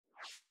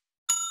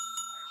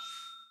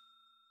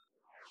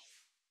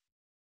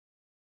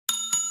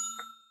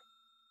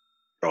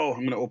Oh, I'm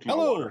going to open my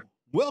Hello, water.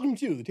 welcome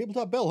to the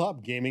Tabletop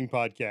Bellhop Gaming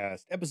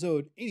Podcast,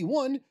 episode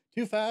 81,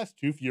 Too Fast,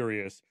 Too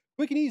Furious,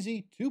 quick and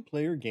easy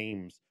two-player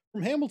games.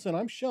 From Hamilton,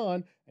 I'm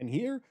Sean, and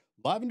here,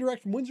 live and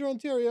direct from Windsor,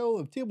 Ontario,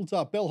 of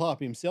Tabletop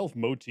Bellhop himself,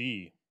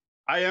 Moti.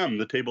 I am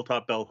the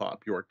Tabletop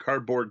Bellhop, your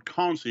cardboard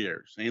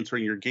concierge,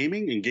 answering your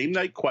gaming and game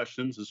night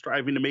questions and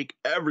striving to make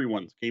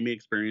everyone's gaming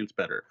experience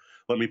better.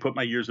 Let me put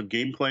my years of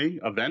game playing,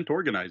 event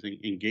organizing,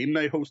 and game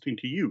night hosting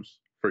to use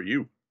for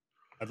you.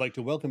 I'd like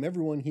to welcome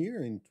everyone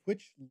here in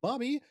Twitch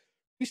lobby.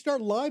 We start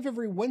live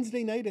every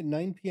Wednesday night at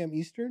 9 p.m.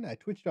 Eastern at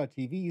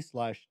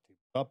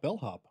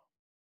twitch.tv/tabletopbellhop. All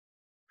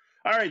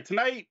right,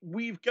 tonight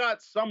we've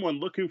got someone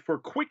looking for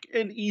quick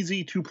and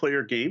easy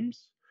two-player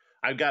games.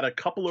 I've got a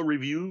couple of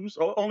reviews.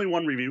 Oh, only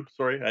one review.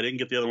 Sorry, I didn't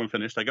get the other one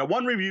finished. I got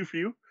one review for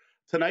you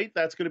tonight.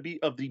 That's going to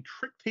be of the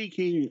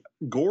trick-taking,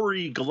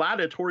 gory,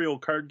 gladiatorial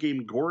card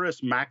game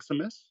Gorus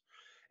Maximus.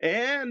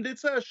 And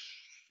it's a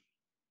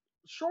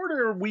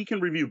shorter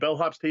weekend review.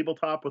 Bellhop's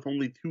Tabletop with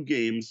only 2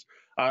 games.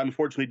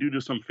 Unfortunately, due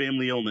to some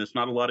family illness,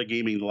 not a lot of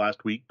gaming the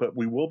last week. But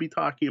we will be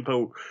talking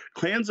about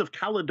Clans of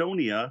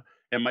Caledonia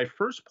and my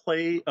first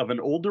play of an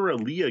older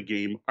Alea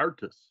game,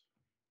 Artus.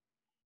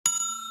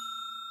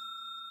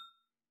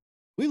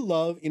 We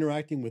love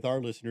interacting with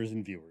our listeners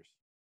and viewers.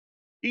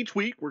 Each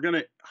week, we're going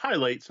to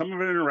highlight some of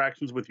our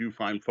interactions with you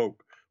fine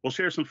folk. We'll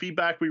share some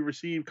feedback we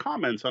receive,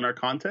 comments on our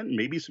content, and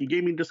maybe some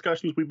gaming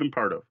discussions we've been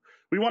part of.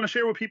 We want to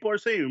share what people are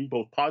saying,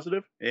 both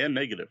positive and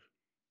negative.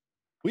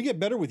 We get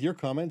better with your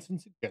comments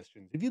and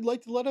suggestions. If you'd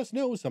like to let us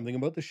know something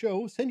about the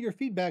show, send your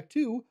feedback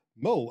to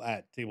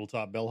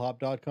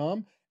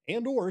mo@tabletopbellhop.com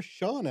and or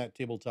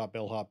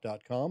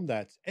sean@tabletopbellhop.com.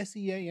 That's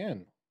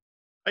SEAN.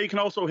 You can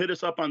also hit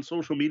us up on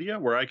social media,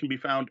 where I can be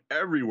found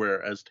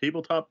everywhere as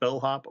Tabletop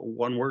Bellhop,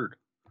 one word.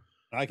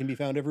 I can be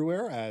found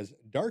everywhere as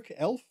Dark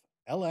Elf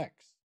LX.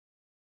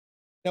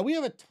 Now, we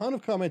have a ton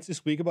of comments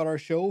this week about our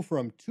show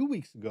from 2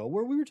 weeks ago,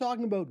 where we were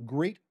talking about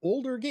great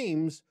older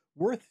games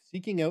worth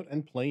seeking out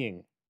and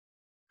playing.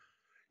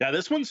 Yeah,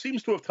 this one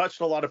seems to have touched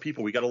a lot of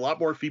people. We got a lot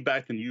more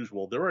feedback than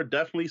usual. There are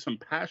definitely some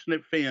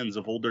passionate fans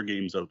of older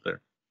games out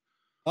there.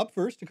 Up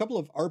first, a couple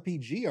of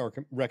RPG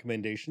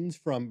recommendations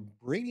from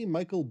Brady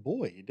Michael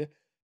Boyd,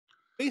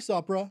 Space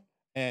Opera,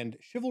 and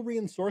Chivalry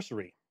and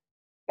Sorcery.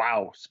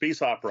 Wow,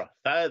 Space Opera.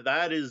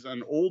 That is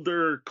an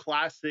older,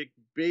 classic,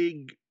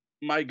 big,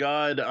 my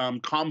God,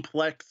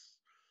 complex.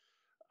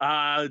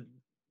 It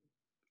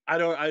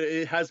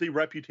has a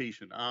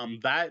reputation.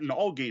 That and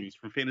all games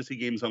from Fantasy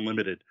Games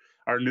Unlimited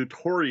are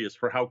notorious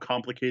for how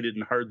complicated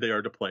and hard they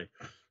are to play.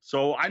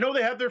 So I know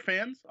they have their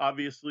fans.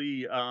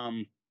 Obviously,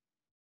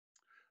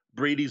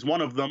 Brady's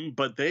one of them,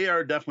 but they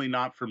are definitely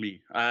not for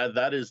me.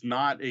 That is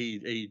not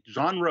a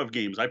genre of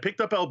games. I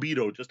picked up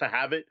Albedo just to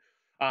have it.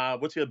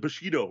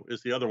 Bushido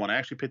is the other one. I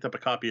actually picked up a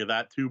copy of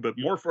that too, but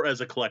more for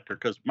as a collector,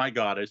 because my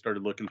God, I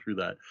started looking through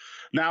that.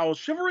 Now,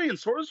 Chivalry and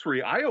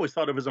Sorcery, I always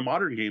thought of as a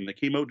modern game that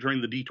came out during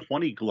the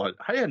D20 glut.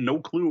 I had no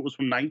clue it was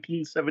from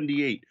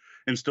 1978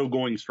 and still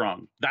going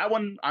strong. That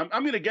one, I'm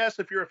going to guess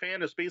if you're a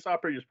fan of Space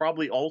Opera, it's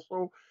probably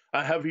also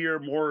a heavier,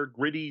 more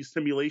gritty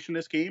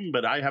simulationist game,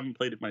 but I haven't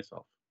played it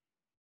myself.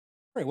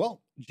 All right,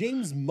 well,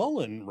 James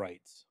Mullen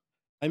writes,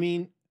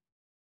 Avalon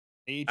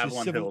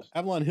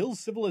Hills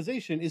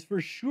Civilization is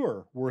for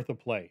sure worth a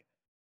play.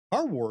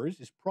 Car Wars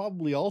is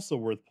probably also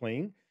worth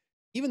playing.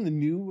 Even the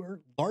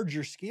newer,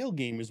 larger scale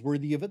game is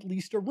worthy of at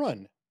least a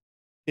run.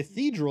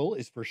 Cathedral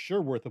is for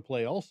sure worth a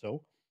play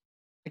also.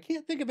 I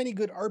can't think of any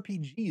good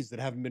RPGs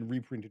that haven't been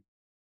reprinted.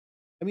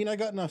 I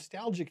got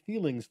nostalgic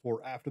feelings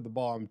for After the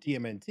Bomb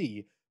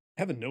TMNT.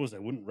 Heaven knows I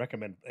wouldn't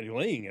recommend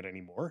playing it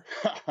anymore.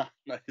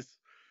 Nice.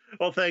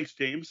 Well, thanks,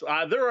 James.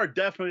 There are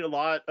definitely a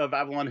lot of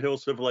Avalon Hill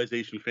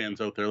Civilization fans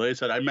out there. Like I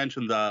said, I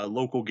mentioned the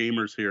local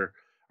gamers here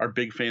are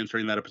big fans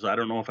during that episode. I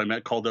don't know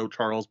if called out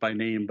Charles by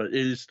name, but it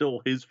is still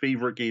his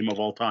favorite game of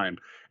all time.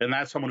 And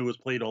that's someone who has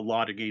played a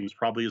lot of games,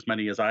 probably as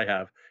many as I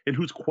have, and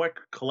whose quick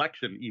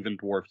collection even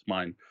dwarfs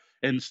mine.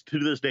 And to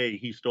this day,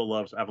 he still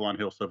loves Avalon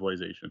Hill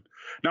Civilization.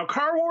 Now,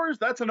 Car Wars,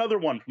 that's another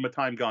one from a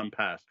time gone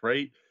past,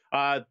 right?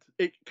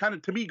 It kind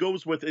of, to me,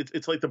 goes with,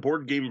 it's like the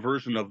board game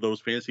version of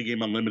those Fantasy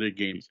Game Unlimited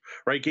games,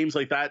 right? Games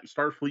like that,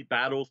 Starfleet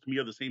Battles, to me,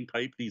 are the same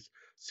type. These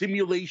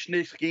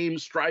simulationist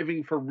games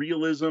striving for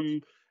realism.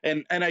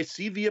 And I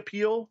see the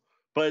appeal,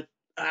 but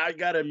I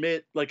gotta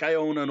admit, like, I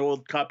own an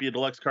old copy of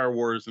Deluxe Car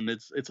Wars, and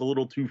it's a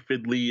little too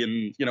fiddly,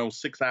 and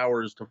 6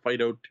 hours to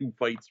fight out 2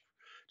 fights,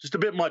 just a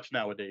bit much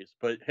nowadays.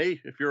 But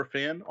hey, if you're a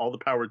fan, all the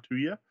power to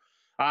you.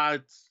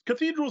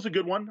 Cathedral's a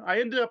good one.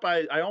 I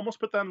almost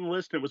put that on the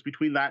list. It was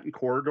between that and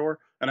Corridor,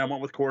 and I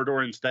went with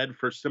Corridor instead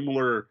for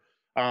similar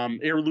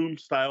heirloom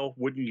style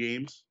wooden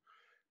games.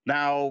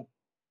 Now,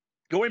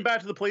 going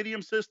back to the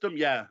Palladium system,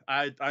 yeah,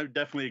 I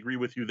definitely agree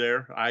with you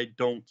there. I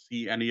don't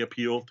see any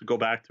appeal to go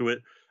back to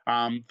it.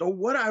 Though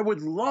what I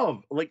would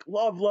love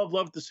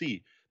to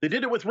see, they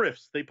did it with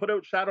Rifts. They put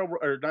out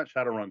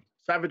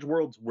Savage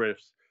Worlds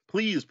Rifts.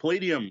 Please,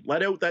 Palladium,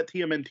 let out that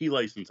TMNT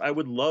license. I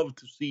would love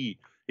to see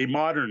a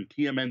modern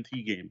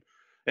TMNT game.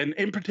 And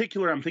in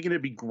particular, I'm thinking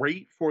it'd be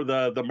great for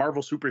the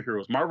Marvel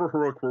superheroes, Marvel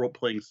Heroic Role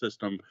Playing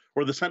System,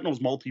 or the Sentinels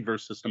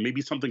Multiverse System,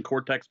 maybe something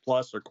Cortex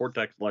Plus or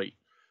Cortex Lite.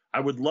 I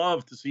would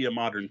love to see a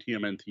modern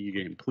TMNT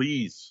game,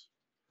 please.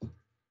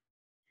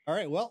 All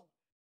right, well,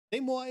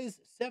 Samewise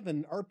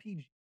 7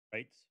 RPG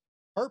writes,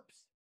 Harps,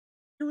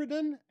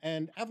 Pyridon,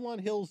 and Avalon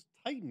Hill's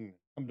Titan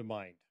come to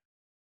mind.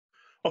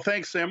 Well,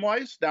 thanks,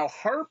 Samwise. Now,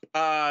 Harp,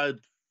 I'm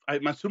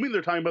assuming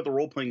they're talking about the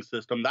role-playing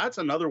system. That's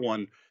another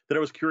one that I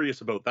was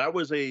curious about. That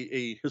was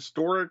a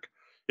historic.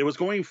 It was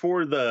going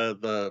for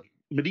the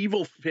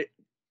medieval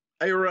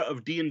era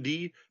of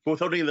D&D, but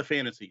without any of the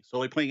fantasy. So,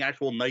 like playing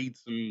actual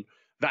knights and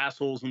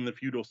vassals in the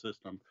feudal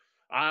system.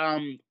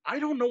 I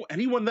don't know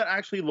anyone that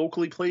actually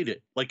locally played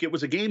it. Like, it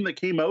was a game that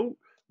came out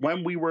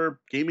when we were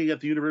gaming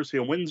at the University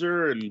of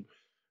Windsor, and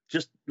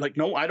just like,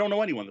 no, I don't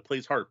know anyone that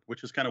plays Harp,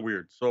 which is kind of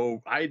weird.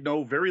 So I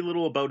know very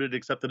little about it,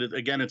 except that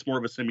it's more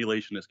of a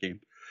simulationist game.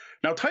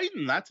 Now,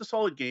 Titan, that's a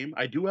solid game.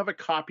 I do have a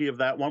copy of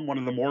that one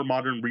of the more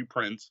modern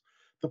reprints.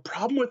 The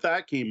problem with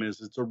that game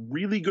is it's a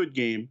really good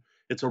game.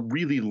 It's a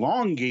really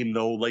long game,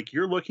 though. Like,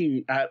 you're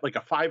looking at like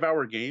a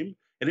 5-hour game,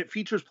 and it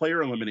features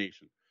player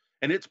elimination.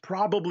 And it's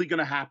probably going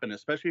to happen,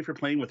 especially if you're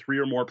playing with 3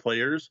 or more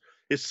players,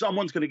 is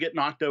someone's going to get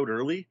knocked out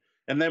early.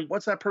 And then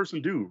what's that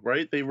person do,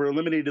 right? They were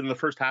eliminated in the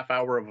first half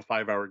hour of a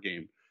 5-hour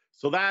game.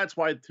 So that's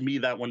why, to me,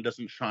 that one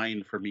doesn't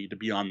shine for me to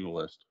be on the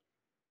list.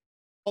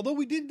 Although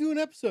we did do an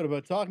episode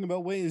about talking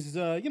about ways,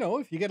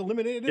 if you get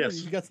eliminated or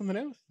you got something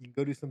else, you can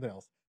go do something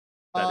else.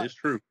 That is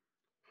true.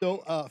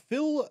 So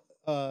Phil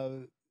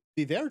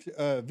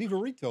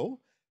Viverito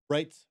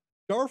writes,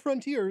 Star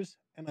Frontiers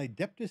and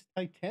Adeptus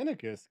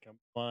Titanicus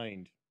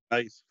combined.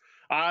 Nice.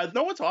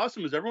 No, what's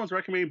awesome is everyone's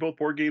recommending both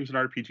board games and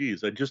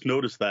RPGs. I just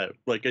noticed that.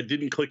 Like, it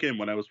didn't click in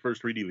when I was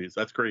first reading these.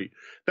 That's great.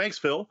 Thanks,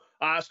 Phil.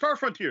 Star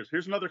Frontiers.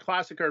 Here's another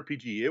classic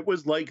RPG. It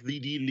was like the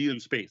D&D in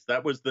space.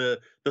 That was the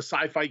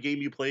sci-fi game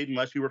you played,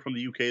 unless you were from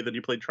the UK, then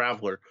you played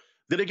Traveller.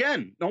 Then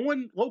again, no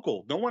one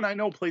I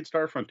know played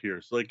Star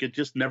Frontiers. Like, it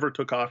just never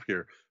took off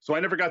here. So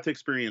I never got to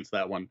experience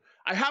that one.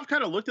 I have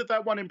kind of looked at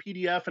that one in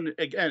PDF, and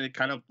again, it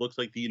kind of looks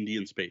like D&D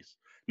in space.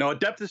 Now,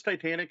 Adeptus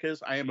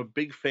Titanicus, I am a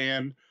big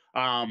fan.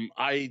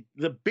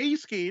 The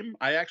base game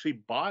I actually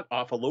bought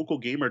off a local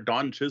gamer,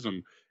 Don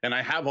Chisholm, and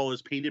I have all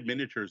his painted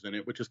miniatures in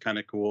it, which is kind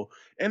of cool.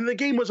 And the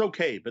game was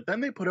okay, but then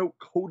they put out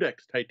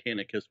Codex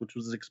Titanicus, which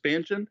was an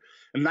expansion,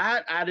 and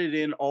that added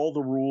in all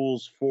the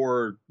rules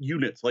for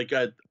units like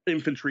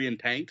infantry and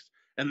tanks,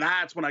 and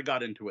that's when I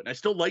got into it. And I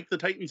still like the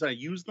Titans, and I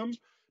use them,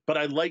 but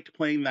I liked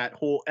playing that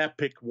whole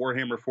epic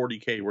Warhammer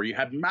 40K where you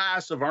had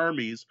massive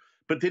armies,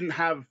 but didn't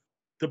have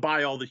to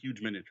buy all the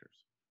huge miniatures.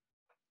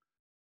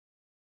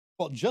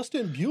 Well,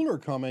 Justin Bueller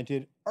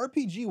commented,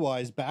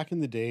 RPG-wise, back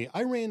in the day,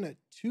 I ran a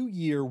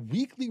 2-year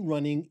weekly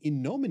running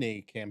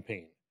Innomine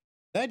campaign.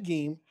 That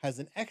game has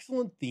an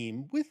excellent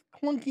theme with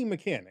clunky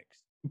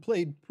mechanics. We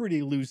played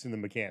pretty loose in the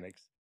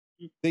mechanics.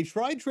 They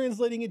tried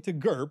translating it to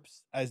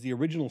GURPS, as the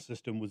original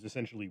system was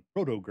essentially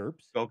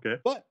proto-GURPS. Okay.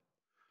 But,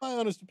 my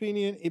honest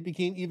opinion, it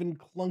became even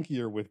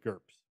clunkier with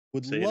GURPS.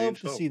 Would love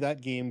to see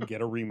that game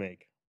get a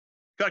remake.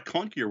 Got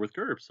clunkier with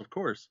GURPS, of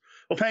course.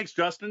 Well, thanks,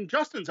 Justin.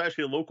 Justin's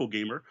actually a local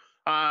gamer.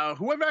 I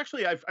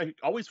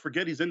always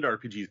forget he's into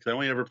RPGs because I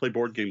only ever play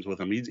board games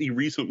with him. He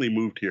recently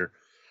moved here.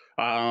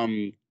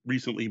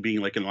 Recently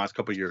being like in the last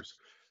couple of years.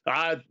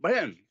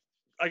 Man,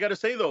 I got to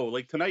say though,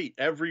 like tonight,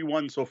 every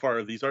one so far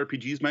of these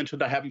RPGs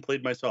mentioned, I haven't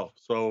played myself.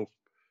 So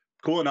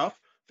cool enough.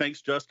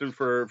 Thanks, Justin,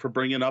 for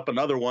bringing up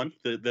another one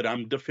that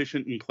I'm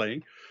deficient in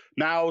playing.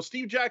 Now,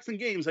 Steve Jackson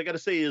Games, I got to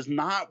say, is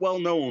not well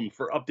known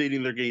for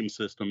updating their game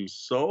systems.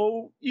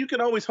 So you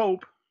can always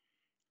hope.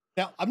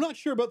 Now, I'm not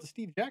sure about the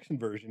Steve Jackson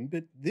version,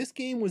 but this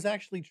game was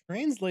actually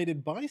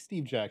translated by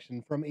Steve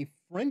Jackson from a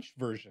French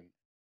version.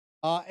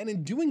 And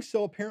in doing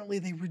so, apparently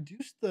they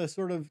reduced the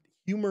sort of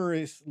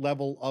humorous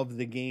level of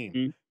the game.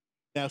 Mm.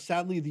 Now,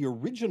 sadly, the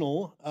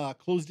original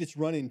closed its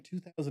run in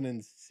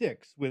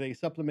 2006 with a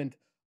supplement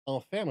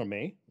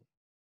Enfermé.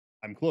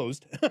 I'm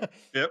closed.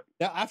 Yep.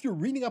 Now, after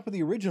reading up on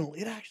the original,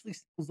 it actually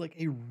sounds like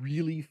a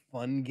really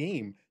fun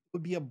game. It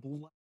would be a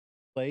blast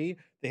to play.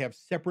 They have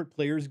separate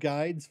players'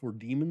 guides for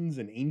demons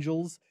and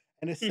angels,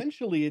 and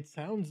essentially it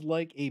sounds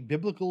like a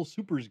biblical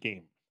supers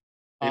game.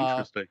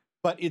 Interesting.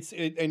 But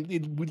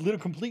it would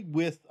complete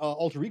with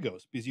alter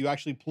egos, because you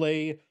actually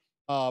play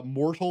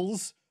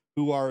mortals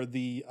who are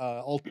the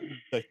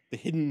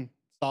hidden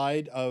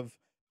side of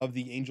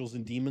the angels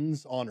and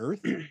demons on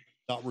Earth,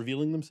 not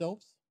revealing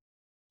themselves.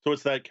 So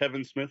it's that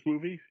Kevin Smith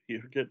movie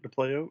you get to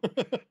play out?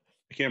 I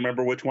can't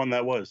remember which one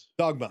that was.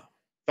 Dogma.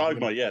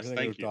 Yes,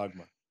 thank you.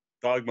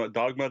 Dogma,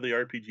 the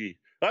RPG.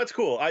 That's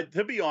cool.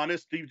 To be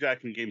honest, Steve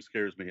Jackson game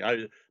scares me.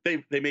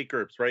 They make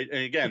GURPS, right?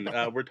 And again,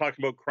 we're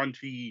talking about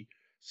crunchy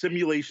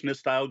simulationist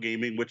style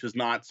gaming, which is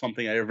not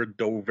something I ever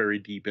dove very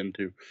deep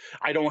into.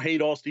 I don't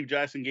hate all Steve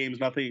Jackson games.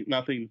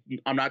 Nothing.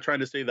 I'm not trying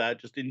to say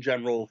that. Just in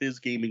general, his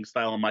gaming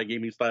style and my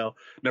gaming style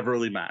never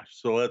really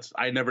matched. So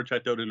I never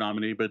checked out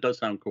Innomine, but it does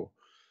sound cool.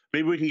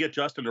 Maybe we can get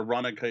Justin to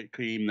run a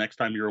game next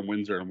time you're in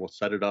Windsor, and we'll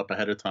set it up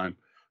ahead of time.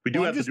 We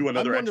do have to do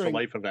another Extra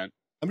Life event.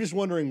 I'm just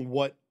wondering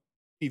what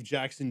Steve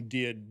Jackson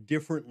did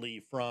differently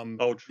from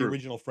Oh, the true.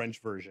 original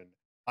French version.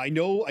 I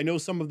know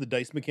some of the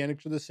dice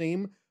mechanics are the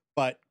same,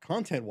 but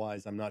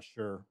content-wise, I'm not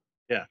sure.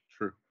 Yeah,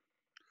 true.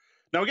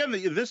 Now, again,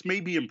 this may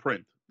be in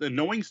print. And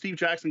knowing Steve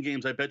Jackson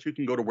Games, I bet you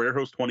can go to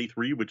Warehouse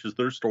 23, which is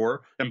their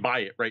store, and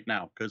buy it right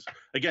now. Because,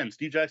 again,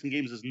 Steve Jackson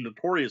Games is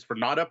notorious for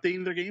not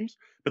updating their games,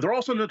 but they're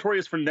also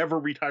notorious for never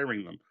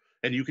retiring them.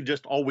 And you can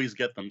just always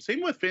get them.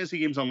 Same with Fantasy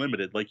Games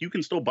Unlimited. Like, you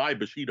can still buy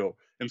Bushido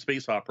and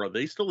Space Opera.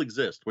 They still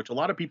exist, which a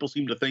lot of people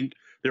seem to think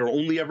they were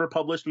only ever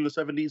published in the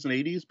 70s and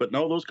 80s. But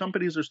no, those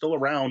companies are still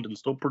around and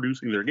still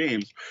producing their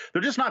games.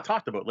 They're just not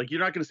talked about. Like,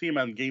 you're not going to see them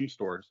on game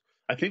stores.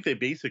 I think they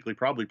basically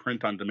probably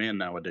print on demand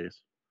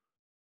nowadays.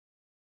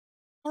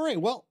 All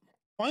right, well,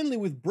 finally,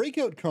 with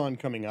Breakout Con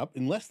coming up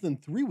in less than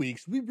 3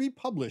 weeks, we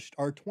republished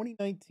our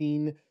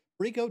 2019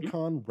 Breakout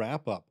Con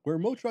wrap-up, where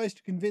Mo tries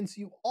to convince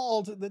you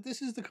all that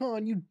this is the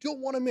con you don't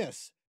want to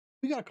miss.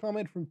 We got a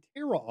comment from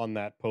Tara on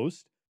that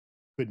post.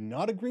 Could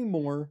not agree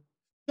more.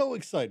 So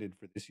excited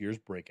for this year's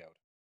Breakout.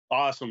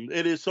 Awesome.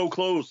 It is so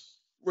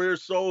close. We're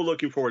so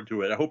looking forward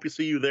to it. I hope you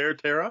see you there,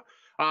 Tara.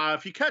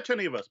 If you catch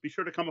any of us, be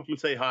sure to come up and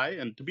say hi.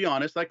 And to be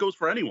honest, that goes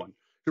for anyone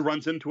who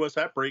runs into us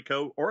at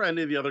Breakout or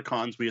any of the other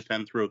cons we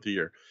attend throughout the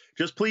year.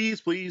 Just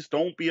please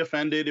don't be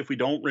offended if we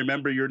don't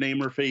remember your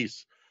name or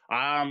face.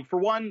 For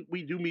one,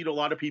 we do meet a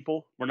lot of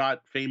people. We're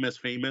not famous,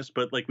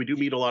 but like we do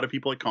meet a lot of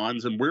people at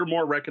cons, and we're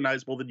more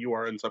recognizable than you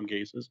are in some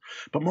cases.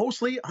 But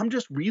mostly, I'm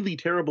just really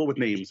terrible with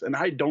names, and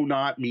I do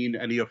not mean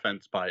any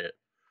offense by it.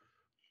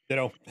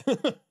 Ditto.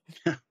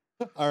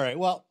 All right,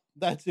 well,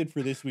 that's it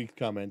for this week's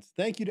comments.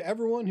 Thank you to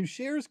everyone who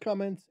shares,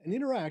 comments, and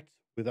interacts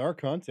with our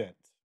content.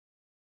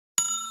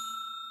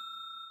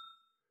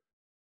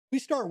 We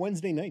start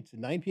Wednesday nights at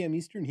 9 p.m.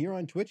 Eastern here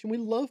on Twitch, and we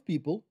love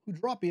people who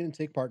drop in and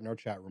take part in our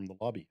chat room, the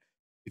lobby.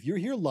 If you're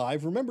here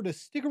live, remember to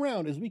stick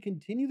around as we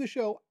continue the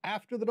show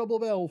after the double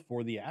bell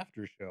for the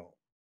after show.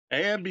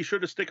 And be sure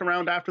to stick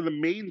around after the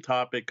main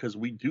topic, because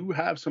we do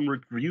have some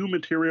review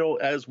material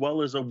as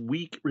well as a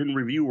week in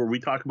review where we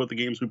talk about the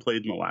games we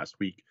played in the last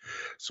week.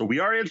 So we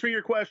are answering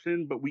your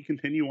question, but we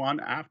continue on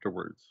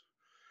afterwards.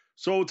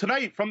 So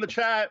tonight from the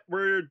chat,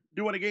 we're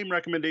doing a game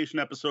recommendation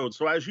episode.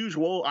 So as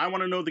usual, I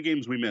want to know the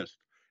games we missed.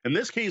 In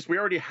this case, we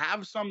already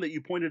have some that you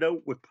pointed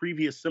out with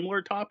previous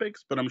similar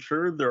topics, but I'm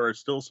sure there are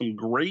still some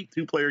great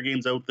two-player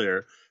games out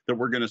there that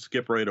we're going to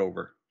skip right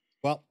over.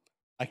 Well,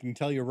 I can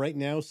tell you right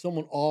now,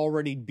 someone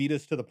already beat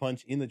us to the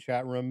punch in the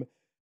chat room.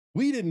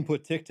 We didn't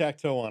put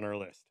tic-tac-toe on our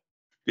list.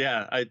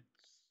 Yeah, it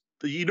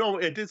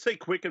did say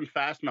quick and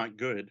fast, not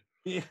good.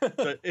 Yeah.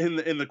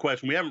 in the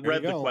question. We haven't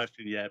read the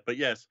question yet, but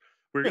yes,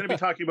 we're going to be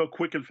talking about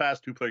quick and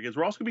fast two-player games.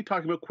 We're also going to be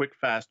talking about quick,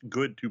 fast,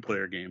 good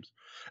two-player games.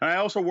 And I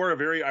also wore a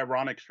very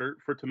ironic shirt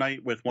for tonight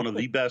with one of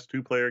the best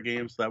two-player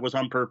games. That was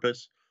on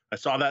purpose. I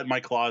saw that in my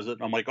closet.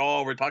 And I'm like,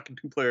 oh, we're talking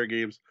two-player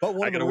games. I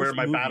got to wear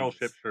my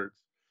Battleship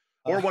shirts.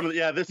 Or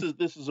this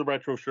is a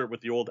retro shirt with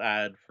the old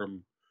ad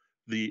from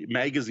the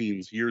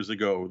magazines years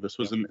ago. This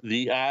was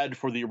the ad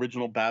for the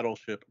original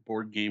Battleship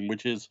board game,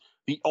 which is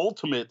the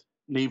ultimate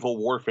naval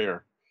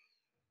warfare.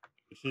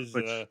 Which is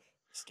a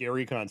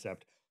scary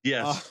concept.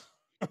 Yes.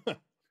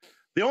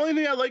 The only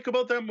thing I like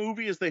about that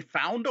movie is they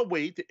found a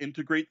way to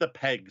integrate the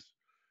pegs.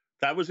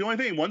 That was the only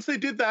thing. Once they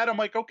did that, I'm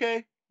like,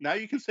 okay, now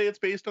you can say it's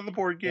based on the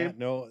board game. Yeah,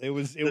 no, it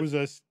was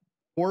a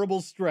horrible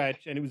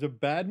stretch, and it was a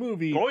bad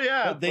movie. Oh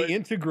yeah, but they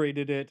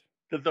integrated it.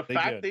 The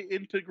fact they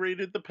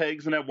integrated the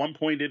pegs and at one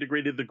point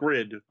integrated the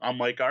grid, I'm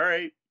like, all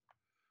right.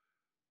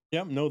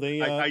 Yeah, no,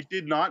 I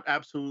did not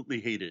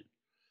absolutely hate it.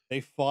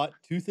 They fought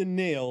tooth and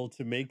nail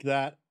to make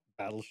that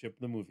Battleship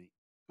the movie.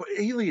 But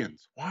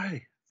aliens,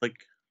 why? Like,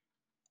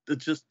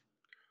 it's just.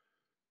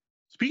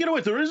 Speaking of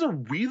which, there is a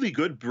really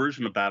good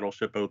version of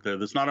Battleship out there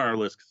that's not on our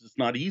list because it's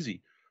not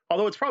easy.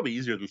 Although it's probably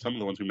easier than some of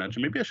the ones we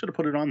mentioned. Maybe I should have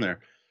put it on there.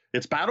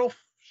 It's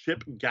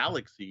Battleship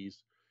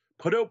Galaxies,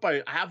 put out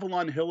by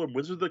Avalon Hill and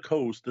Wizard of the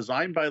Coast,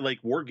 designed by like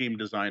war game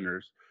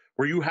designers,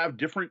 where you have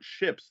different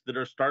ships that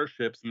are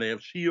starships and they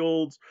have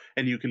shields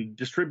and you can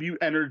distribute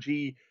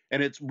energy.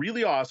 And it's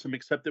really awesome,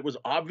 except it was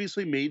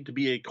obviously made to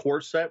be a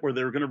core set where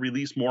they were going to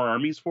release more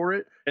armies for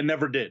it and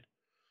never did.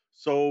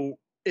 So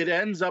it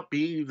ends up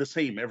being the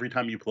same every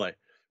time you play.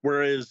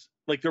 Whereas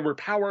like there were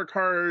power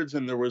cards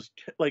and there was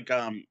like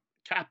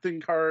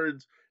captain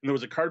cards and there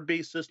was a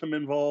card-based system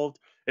involved.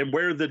 And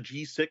where the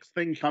G6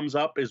 thing comes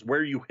up is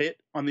where you hit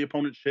on the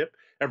opponent's ship.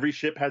 Every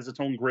ship has its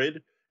own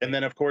grid. And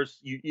then, of course,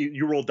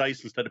 you roll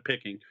dice instead of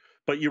picking.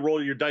 But you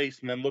roll your dice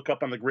and then look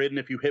up on the grid. And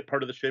if you hit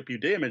part of the ship, you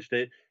damaged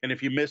it. And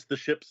if you missed the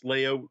ship's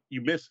layout,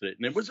 you missed it.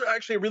 And it was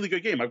actually a really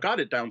good game. I've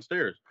got it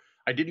downstairs.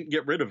 I didn't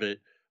get rid of it.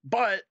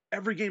 But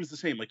every game's the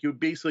same. Like you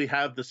basically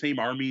have the same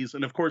armies.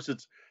 And, of course,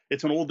 it's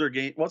an older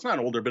game. Well, it's not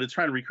older, but it's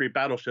trying to recreate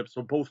battleships.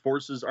 So both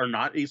forces are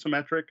not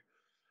asymmetric.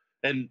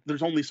 And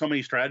there's only so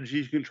many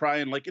strategies you can try.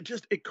 And, like,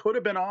 it could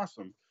have been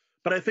awesome.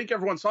 But I think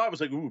everyone saw it was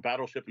like, ooh,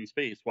 Battleship in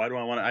space. Why do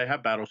I want to? I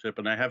have Battleship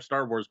and I have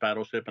Star Wars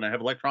Battleship and I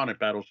have Electronic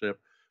Battleship.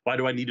 Why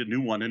do I need a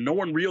new one? And no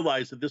one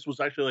realized that this was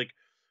actually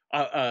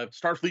like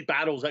Starfleet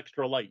Battles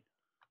Extra Light.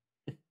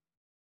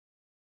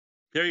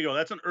 There you go.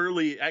 That's an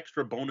early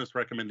extra bonus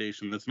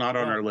recommendation that's not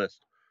on our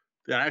list.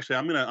 Yeah, actually,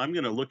 I'm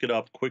gonna look it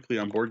up quickly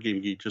on Board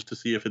Game Geek just to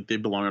see if it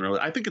did belong on our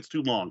list. I think it's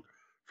too long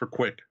for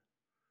quick.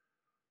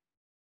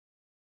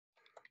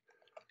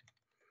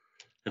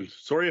 And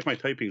sorry if my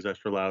typing's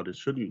extra loud. It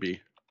shouldn't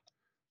be.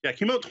 Yeah, it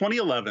came out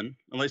 2011.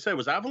 And like I said, it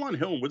was Avalon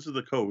Hill and Wizards of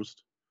the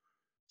Coast.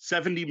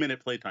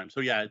 70-minute playtime.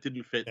 So yeah, it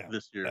didn't fit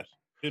this year's.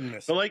 Didn't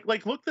miss. But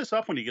like look this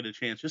up when you get a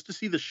chance, just to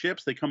see the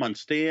ships. They come on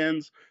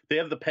stands. They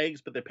have the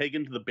pegs, but they peg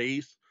into the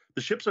base.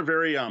 The ships are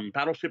very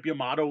Battleship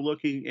Yamato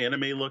looking,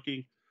 anime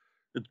looking.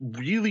 It's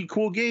really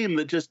cool game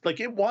that just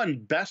like it won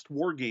Best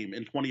War Game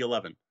in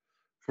 2011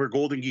 for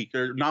Golden Geek.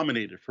 They're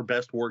nominated for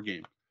Best War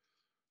Game.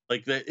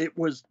 Like that, it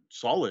was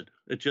solid.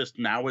 It just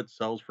now it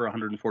sells for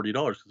 $140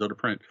 because out of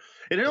print.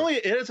 It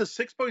has a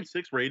 6.6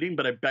 rating,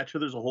 but I bet you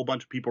there's a whole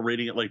bunch of people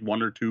rating it like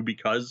 1 or 2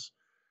 because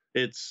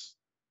it's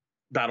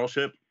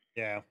Battleship.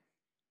 Yeah.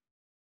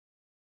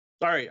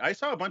 All right, I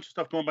saw a bunch of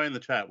stuff going by in the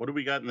chat. What do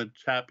we got in the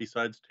chat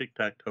besides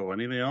tic-tac-toe?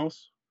 Anything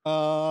else?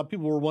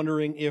 People were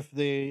wondering if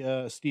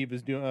they Steve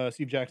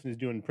Jackson is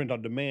doing print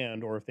on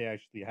demand or if they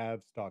actually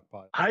have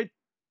stockpile. I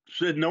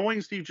said, knowing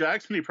Steve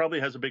Jackson, he probably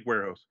has a big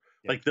warehouse.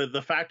 Yeah. Like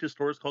the fact his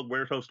store is called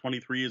Warehouse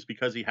 23 is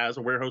because he has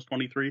a Warehouse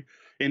 23.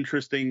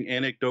 Interesting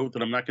anecdote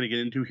that I'm not going to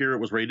get into here. It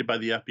was raided by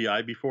the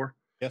FBI before.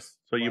 Yes.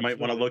 So you might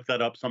want to look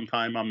that up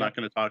sometime. I'm not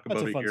going to talk about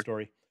it here. That's a fun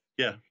story.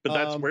 Yeah, but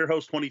that's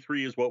Warehouse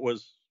 23 is what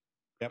was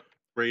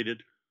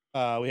raided.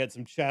 We had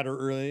some chatter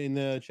early in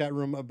the chat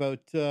room about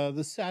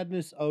the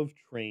sadness of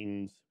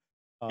trains.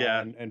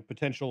 And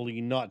potentially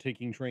not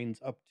taking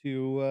trains up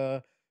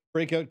to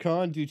Breakout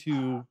Con due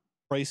to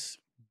price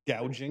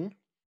gouging.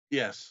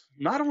 Yes.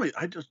 Not only,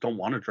 I just don't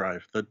want to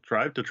drive. The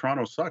drive to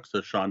Toronto sucks,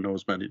 as Sean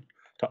knows many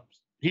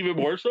times. Even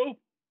more so,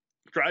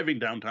 driving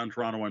downtown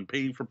Toronto and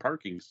paying for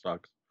parking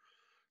sucks.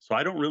 So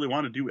I don't really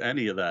want to do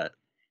any of that.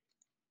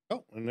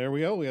 Oh, and there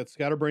we go. We got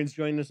Scatterbrains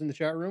joining us in the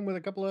chat room with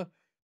a couple of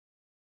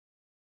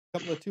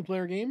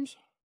 2-player games.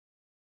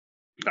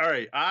 All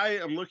right. I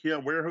am looking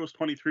at Warehouse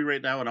 23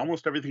 right now, and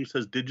almost everything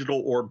says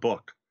digital or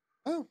book.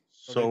 Oh.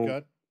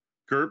 So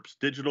GURPS,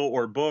 digital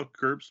or book,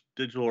 GURPS,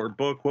 digital or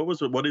book. What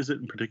was it? What is it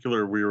in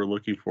particular we were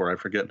looking for? I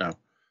forget now.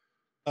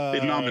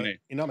 Innomine,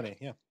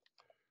 yeah.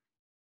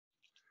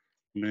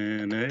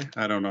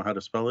 I don't know how to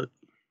spell it.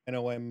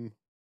 NOM.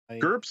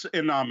 GURPS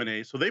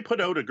Innomine. So they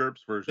put out a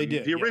GURPS version. They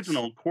did, the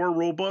original core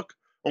rulebook,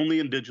 only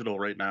in digital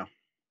right now.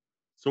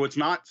 So it's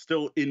not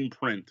still in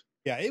print.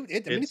 Yeah, I mean,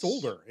 it's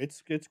older.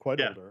 It's quite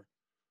older.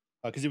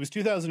 Because it was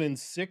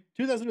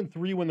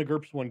 2003 when the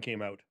GURPS one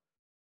came out.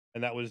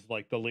 And that was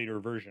like the later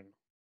version.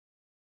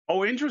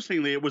 Oh,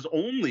 interestingly, it was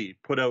only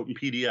put out in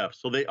PDF.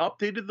 So they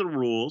updated the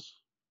rules.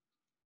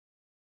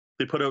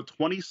 They put out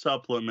 20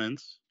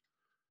 supplements.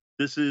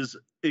 This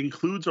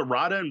includes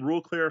errata and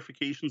rule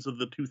clarifications of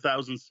the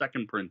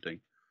 2002 printing.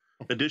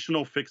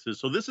 Additional fixes.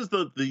 So this is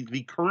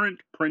the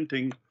current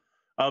printing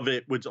of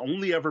it, which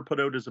only ever put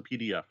out as a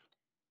PDF.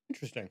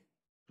 Interesting.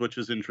 Which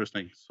is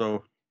interesting.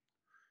 So,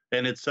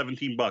 and it's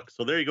 $17.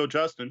 So there you go,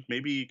 Justin.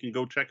 Maybe you can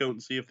go check out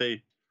and see if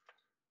they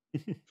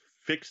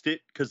fixed it,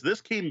 because this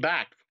came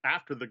back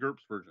after the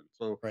GURPS version.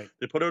 So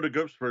they put out a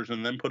GURPS version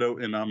and then put out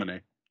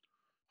Innomine.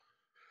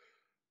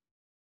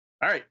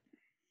 All right.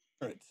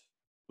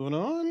 Moving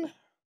on.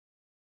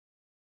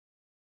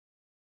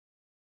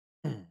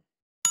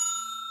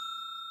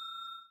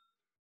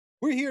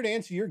 We're here to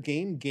answer your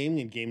gaming,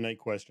 and game night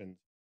questions.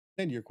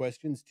 Send your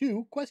questions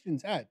to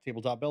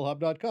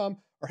questions@tabletopbellhop.com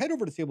or head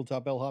over to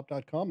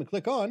tabletopbellhop.com and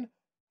click on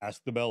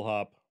Ask the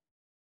Bellhop.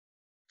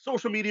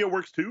 Social media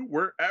works too.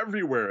 We're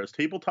everywhere as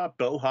Tabletop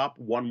Bellhop,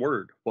 one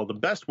word. Well, the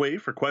best way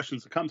for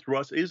questions to come through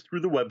us is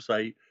through the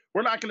website.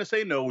 We're not going to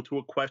say no to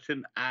a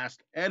question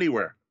asked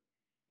anywhere.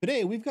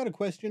 Today, we've got a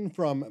question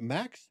from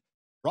Max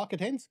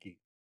Rockatansky,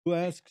 who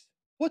asks,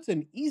 what's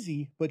an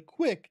easy but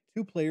quick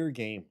 2-player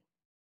game?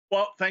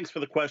 Well, thanks for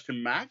the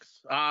question,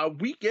 Max.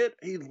 We get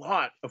a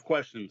lot of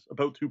questions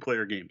about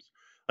 2-player games.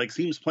 Like,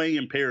 seems playing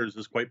in pairs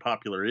is quite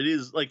popular. It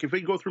is, like, if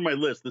we go through my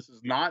list, this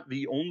is not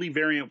the only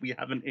variant we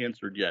haven't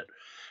answered yet.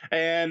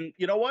 And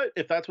you know what?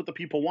 If that's what the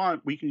people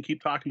want, we can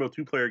keep talking about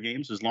 2-player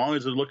games as long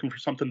as they're looking for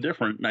something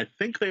different. And I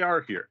think they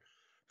are here.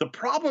 The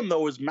problem,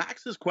 though, is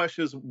Max's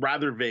question is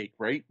rather vague,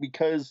 right?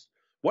 Because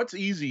what's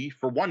easy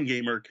for one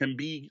gamer can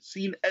be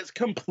seen as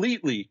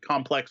completely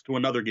complex to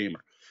another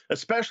gamer,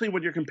 especially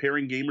when you're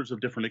comparing gamers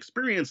of different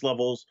experience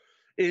levels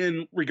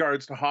in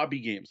regards to hobby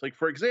games. Like,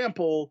 for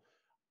example,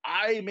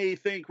 I may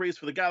think Race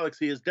for the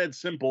Galaxy is dead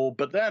simple,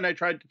 but then I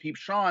tried to teach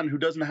Sean, who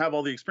doesn't have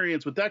all the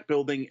experience with deck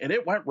building, and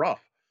it went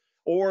rough.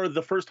 Or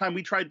the first time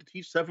we tried to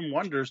teach Seven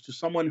Wonders to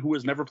someone who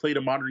has never played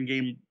a modern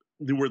game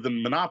newer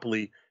than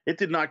Monopoly, it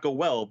did not go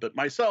well. But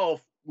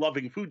myself,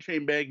 loving Food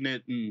Chain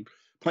Magnet and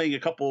playing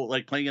an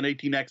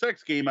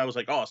 18XX game, I was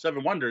like, oh,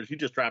 Seven Wonders, you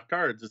just draft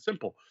cards. It's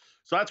simple.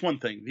 So that's one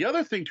thing. The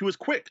other thing, too, is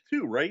quick,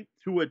 too, right?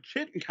 To a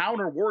chit and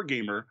counter war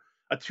gamer,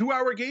 a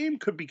 2-hour game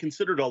could be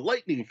considered a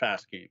lightning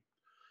fast game.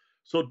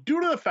 So due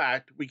to the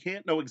fact we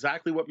can't know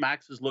exactly what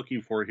Max is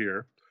looking for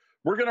here,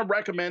 we're going to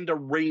recommend a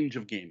range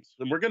of games,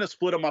 and we're going to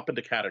split them up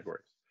into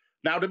categories.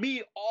 Now, to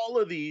me, all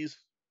of these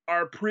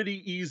are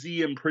pretty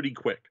easy and pretty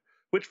quick,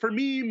 which for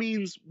me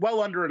means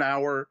well under an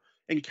hour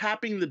and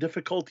capping the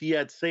difficulty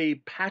at, say,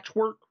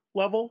 patchwork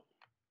level.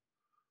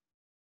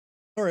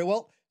 All right,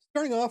 well,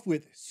 starting off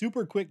with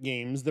super quick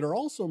games that are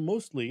also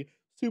mostly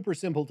super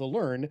simple to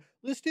learn,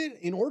 listed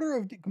in order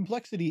of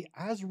complexity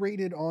as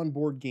rated on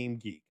Board Game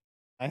Geek.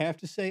 I have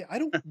to say, I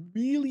don't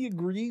really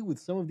agree with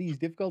some of these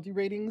difficulty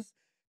ratings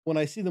when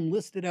I see them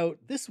listed out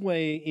this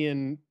way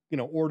in,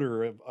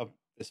 order of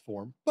this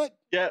form, but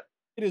yeah,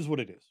 it is what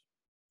it is.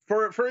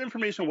 For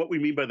information on what we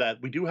mean by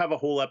that, we do have a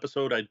whole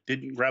episode. I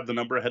didn't grab the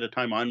number ahead of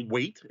time on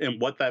weight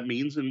and what that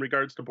means in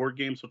regards to board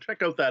games. So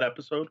check out that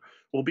episode.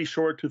 We'll be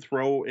sure to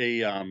throw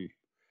a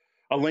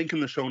link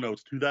in the show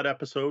notes to that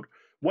episode.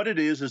 What it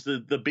is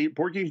the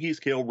Board Game Geek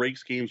scale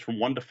ranks games from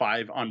 1 to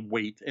 5 on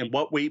weight. And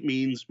what weight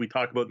means, we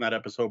talk about in that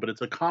episode, but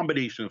it's a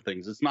combination of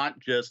things. It's not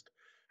just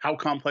how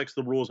complex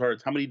the rules are,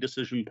 it's how many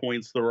decision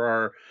points there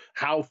are,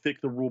 how thick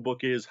the rule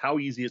book is, how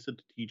easy is it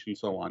to teach, and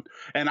so on.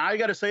 And I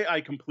got to say,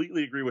 I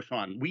completely agree with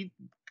Sean. We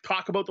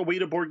talk about the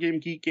weight of Board Game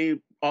Geek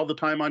game all the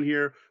time on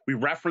here. We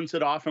reference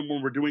it often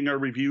when we're doing our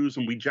reviews,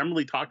 and we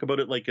generally talk about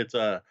it like it's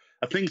a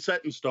thing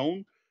set in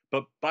stone.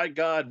 But by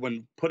God,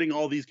 when putting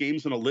all these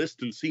games in a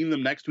list and seeing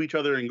them next to each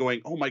other and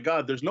going, oh my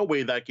God, there's no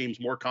way that game's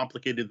more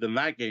complicated than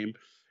that game.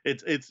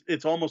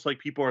 It's almost like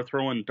people are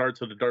throwing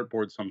darts at a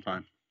dartboard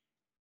sometime.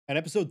 And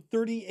episode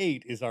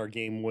 38 is our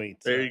game weight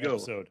there you go.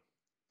 episode.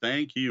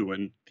 Thank you.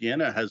 And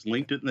Deanna has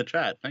linked it in the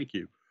chat. Thank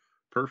you.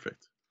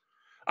 Perfect.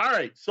 All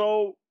right.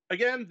 So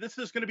again, this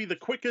is going to be the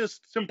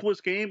quickest,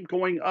 simplest game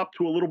going up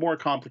to a little more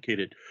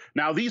complicated.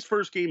 Now, these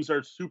first games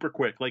are super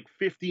quick, like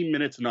 15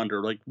 minutes and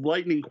under, like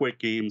lightning quick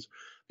games.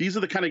 These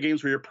are the kind of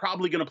games where you're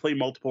probably going to play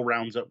multiple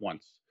rounds at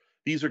once.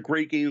 These are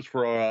great games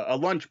for a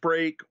lunch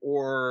break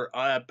or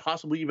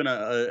possibly even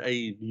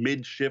a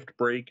mid-shift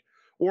break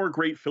or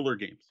great filler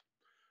games.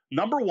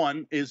 Number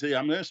one is,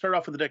 I'm going to start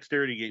off with the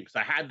dexterity game because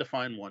I had to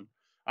find one.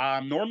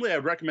 Normally, I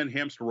recommend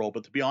Hamster Roll,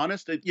 but to be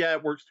honest,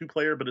 it works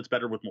 2-player, but it's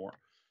better with more.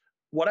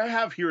 What I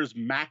have here is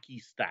Mackie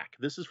Stack.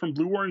 This is from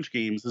Blue Orange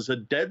Games. This is a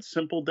dead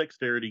simple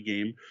dexterity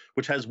game,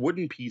 which has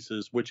wooden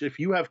pieces, which if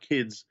you have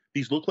kids,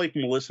 these look like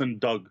Melissa and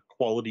Doug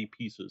quality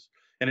pieces.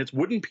 And it's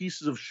wooden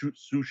pieces of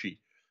sushi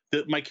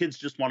that my kids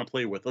just want to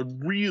play with. A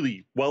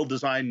really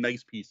well-designed,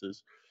 nice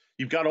pieces.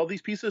 You've got all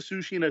these pieces of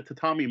sushi and a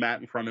tatami mat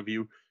in front of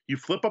you. You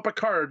flip up a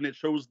card and it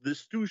shows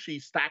this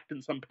sushi stacked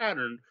in some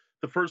pattern.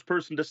 The first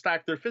person to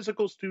stack their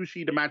physical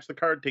sushi to match the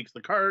card takes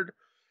the card.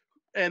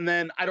 And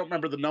then I don't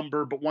remember the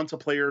number, but once a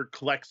player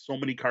collects so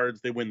many cards,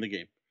 they win the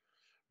game.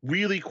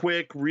 Really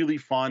quick, really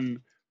fun,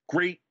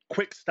 great,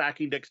 quick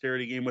stacking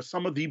dexterity game with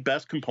some of the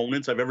best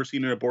components I've ever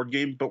seen in a board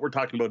game, but we're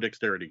talking about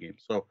dexterity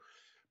games. So,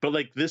 but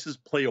like this is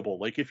playable.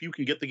 Like if you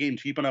can get the game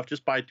cheap enough,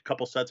 just buy a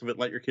couple sets of it,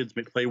 let your kids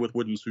play with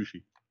wooden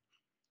sushi.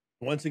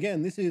 Once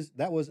again,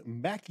 that was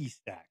Mackie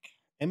Stack.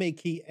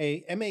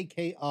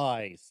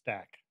 M-A-K-I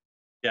Stack.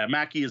 Yeah,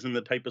 Mackie is in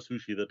the type of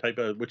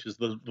sushi, which is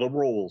the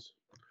rolls.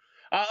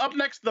 Up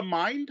next, the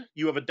Mind.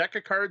 You have a deck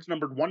of cards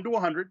numbered 1 to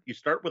 100. You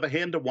start with a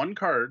hand of 1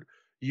 card.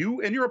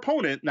 You and your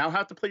opponent now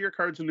have to play your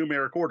cards in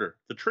numeric order.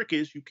 The trick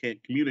is you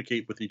can't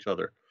communicate with each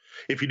other.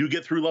 If you do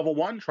get through level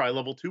 1, try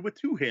level 2 with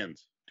 2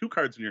 hands, 2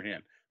 cards in your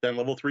hand. Then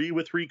level 3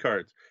 with 3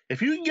 cards.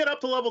 If you can get up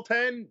to level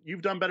 10,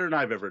 you've done better than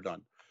I've ever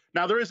done.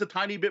 Now, there is a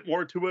tiny bit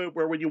more to it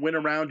where when you win a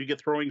round, you get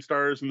throwing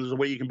stars, and there's a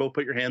way you can both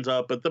put your hands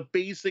up. But the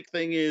basic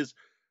thing is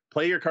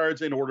play your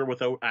cards in order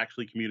without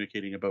actually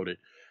communicating about it.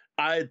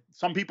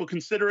 Some people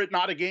consider it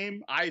not a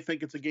game. I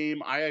think it's a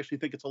game. I actually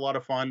think it's a lot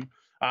of fun.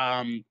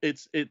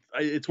 It's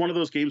one of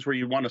those games where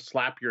you want to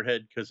slap your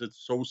head because it's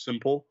so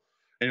simple.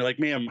 And you're like,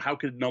 man, how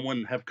could no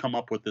one have come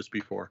up with this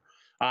before?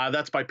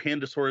 That's by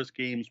Pandasaurus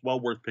Games. Well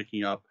worth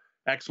picking up.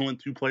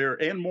 Excellent 2-player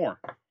and more.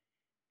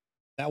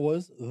 That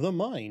was The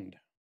Mind.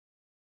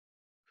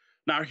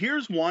 Now,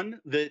 here's one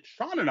that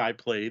Sean and I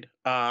played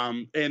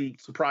and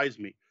surprised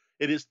me.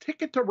 It is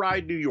Ticket to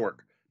Ride New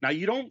York. Now,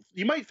 you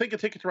might think a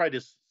Ticket to Ride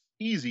is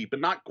easy, but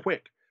not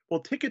quick.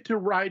 Well, Ticket to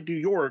Ride New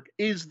York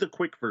is the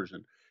quick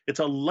version. It's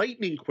a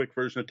lightning quick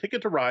version of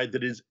Ticket to Ride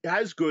that is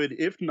as good,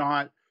 if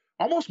not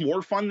almost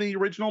more fun than the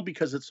original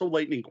because it's so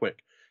lightning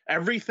quick.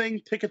 Everything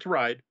Ticket to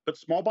Ride, but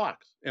small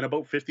box and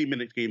about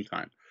 50-minute game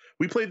time.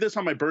 We played this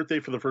on my birthday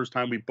for the first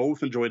time. We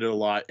both enjoyed it a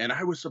lot, and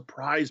I was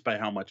surprised by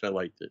how much I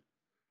liked it.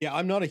 Yeah,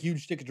 I'm not a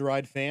huge Ticket to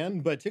Ride fan,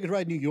 but Ticket to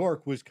Ride New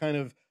York was kind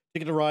of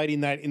Ticket to Ride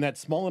in that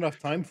small enough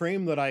time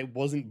frame that I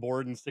wasn't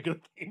bored and sick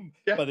of the game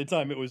by the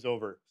time it was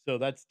over. So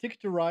that's Ticket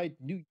to Ride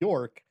New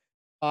York,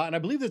 and I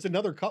believe there's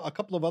a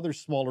couple of other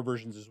smaller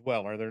versions as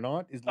well. Are there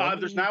not?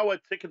 There's now a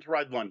Ticket to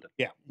Ride London.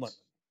 Yeah, London.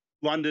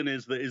 London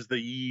is the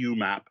EU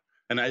map,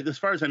 and as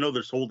far as I know,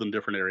 they're sold in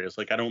different areas.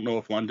 Like I don't know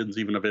if London's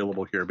even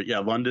available here, but yeah,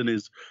 London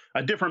is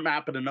a different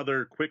map and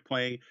another quick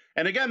playing.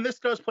 And again, this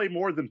does play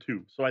more than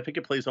 2, so I think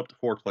it plays up to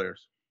 4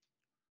 players.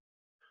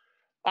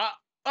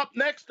 Up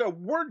next, a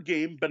word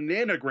game,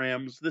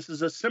 Bananagrams. This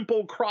is a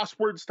simple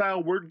crossword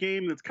style word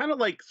game that's kind of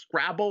like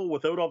Scrabble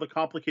without all the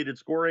complicated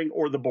scoring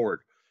or the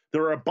board.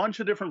 There are a bunch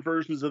of different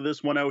versions of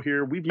this one out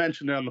here. We've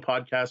mentioned it on the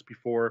podcast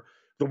before.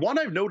 The one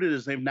I've noted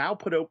is they've now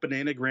put out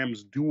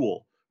Bananagrams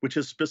Duel, which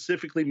is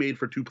specifically made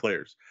for 2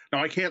 players.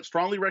 Now, I can't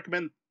strongly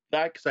recommend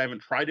that because I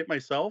haven't tried it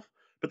myself,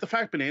 but the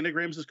fact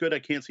Bananagrams is good, I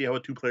can't see how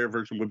a 2-player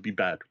version would be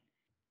bad.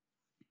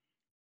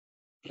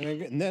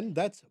 And then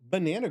that's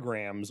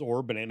Bananagrams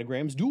or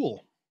Bananagrams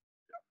Duel.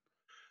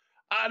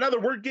 Another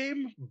word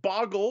game,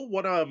 Boggle,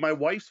 one of my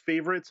wife's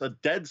favorites, a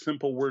dead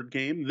simple word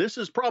game. This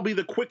is probably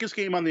the quickest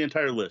game on the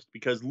entire list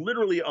because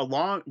literally a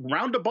long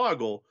round of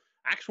Boggle,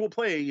 actual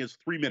playing is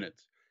 3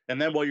 minutes. And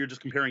then while you're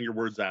just comparing your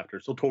words after.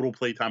 So total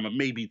play time of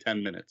maybe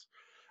 10 minutes.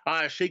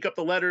 Shake up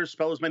the letters,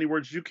 spell as many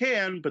words as you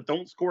can, but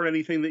don't score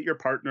anything that your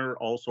partner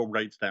also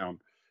writes down.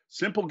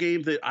 Simple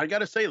game that I got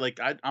to say, like,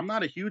 I'm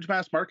not a huge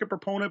mass market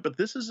proponent, but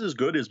this is as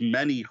good as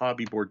many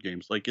hobby board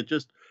games. Like, it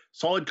just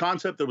solid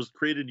concept that was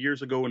created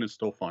years ago and it's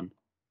still fun.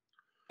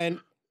 And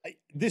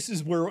this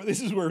is where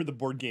the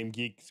Board Game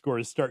Geek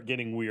scores start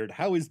getting weird.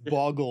 How is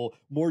Boggle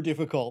more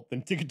difficult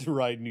than Ticket to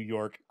Ride New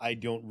York? I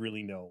don't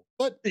really know.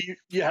 But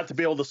you have to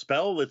be able to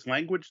spell. It's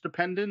language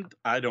dependent.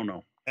 I don't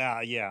know.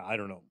 Yeah, I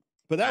don't know.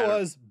 But that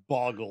was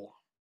Boggle.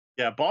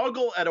 Yeah,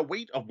 Boggle at a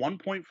weight of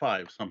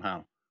 1.5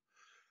 somehow.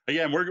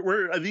 Again,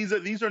 we're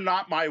these are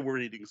not my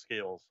rating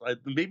scales.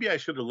 Maybe I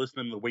should have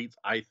listened to the weights.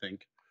 I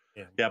think.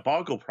 Yeah,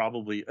 Boggle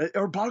probably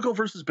or Boggle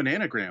versus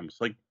Bananagrams.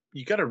 Like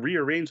you got to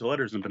rearrange the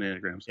letters in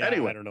Bananagrams. Yeah,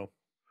 anyway, I don't know.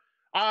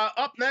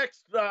 Up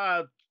next,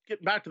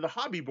 getting back to the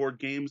hobby board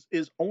games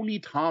is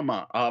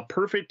Onitama, a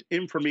perfect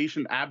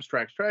information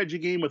abstract strategy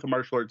game with a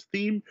martial arts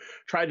theme.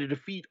 Try to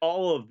defeat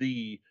all of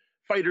the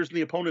fighters in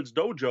the opponent's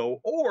dojo,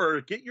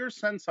 or get your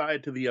sensei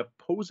to the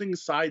opposing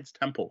side's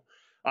temple.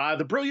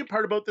 The brilliant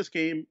part about this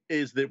game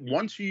is that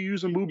once you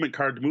use a movement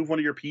card to move one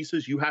of your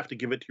pieces, you have to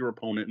give it to your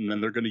opponent, and then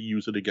they're going to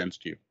use it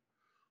against you.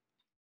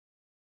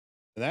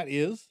 And that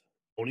is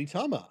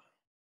Onitama.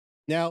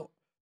 Now,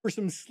 for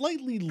some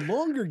slightly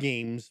longer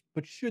games,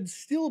 but should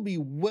still be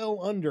well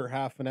under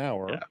half an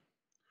hour. Yeah.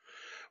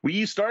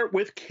 We start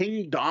with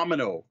King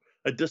Domino,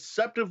 a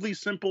deceptively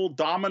simple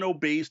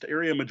domino-based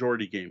area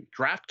majority game.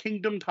 Draft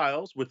kingdom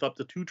tiles with up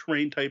to 2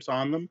 terrain types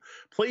on them.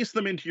 Place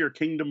them into your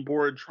kingdom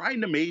board,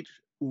 trying to make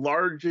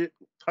large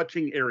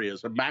touching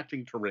areas of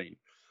matching terrain.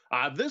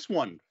 This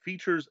one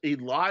features a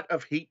lot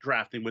of hate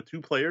drafting with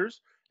 2 players,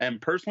 and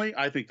personally,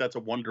 I think that's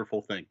a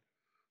wonderful thing.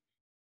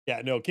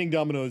 Yeah, no, King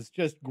Domino is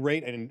just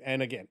great,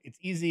 and again, it's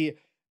easy.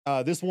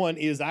 This one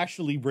is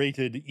actually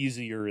rated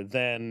easier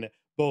than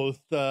both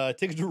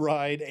Ticket to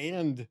Ride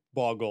and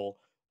Boggle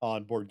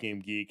on Board Game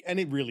Geek, and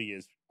it really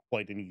is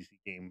quite an easy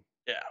game.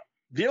 Yeah.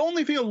 The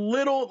only thing a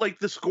little, like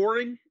the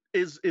scoring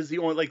is the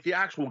only, like the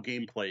actual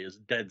gameplay is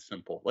dead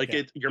simple. Like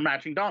you're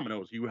matching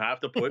dominoes. You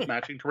have to put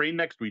matching terrain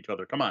next to each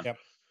other. Come on. Yep.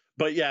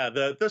 But yeah,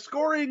 the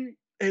scoring,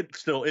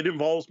 it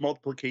involves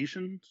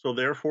multiplication, so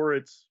therefore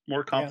it's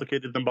more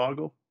complicated than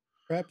Boggle.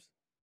 Perhaps.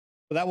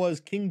 But that was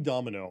King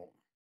Domino.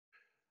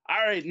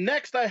 All right,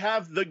 next I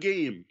have The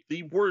Game,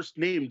 the worst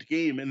named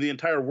game in the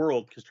entire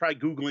world, because try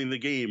Googling The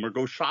Game or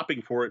go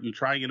shopping for it and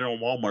trying it on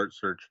a Walmart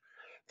search.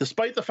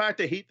 Despite the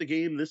fact I hate the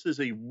game, this is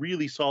a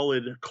really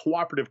solid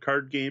cooperative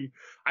card game.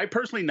 I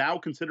personally now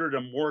consider it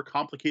a more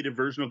complicated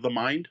version of The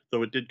Mind,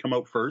 though it did come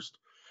out first.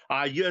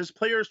 You as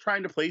players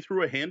trying to play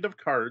through a hand of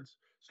cards,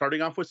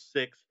 starting off with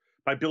 6,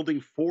 by building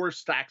 4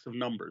 stacks of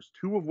numbers,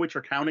 2 of which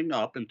are counting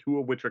up and 2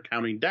 of which are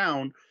counting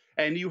down,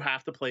 and you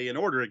have to play in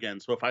order again.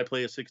 So if I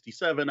play a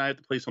 67, I have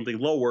to play something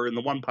lower in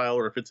the one pile,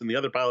 or if it's in the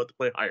other pile, I have to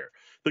play higher.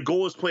 The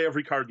goal is to play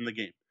every card in the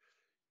game.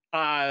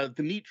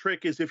 The neat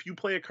trick is if you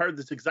play a card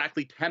that's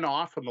exactly 10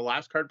 off from the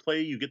last card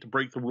play, you get to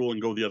break the rule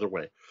and go the other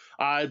way.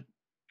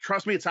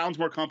 Trust me, it sounds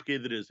more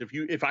complicated than it is.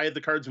 If I had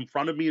the cards in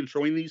front of me and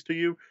showing these to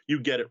you, you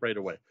get it right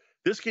away.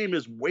 This game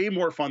is way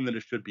more fun than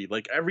it should be.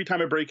 Like every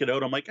time I break it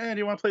out, I'm like, do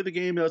you want to play the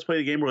game? Let's play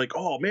the game. We're like,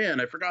 oh man,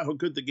 I forgot how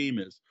good the game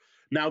is.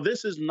 Now,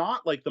 this is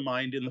not like The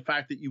Mind in the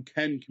fact that you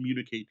can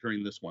communicate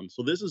during this one.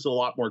 So this is a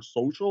lot more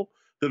social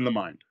than The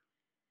Mind.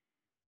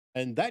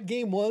 And that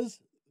game was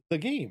The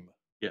Game.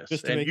 Yes.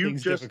 Just to make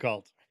things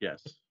difficult.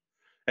 Yes.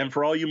 And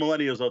for all you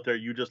millennials out there,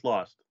 you just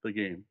lost the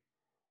game.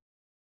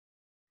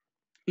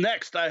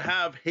 Next, I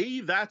have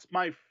Hey, That's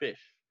My Fish.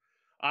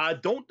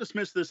 Don't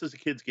dismiss this as a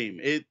kid's game.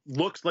 It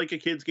looks like a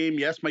kid's game.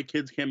 Yes, my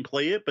kids can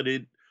play it, but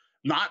it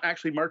not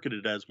actually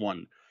marketed as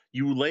one.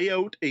 You lay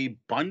out a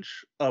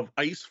bunch of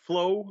ice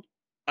flow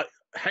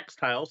hex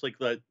tiles, like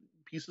the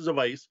pieces of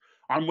ice,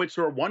 on which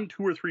there are 1,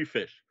 2, or 3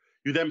 fish.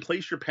 You then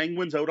place your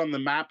penguins out on the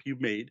map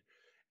you've made.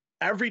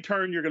 Every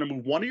turn, you're going to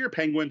move one of your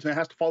penguins, and it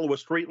has to follow a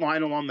straight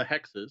line along the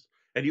hexes,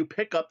 and you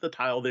pick up the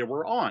tile they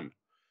were on.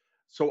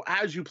 So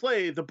as you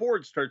play, the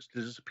board starts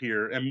to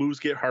disappear, and moves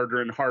get harder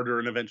and harder,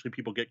 and eventually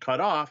people get cut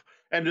off.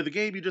 End of the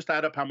game, you just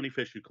add up how many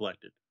fish you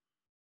collected.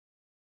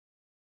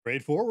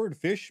 Straightforward.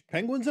 Fish,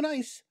 penguins, and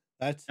ice.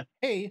 That's,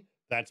 hey,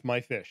 that's my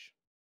fish.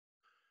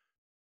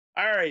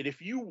 All right,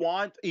 if you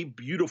want a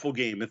beautiful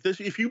game,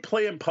 if you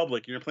play in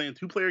public and you're playing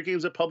 2-player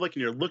games at public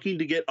and you're looking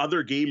to get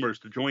other gamers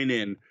to join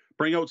in,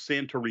 bring out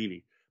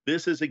Santorini.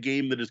 This is a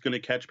game that is going to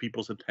catch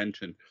people's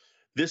attention.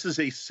 This is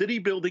a city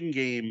building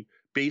game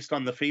based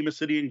on the famous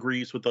city in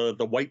Greece with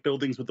the white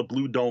buildings with the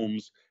blue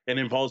domes, and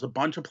involves a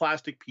bunch of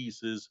plastic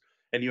pieces.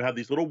 And you have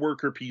these little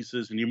worker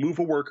pieces, and you move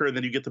a worker, and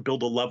then you get to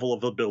build a level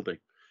of the building.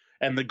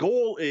 And the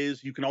goal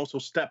is you can also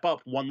step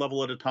up one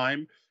level at a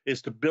time,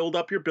 is to build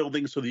up your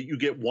building so that you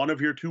get one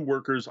of your two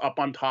workers up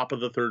on top of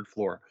the third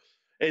floor.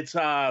 It's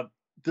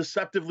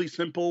deceptively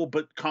simple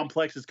but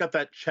complex. It's got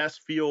that chess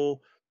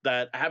feel,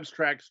 that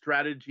abstract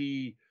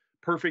strategy,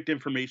 perfect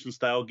information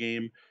style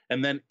game.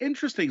 And then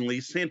interestingly,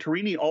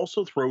 Santorini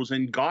also throws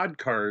in god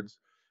cards,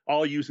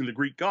 all using the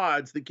Greek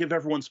gods, that give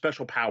everyone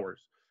special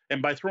powers.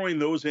 And by throwing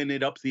those in,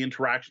 it ups the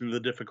interaction and the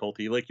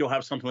difficulty. Like you'll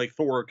have something like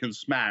Thor can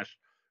smash,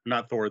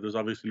 not Thor. There's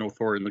obviously no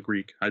Thor in the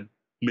Greek. I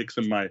mix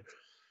in my.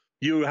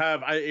 You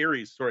have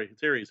Ares. Sorry,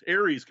 it's Ares.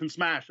 Ares can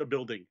smash a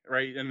building,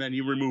 right? And then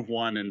you remove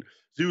one. And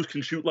Zeus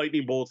can shoot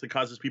lightning bolts that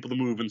causes people to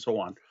move, and so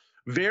on.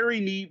 Very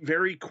neat,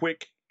 very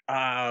quick,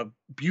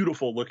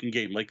 beautiful looking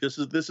game. Like this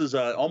is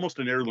almost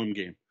an heirloom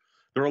game.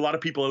 There are a lot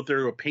of people out there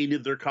who have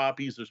painted their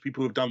copies. There's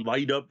people who have done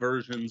light up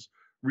versions.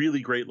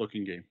 Really great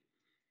looking game.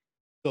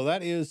 So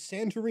that is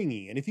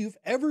Santorini. And if you've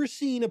ever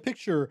seen a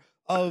picture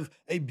of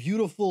a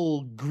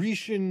beautiful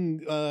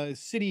Grecian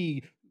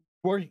city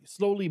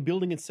slowly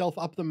building itself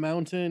up the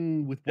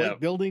mountain with white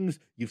buildings,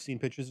 you've seen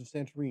pictures of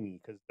Santorini,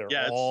 because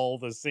they're all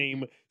the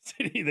same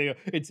city.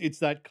 It's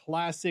that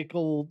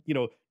classical,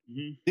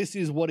 this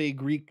is what a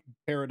Greek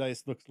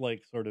paradise looks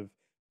like sort of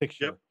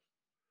picture. Yep.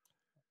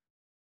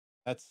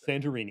 That's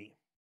Santorini.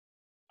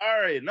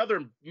 All right,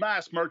 another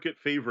mass market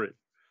favorite,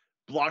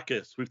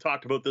 Blockus. We've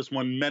talked about this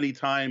one many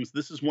times.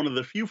 This is one of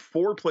the few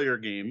 4-player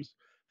games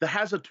that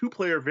has a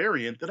 2-player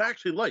variant that I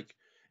actually like.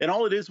 And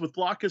all it is with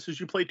Blockus is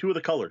you play 2 of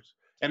the colors.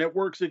 And it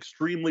works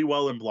extremely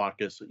well in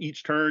Blockus.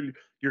 Each turn,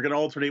 you're going to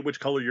alternate which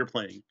color you're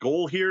playing.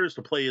 Goal here is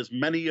to play as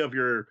many of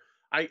your,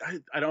 I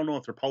don't know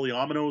if they're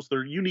polyominoes,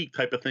 they're unique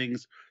type of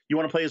things. You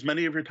want to play as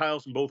many of your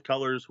tiles in both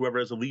colors. Whoever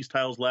has the least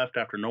tiles left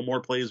after no more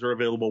plays are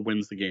available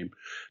wins the game.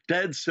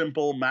 Dead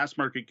simple mass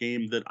market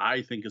game that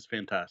I think is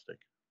fantastic.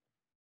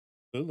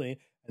 Absolutely.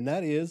 And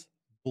that is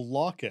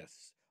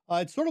Blockus.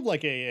 It's sort of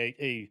like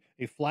a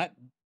flat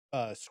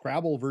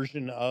Scrabble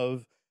version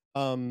of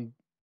Tetris,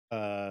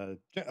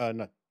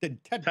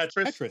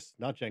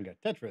 not Jenga.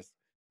 Tetris.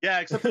 Yeah,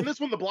 except for this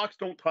one, the blocks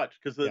don't touch,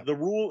 because the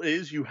rule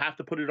is you have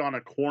to put it on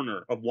a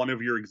corner of one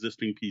of your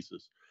existing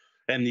pieces,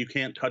 and you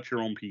can't touch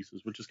your own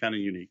pieces, which is kind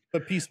of unique.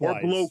 But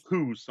piecewise, or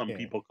bloku, some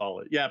people call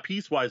it. Yeah,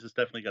 piecewise has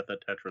definitely got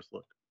that Tetris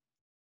look.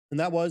 And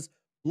that was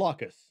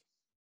Blockus,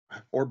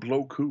 or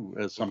bloku,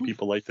 as some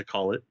people like to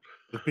call it.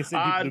 People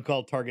who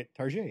call Target.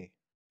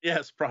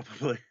 Yes,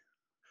 probably.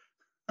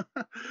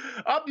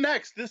 Up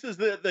next, this is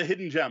the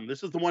hidden gem.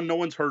 This is the one no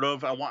one's heard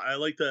of. I'm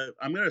going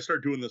to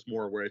start doing this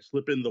more, where I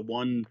slip in the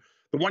one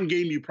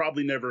game you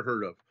probably never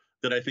heard of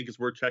that I think is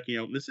worth checking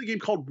out. And this is a game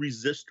called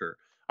Resistor.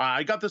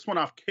 I got this one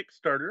off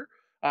Kickstarter.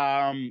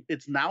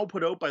 It's now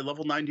put out by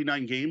Level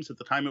 99 Games. At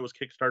the time, it was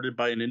kickstarted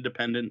by an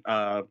independent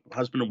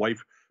husband and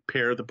wife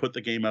pair that put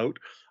the game out.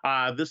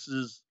 This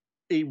is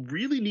a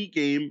really neat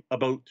game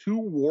about 2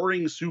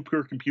 warring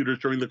supercomputers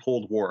during the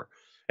Cold War.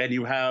 And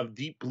you have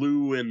Deep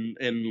Blue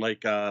and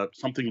like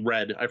something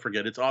red. I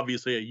forget. It's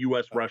obviously a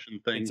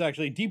U.S.-Russian thing. It's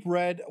actually Deep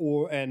Red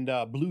and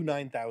Blue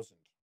 9000.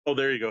 Oh,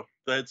 there you go.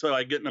 That's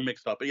I get them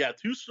mixed up. But yeah,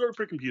 2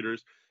 supercomputers.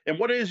 And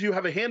what it is, you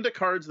have a hand of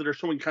cards that are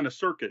showing kind of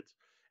circuits.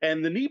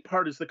 And the neat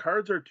part is the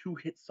cards are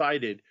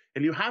 2-sided,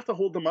 and you have to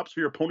hold them up so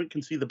your opponent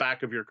can see the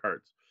back of your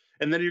cards.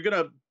 And then you're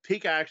going to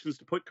take actions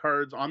to put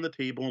cards on the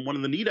table. And one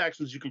of the neat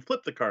actions, you can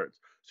flip the cards.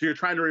 So you're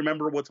trying to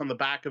remember what's on the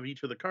back of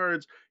each of the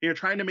cards. And you're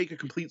trying to make a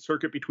complete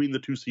circuit between the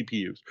 2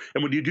 CPUs.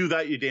 And when you do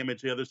that, you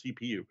damage the other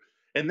CPU.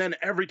 And then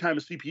every time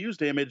a CPU is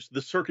damaged,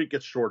 the circuit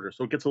gets shorter.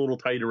 So it gets a little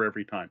tighter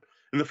every time.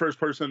 And the first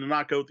person to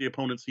knock out the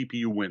opponent's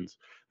CPU wins.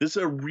 This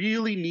is a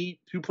really neat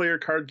 2-player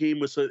card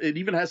game. It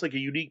even has like a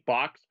unique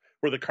box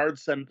where the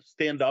cards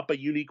stand up a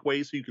unique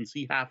way so you can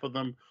see half of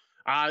them.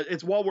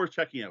 It's well worth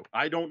checking out.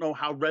 I don't know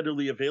how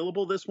readily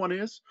available this one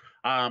is.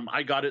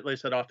 I got it, like I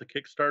said, off the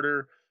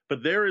Kickstarter.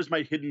 But there is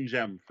my hidden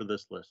gem for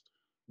this list,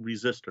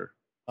 Resistor.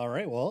 All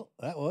right, well,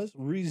 that was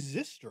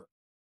Resistor.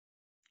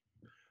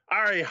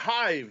 All right,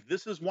 Hive.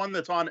 This is one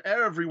that's on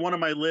every one of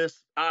my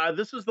lists.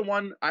 This is the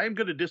one I'm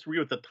going to disagree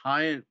with the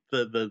time.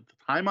 The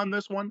time on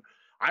this one.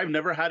 I've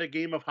never had a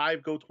game of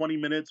Hive go 20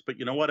 minutes, but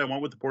you know what? I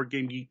went with the Board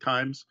Game Geek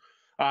times.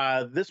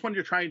 This one,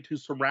 you're trying to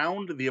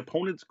surround the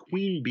opponent's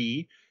queen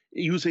bee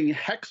using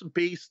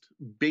hex-based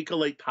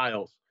Bakelite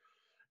tiles.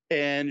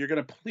 And you're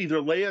going to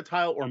either lay a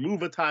tile or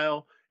move a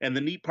tile. And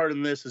the neat part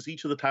in this is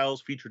each of the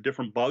tiles feature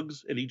different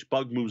bugs, and each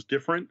bug moves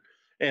different.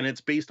 And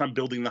it's based on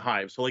building the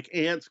hive. So like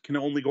ants can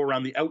only go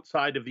around the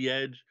outside of the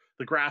edge.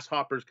 The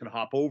grasshoppers can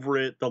hop over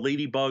it. The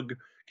ladybug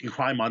can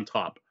climb on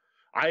top.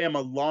 I am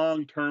a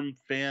long-term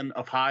fan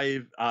of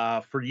Hive.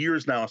 For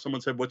years now,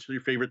 someone said, what's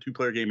your favorite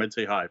 2-player game? I'd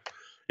say Hive.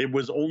 It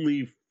was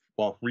only,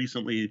 well,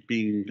 recently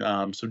being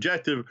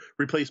subjective,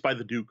 replaced by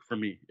the Duke for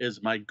me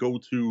is my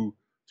go-to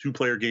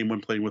 2-player game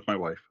when playing with my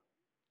wife.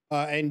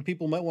 And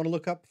people might want to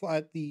look up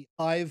at the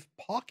Hive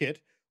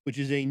Pocket, which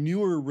is a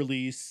newer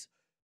release,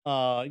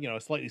 a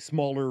slightly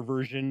smaller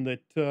version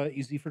that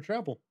easy for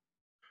travel.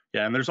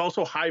 Yeah, and there's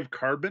also Hive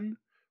Carbon,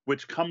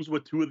 which comes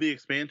with 2 of the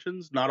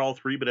expansions. Not all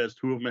 3, but it has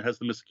 2 of them. It has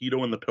the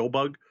mosquito and the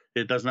pillbug.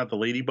 It doesn't have the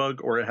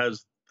ladybug, or it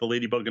has the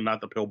ladybug and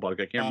not the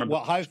pillbug. I can't remember.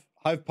 Well,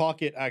 Hive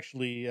Pocket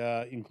actually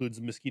includes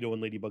mosquito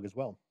and ladybug as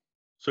well.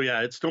 So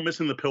yeah, it's still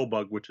missing the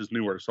pillbug, which is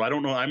newer. So I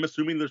don't know. I'm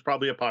assuming there's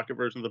probably a pocket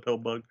version of the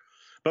pillbug.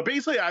 But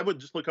basically, I would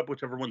just look up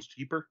whichever one's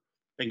cheaper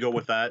and go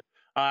with that.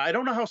 I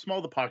don't know how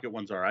small the pocket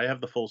ones are. I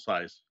have the full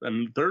size,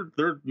 and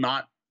they're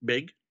not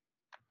big.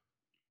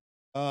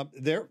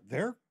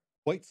 They're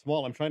quite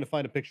small. I'm trying to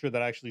find a picture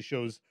that actually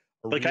shows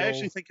I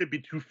actually think it'd be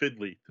too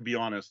fiddly, to be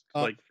honest.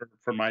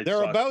 For my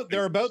they're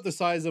about the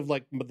size of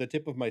like the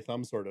tip of my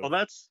thumb, sort of. Well,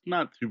 that's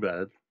not too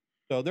bad.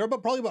 So they're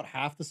probably about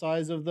half the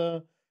size of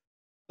the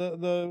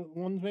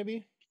ones,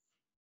 maybe.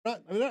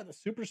 Not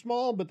super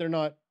small, but they're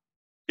not.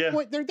 Yeah,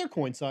 they're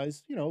coin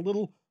size.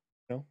 Little.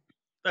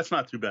 That's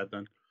not too bad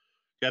then.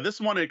 Yeah,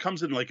 this one, it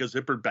comes in like a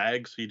zippered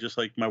bag, so you just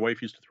my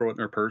wife used to throw it in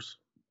her purse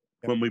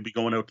when we'd be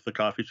going out to the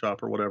coffee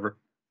shop or whatever.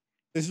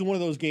 This is one of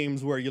those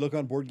games where you look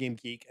on Board Game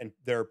Geek and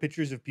there are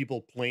pictures of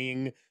people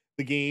playing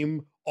the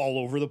game all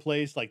over the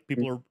place. Like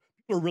people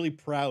are really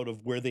proud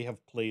of where they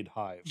have played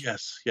Hive.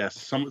 Yes.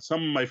 Some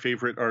of my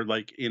favorite are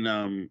like in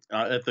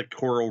at the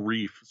coral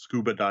reef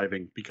scuba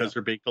diving, because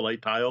they're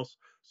Bakelite tiles,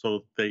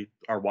 so they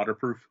are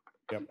waterproof.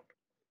 Yep.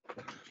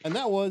 And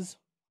that was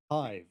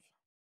Hive.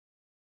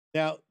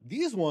 Now,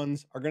 these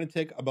ones are going to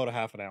take about a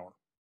half an hour.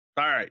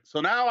 All right.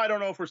 So now I don't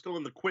know if we're still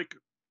in the quick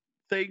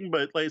thing,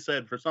 but like I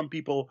said, for some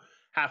people,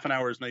 half an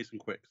hour is nice and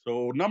quick.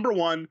 So number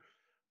 1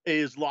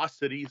 is Lost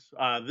Cities.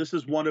 This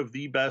is one of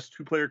the best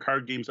 2-player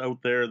card games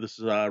out there. This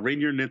is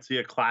Rainier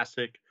Knizia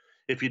Classic.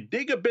 If you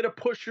dig a bit of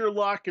push your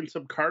luck and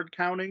some card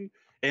counting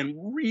and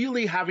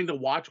really having to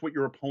watch what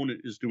your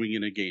opponent is doing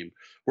in a game,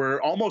 where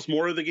almost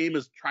more of the game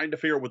is trying to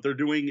figure out what they're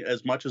doing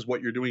as much as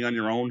what you're doing on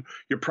your own,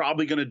 you're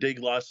probably going to dig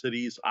Lost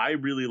Cities. I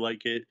really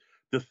like it.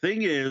 The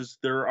thing is,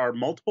 there are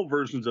multiple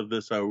versions of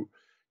this out.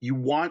 You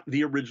want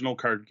the original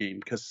card game,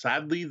 because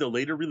sadly, the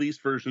later release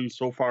versions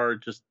so far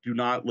just do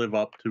not live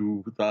up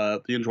to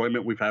the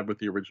enjoyment we've had with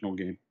the original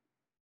game.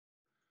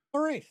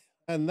 All right.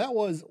 And that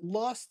was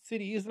Lost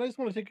Cities. And I just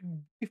want to take a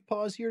brief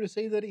pause here to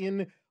say that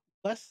in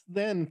less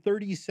than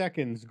 30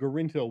 seconds,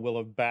 Gorinto will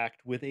have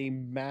backed with a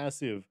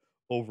massive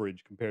overage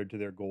compared to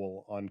their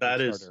goal on Kickstarter.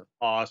 That is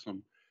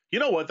awesome. You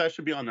know what? That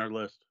should be on our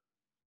list.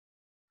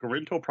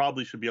 Gorinto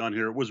probably should be on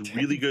here. It was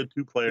really good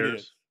 2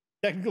 players.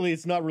 Technically,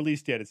 it's not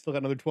released yet. It's still got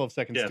another 12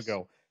 seconds to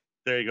go.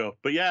 There you go.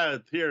 But yeah,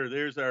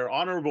 there's our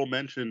honorable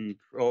mention.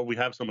 Oh, we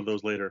have some of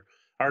those later.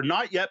 Our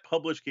not yet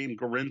published game,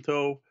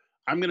 Gorinto.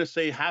 I'm going to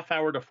say half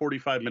hour to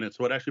 45 minutes.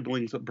 So it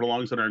actually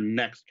belongs in our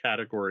next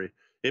category.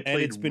 It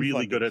played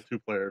really good at 2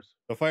 players.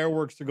 The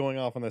fireworks are going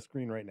off on the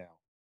screen right now.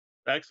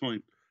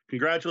 Excellent.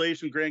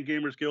 Congratulations, Grand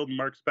Gamers Guild and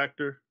Mark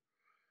Spector.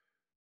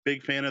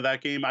 Big fan of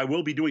that game. I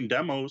will be doing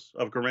demos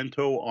of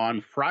Gorinto on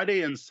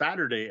Friday and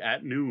Saturday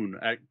at noon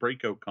at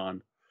Breakout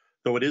Con.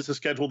 Though it is a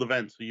scheduled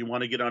event, so you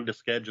want to get onto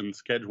Sketch and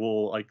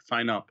schedule,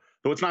 sign up.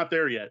 Though it's not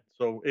there yet,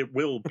 so it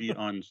will be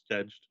on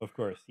Sketch. Of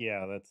course.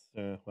 Yeah,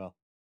 that's, well.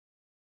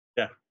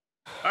 Yeah.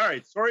 All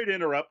right. Sorry to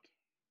interrupt.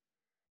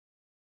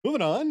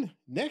 Moving on.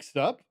 Next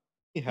up,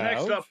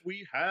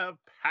 we have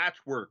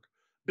Patchwork.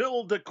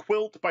 Build a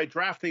quilt by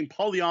drafting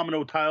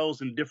polyomino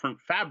tiles in different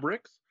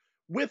fabrics,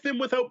 with and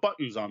without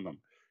buttons on them.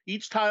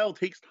 Each tile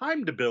takes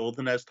time to build,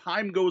 and as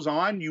time goes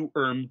on, you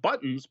earn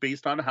buttons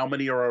based on how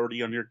many are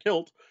already on your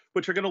kilt,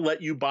 which are going to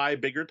let you buy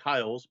bigger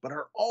tiles, but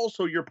are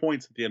also your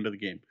points at the end of the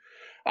game.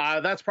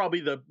 That's probably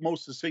the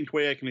most succinct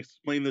way I can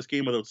explain this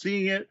game without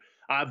seeing it.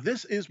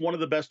 This is one of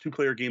the best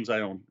 2-player games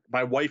I own.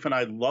 My wife and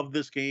I love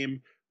this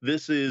game.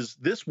 This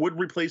would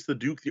replace the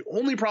Duke. The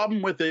only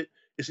problem with it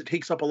is it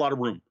takes up a lot of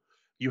room.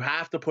 You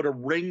have to put a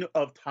ring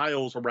of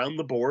tiles around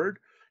the board,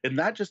 and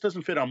that just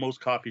doesn't fit on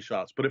most coffee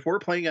shops. But if we're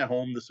playing at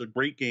home, this is a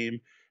great game.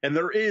 And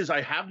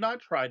I have not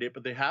tried it,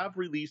 but they have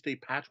released a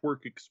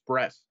Patchwork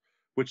Express,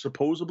 which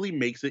supposedly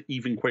makes it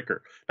even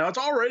quicker. Now, it's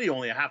already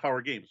only a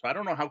half-hour game, so I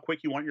don't know how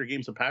quick you want your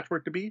games of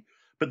Patchwork to be,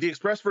 but the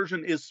Express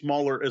version is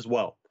smaller as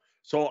well.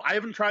 So I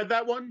haven't tried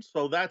that one,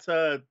 so that's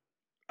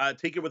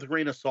take it with a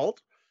grain of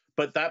salt,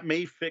 but that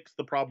may fix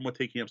the problem with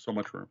taking up so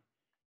much room.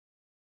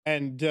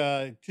 And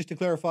just to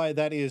clarify,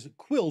 that is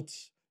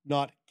quilts,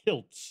 not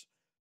kilts.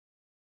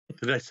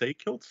 Did I say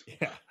kilts?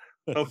 Yeah.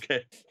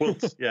 Okay,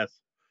 quilts,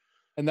 yes.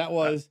 And that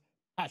was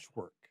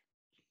Patchwork.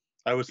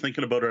 I was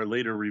thinking about our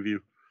later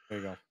review. There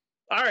you go.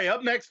 All right,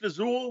 up next is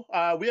Zool.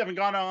 We haven't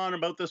gone on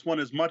about this one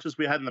as much as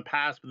we had in the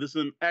past, but this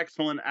is an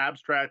excellent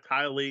abstract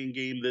tile laying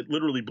game that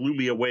literally blew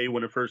me away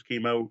when it first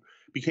came out.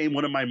 Became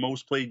one of my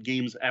most played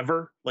games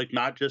ever, like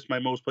not just my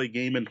most played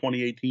game in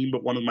 2018,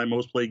 but one of my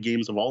most played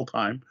games of all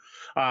time.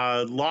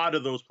 A lot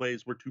of those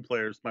plays were 2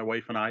 players, my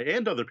wife and I,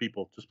 and other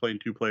people just playing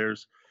 2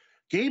 players.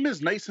 Game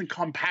is nice and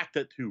compact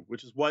at 2,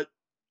 which is what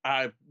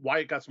why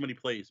it got so many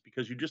plays,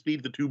 because you just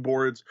need the two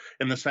boards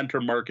in the center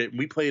market.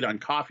 We played on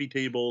coffee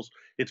tables.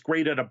 It's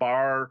great at a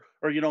bar,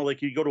 or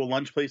like you go to a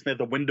lunch place and they have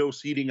the window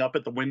seating up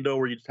at the window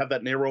where you just have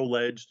that narrow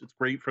ledge. It's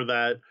great for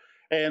that.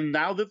 And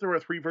now that there are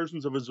 3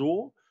 versions of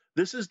Azul,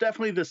 this is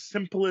definitely the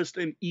simplest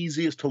and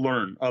easiest to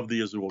learn of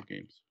the Azul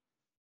games.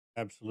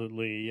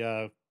 Absolutely.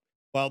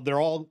 Well, they're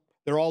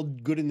all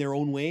good in their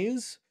own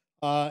ways,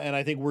 and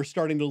I think we're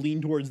starting to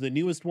lean towards the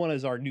newest one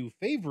as our new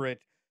favorite.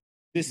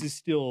 This is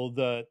still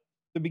the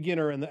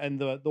beginner and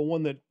the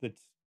one that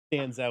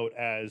stands out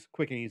as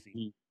quick and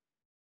easy,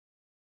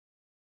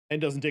 and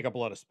doesn't take up a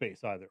lot of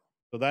space either.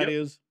 So that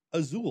is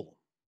Azul.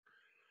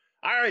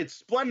 All right,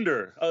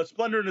 Splendor.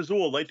 Splendor and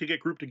Azul like to get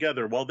grouped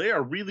together. Well, they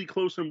are really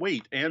close in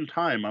weight and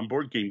time on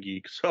Board Game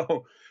Geek.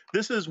 So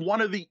this is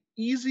one of the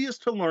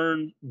easiest to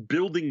learn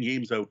building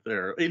games out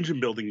there, engine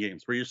building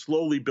games, where you're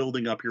slowly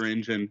building up your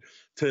engine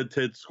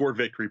to score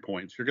victory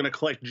points. You're going to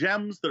collect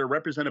gems that are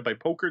represented by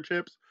poker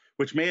chips,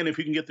 which, man, if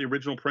you can get the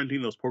original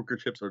printing, those poker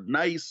chips are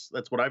nice.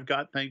 That's what I've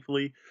got,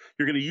 thankfully.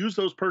 You're going to use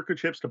those poker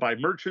chips to buy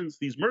merchants.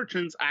 These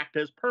merchants act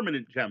as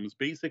permanent gems,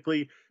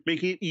 basically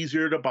making it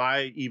easier to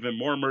buy even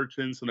more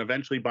merchants and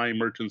eventually buying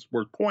merchants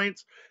worth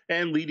points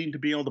and leading to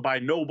being able to buy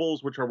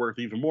nobles, which are worth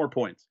even more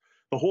points.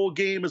 The whole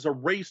game is a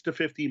race to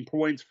 15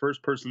 points.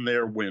 First person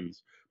there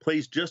wins.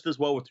 Plays just as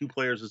well with 2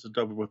 players as it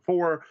does with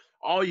 4.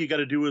 All you got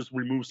to do is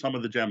remove some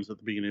of the gems at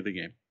the beginning of the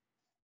game.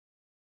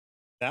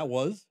 That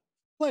was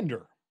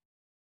Splendor.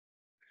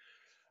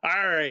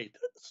 All right.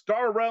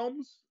 Star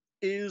Realms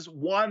is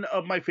one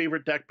of my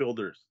favorite deck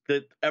builders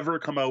that ever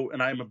come out,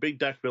 and I'm a big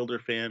deck builder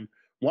fan.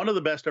 One of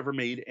the best ever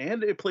made,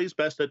 and it plays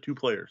best at 2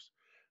 players.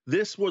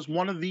 This was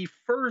one of the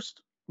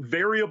first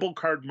variable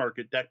card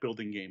market deck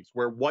building games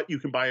where what you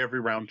can buy every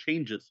round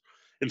changes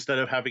instead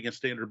of having a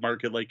standard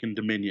market like in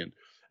Dominion.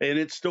 And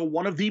it's still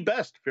one of the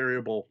best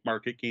variable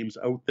market games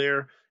out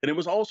there. And it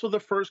was also the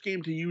first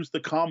game to use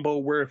the combo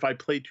where if I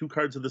play 2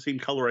 cards of the same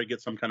color, I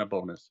get some kind of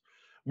bonus.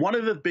 One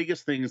of the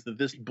biggest things that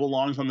this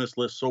belongs on this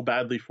list so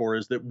badly for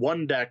is that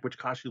one deck, which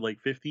costs you like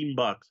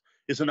 $15,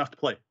 is enough to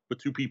play with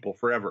 2 people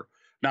forever.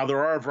 Now,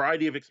 there are a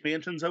variety of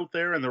expansions out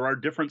there, and there are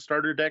different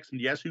starter decks, and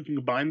yes, you can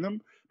combine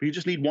them, but you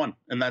just need one,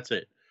 and that's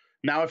it.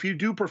 Now, if you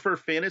do prefer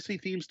fantasy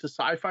themes to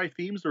sci-fi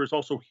themes, there is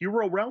also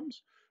Hero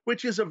Realms,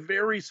 which is a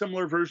very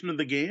similar version of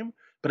the game,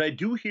 but I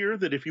do hear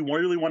that if you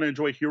really want to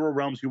enjoy Hero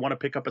Realms, you want to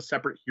pick up a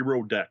separate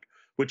hero deck,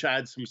 which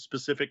adds some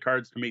specific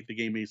cards to make the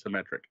game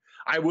asymmetric.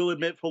 I will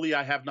admit fully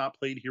I have not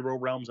played Hero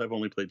Realms. I've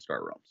only played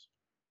Star Realms.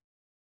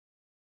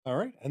 All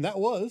right, and that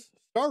was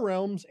Star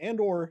Realms and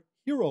or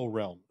Hero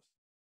Realms.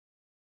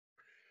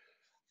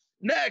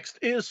 Next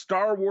is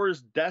Star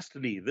Wars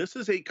Destiny. This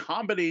is a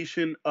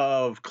combination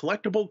of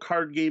collectible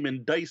card game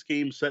and dice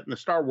game set in the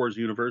Star Wars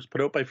universe,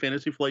 put out by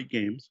Fantasy Flight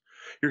Games.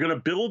 You're going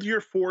to build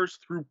your force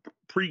through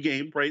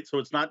pre-game, right? So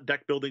it's not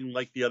deck building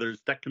like the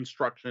others, deck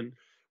construction,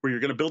 where you're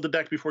going to build a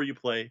deck before you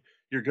play.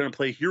 You're going to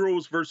play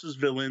heroes versus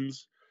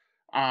villains,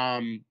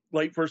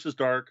 light versus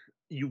dark.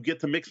 You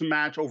get to mix and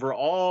match over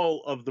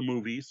all of the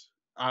movies,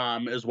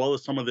 as well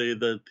as some of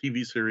the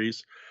TV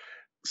series.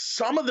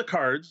 Some of the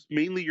cards,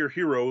 mainly your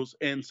heroes,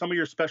 and some of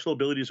your special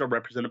abilities are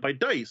represented by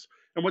dice.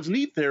 And what's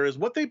neat there is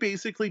what they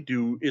basically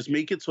do is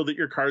make it so that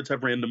your cards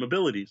have random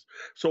abilities.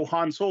 So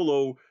Han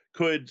Solo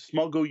could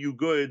smuggle you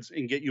goods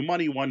and get you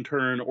money one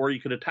turn, or he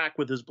could attack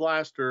with his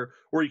blaster,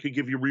 or he could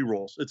give you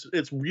rerolls.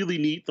 It's really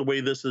neat the way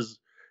this is.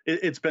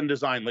 It's been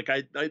designed. Like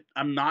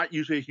I'm not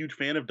usually a huge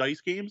fan of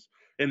dice games,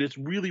 and it's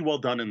really well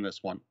done in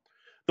this one.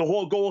 The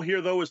whole goal here,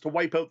 though, is to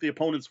wipe out the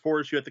opponent's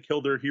force. You have to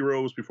kill their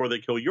heroes before they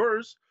kill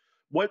yours.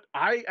 What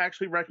I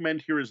actually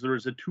recommend here is there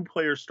is a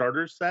 2-player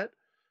starter set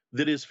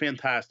that is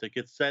fantastic.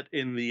 It's set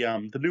in the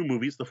new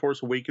movies, the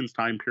Force Awakens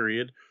time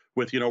period,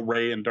 with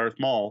Rey and Darth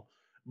Maul.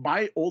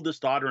 My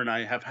oldest daughter and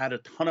I have had a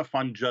ton of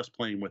fun just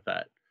playing with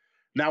that.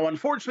 Now,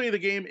 unfortunately, the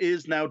game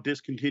is now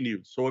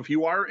discontinued. So if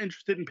you are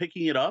interested in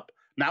picking it up,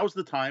 now's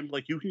the time.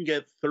 Like, you can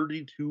get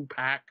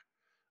 32-pack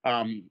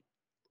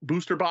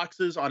booster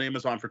boxes on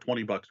Amazon for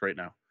 $20 right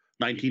now.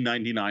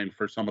 $19.99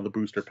 for some of the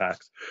booster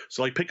packs.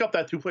 So pick up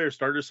that 2-player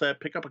starter set,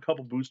 pick up a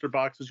couple booster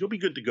boxes, you'll be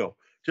good to go.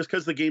 Just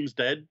because the game's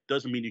dead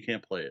doesn't mean you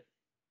can't play it.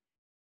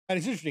 And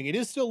it's interesting, it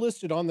is still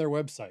listed on their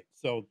website.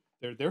 So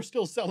they're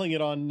still selling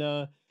it on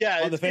the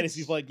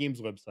Fantasy Flight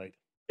Games website.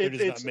 They're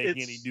just not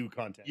making any new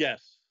content.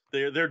 Yes,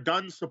 they're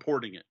done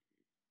supporting it.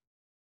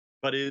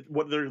 But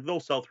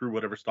they'll sell through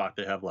whatever stock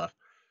they have left.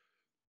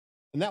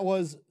 And that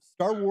was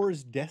Star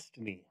Wars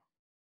Destiny.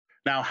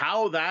 Now,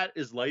 how that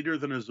is lighter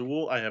than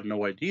Azul, I have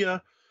no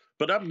idea.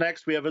 But up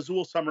next, we have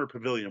Azul Summer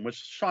Pavilion, which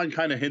Sean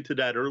kind of hinted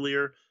at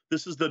earlier.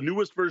 This is the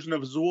newest version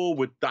of Azul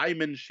with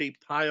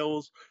diamond-shaped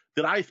tiles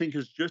that I think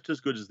is just as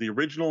good as the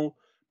original,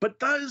 but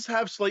does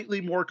have slightly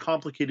more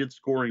complicated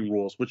scoring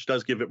rules, which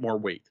does give it more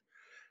weight.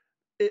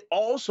 It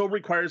also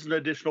requires an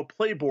additional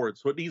playboard,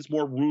 so it needs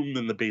more room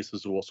than the base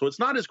Azul. So it's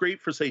not as great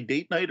for, say,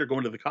 date night or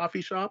going to the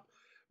coffee shop,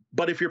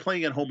 but if you're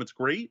playing at home, it's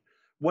great.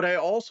 What I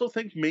also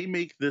think may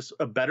make this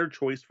a better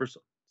choice for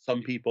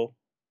some people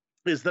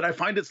is that I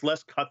find it's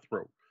less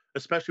cutthroat.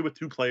 especially with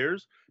two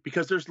players,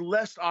 because there's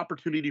less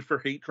opportunity for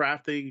hate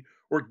drafting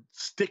or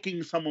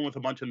sticking someone with a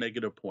bunch of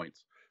negative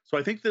points. So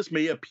I think this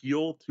may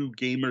appeal to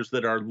gamers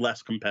that are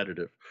less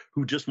competitive,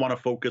 who just want to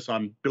focus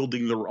on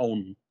building their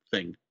own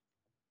thing.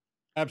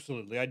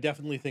 Absolutely. I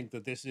definitely think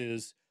that this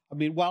is, I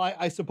mean, while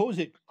I suppose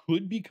it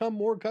could become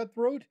more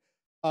cutthroat,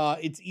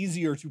 it's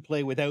easier to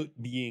play without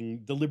being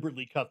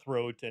deliberately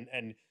cutthroat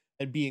and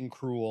being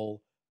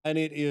cruel. And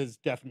it is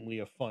definitely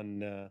a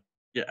fun,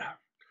 Yeah.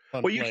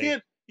 fun Well, play. you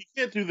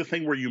can't do the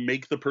thing where you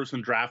make the person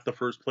draft the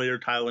first player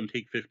tile and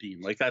take 15.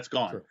 Like that's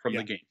gone True. from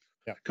Yeah. the game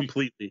Yeah.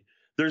 completely.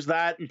 There's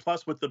that, and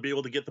plus with the be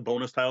able to get the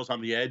bonus tiles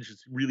on the edge,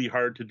 it's really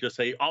hard to just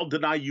say I'll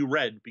deny you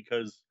red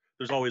because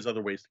there's always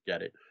other ways to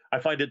get it. I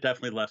find it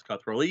definitely less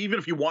cutthroat. Even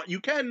if you want, you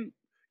can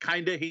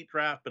kind of hate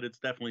draft, but it's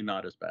definitely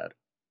not as bad.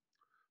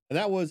 And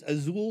that was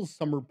Azul's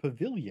Summer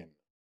Pavilion.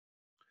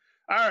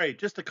 All right,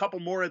 just a couple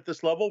more at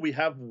this level. We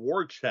have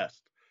War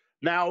Chest.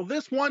 Now,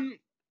 this one,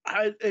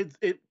 I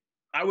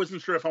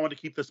wasn't sure if I wanted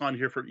to keep this on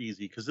here for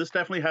easy because this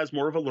definitely has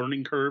more of a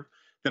learning curve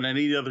than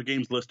any of the other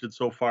games listed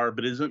so far,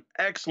 but it is an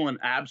excellent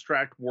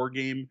abstract war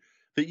game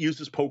that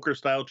uses poker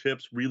style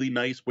chips, really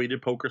nice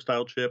weighted poker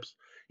style chips.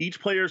 Each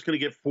player is going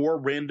to get 4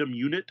 random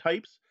unit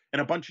types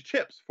and a bunch of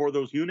chips for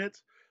those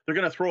units. They're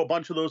going to throw a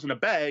bunch of those in a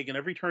bag, and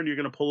every turn you're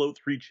going to pull out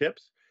 3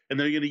 chips, and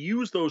they're going to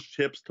use those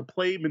chips to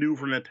play,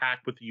 maneuver, and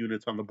attack with the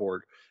units on the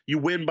board. You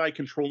win by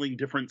controlling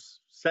different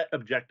set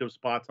objective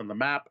spots on the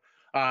map.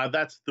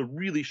 That's the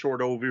really short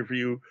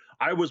overview.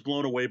 I was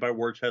blown away by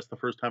War Chest the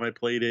first time I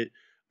played it.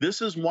 This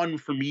is one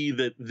for me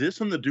that this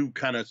and the Duke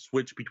kind of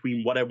switch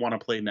between what I want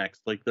to play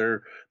next. Like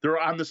they're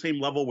on the same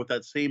level with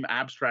that same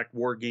abstract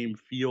war game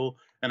feel,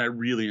 and I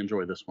really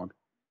enjoy this one.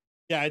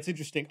 Yeah, it's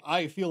interesting.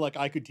 I feel like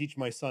I could teach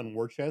my son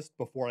War Chest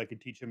before I could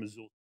teach him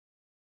Azul.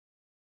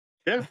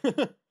 Yeah,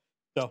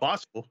 So it's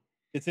possible.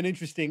 it's an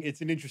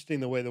interesting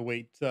the way the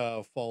weight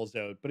falls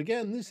out. But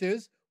again, this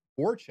is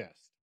War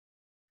Chest.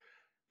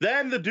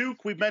 Then the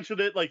Duke, we've mentioned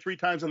it like 3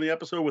 times on the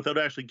episode without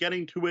actually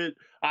getting to it.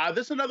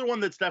 This is another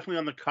one that's definitely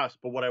on the cusp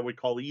of what I would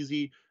call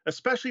easy,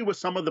 especially with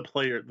some of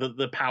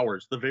the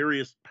powers, the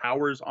various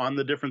powers on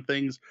the different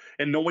things,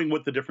 and knowing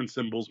what the different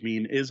symbols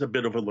mean is a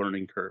bit of a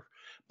learning curve.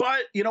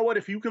 But you know what?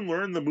 If you can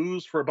learn the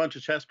moves for a bunch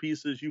of chess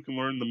pieces, you can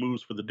learn the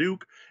moves for the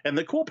Duke. And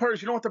the cool part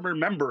is you don't have to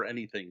remember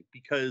anything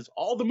because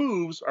all the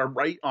moves are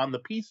right on the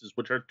pieces,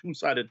 which are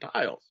 2-sided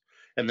tiles.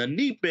 And the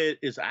neat bit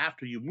is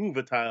after you move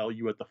a tile,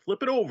 you have to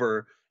flip it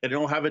over and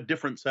it'll have a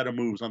different set of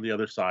moves on the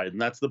other side.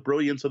 And that's the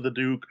brilliance of the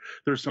Duke.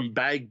 There's some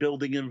bag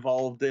building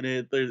involved in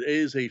it. There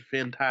is a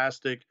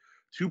fantastic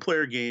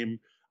 2-player game.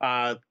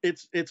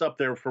 It's up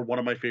there for one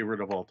of my favorite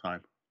of all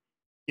time.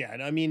 Yeah,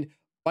 and I mean,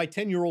 my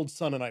 10-year-old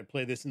son and I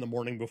play this in the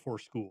morning before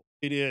school.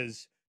 It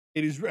is,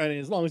 and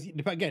as long as,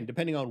 again,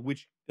 depending on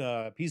which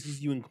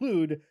pieces you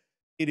include,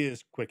 it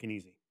is quick and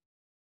easy.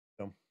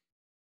 So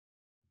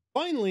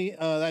finally,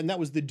 and that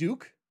was the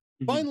Duke.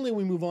 Finally,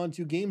 we move on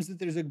to games that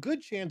there's a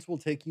good chance will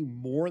take you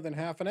more than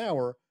half an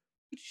hour,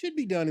 which should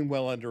be done in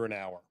well under an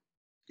hour.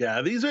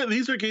 Yeah, these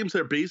are games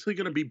that are basically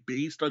going to be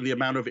based on the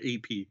amount of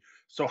AP.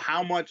 So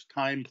how much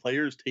time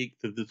players take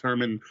to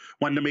determine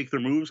when to make their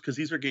moves, because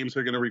these are games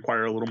that are going to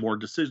require a little more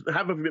decision,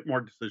 have a bit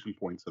more decision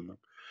points in them.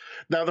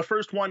 Now, the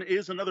first one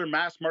is another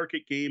mass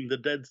market game, the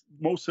dead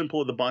most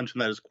simple of the bunch,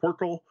 and that is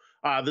Quirkle.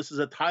 This is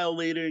a tile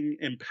layering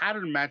and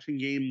pattern matching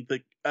game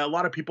that a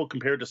lot of people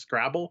compare to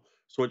Scrabble.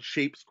 So it's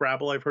shape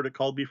Scrabble, I've heard it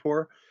called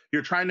before.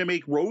 You're trying to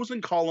make rows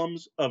and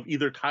columns of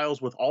either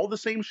tiles with all the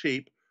same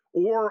shape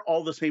or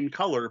all the same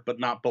color, but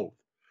not both.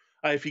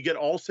 If you get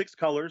all 6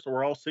 colors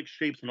or all 6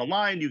 shapes in a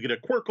line, you get a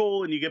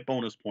Quirkle and you get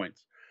bonus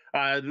points.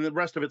 And the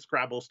rest of it's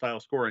Scrabble style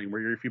scoring,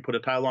 where if you put a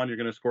tile on, you're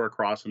going to score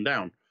across and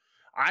down.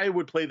 I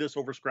would play this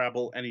over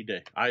Scrabble any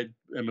day. I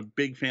am a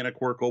big fan of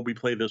Quirkle. We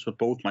play this with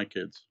both my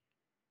kids.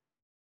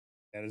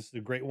 And this is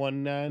a great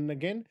one. And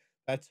again,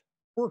 that's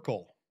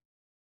Quirkle.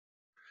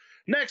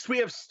 Next, we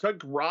have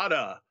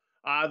Sagrada.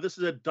 This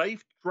is a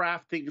dice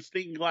drafting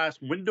stained glass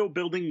window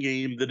building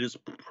game that is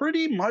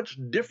pretty much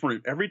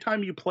different every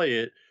time you play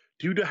it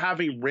due to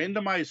having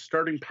randomized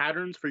starting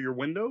patterns for your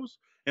windows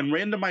and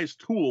randomized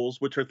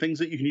tools, which are things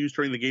that you can use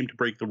during the game to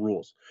break the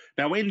rules.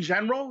 Now, in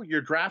general,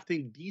 you're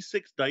drafting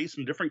D6 dice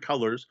in different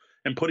colors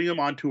and putting them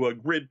onto a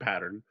grid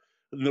pattern.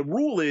 The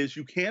rule is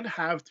you can't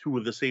have 2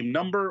 of the same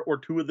number or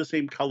 2 of the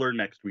same color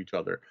next to each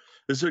other.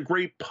 This is a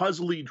great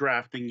puzzly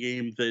drafting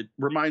game that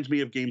reminds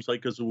me of games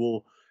like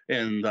Azul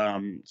and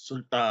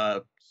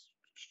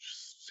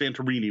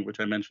Santorini, which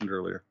I mentioned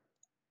earlier.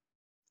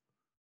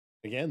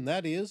 Again,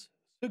 that is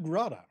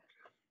Sagrada.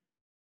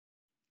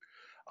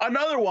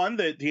 Another one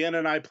that Deanna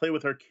and I play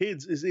with our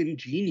kids is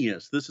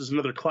Ingenious. This is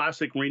another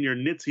classic Rainier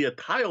Knizia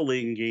tile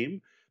laying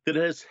game that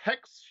has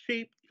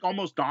hex-shaped,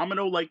 almost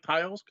domino-like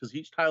tiles, because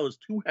each tile is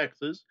 2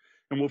 hexes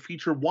and will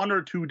feature 1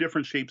 or 2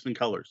 different shapes and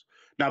colors.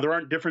 Now, there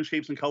aren't different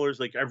shapes and colors,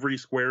 like every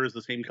square is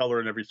the same color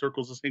and every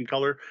circle is the same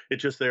color.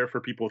 It's just there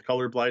for people with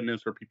color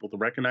blindness or people to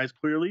recognize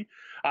clearly.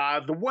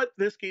 What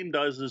this game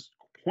does is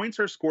points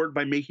are scored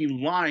by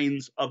making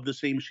lines of the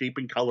same shape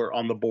and color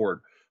on the board.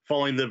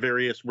 following the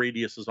various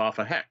radiuses off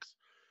a hex.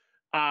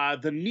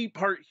 The neat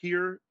part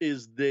here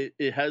is that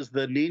it has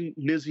the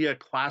Nizia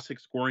classic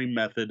scoring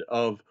method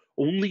of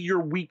only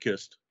your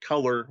weakest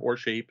color or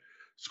shape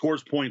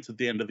scores points at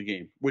the end of the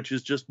game, which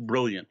is just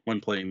brilliant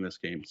when playing this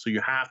game. So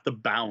you have to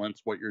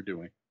balance what you're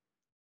doing.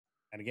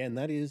 And again,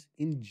 that is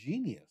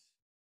ingenious.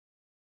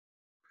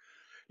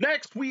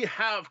 Next, we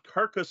have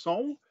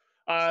Carcassonne.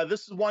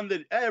 This is one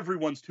that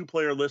everyone's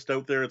two-player list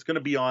out there. It's going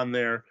to be on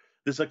there.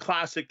 This is a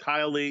classic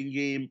tile laying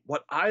game.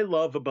 What I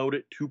love about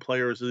it, two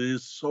players, it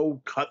is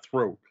so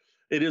cutthroat.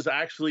 It is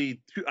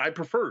actually, I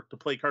prefer to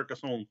play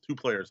Carcassonne two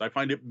players. I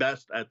find it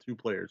best at two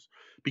players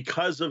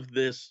because of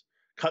this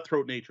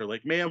cutthroat nature.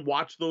 Like, man,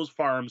 watch those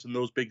farms in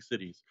those big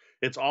cities.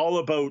 It's all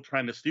about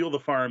trying to steal the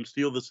farms,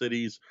 steal the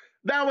cities,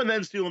 now and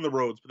then stealing the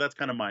roads, but that's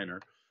kind of minor.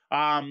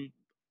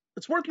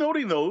 It's worth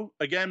noting, though,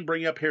 again,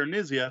 bringing up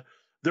Nizia,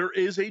 there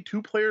is a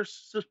two-player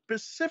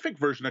specific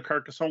version of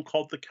Carcassonne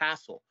called The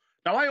Castle.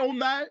 Now, I own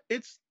that.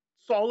 It's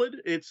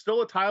solid. It's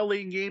still a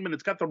tile-laying game, and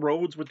it's got the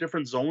roads with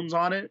different zones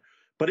on it,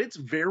 but it's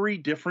very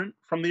different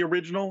from the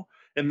original.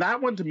 And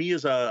that one, to me,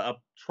 is a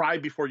try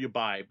before you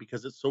buy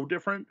because it's so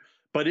different,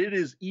 but it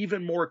is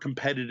even more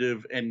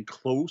competitive and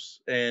close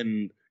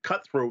and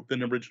cutthroat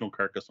than original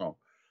Carcassonne.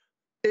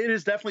 It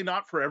is definitely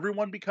not for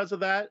everyone because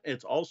of that.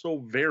 It's also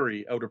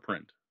very out of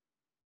print.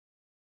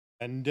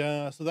 And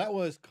so that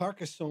was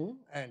Carcassonne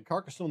and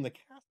Carcassonne the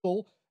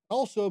Castle.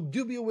 Also,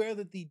 do be aware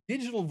that the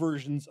digital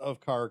versions of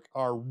Carc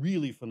are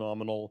really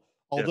phenomenal,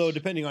 although Yes.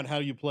 depending on how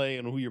you play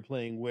and who you're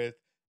playing with,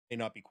 may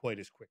not be quite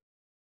as quick.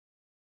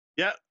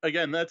 Yeah,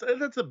 again, that's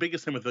the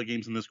biggest thing with the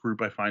games in this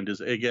group, I find,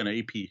 is, again,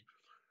 AP.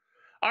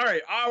 All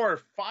right, our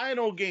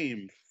final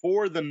game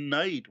for the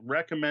night,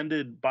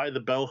 recommended by the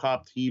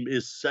Bellhop team,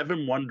 is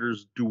Seven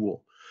Wonders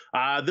Duel.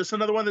 This is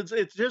another one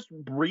it's just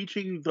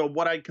breaching the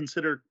what I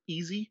consider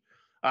easy.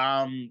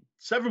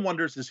 Seven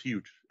Wonders is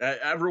huge.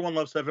 Everyone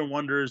loves Seven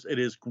Wonders. It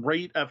is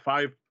great at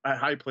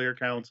high player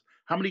counts.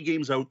 How many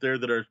games out there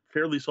that are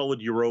fairly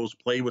solid Euros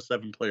play with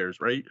 7 players,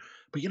 right?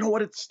 But you know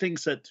what? It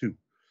stinks at 2.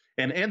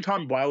 And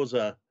Anton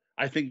Bauza,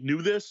 I think,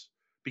 knew this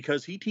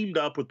because he teamed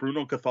up with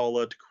Bruno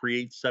Cathala to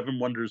create Seven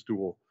Wonders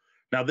Duel.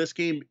 Now, this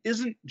game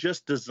isn't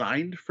just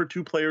designed for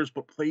 2 players,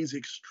 but plays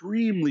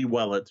extremely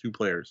well at 2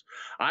 players.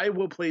 I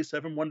will play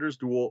Seven Wonders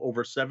Duel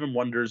over Seven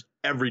Wonders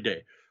every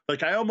day.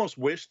 Like, I almost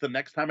wish the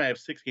next time I have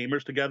 6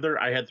 gamers together,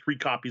 I had 3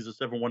 copies of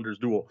Seven Wonders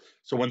Duel.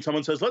 So when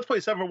someone says, let's play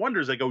Seven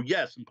Wonders, I go,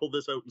 yes, and pull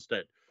this out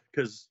instead.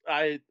 Because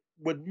I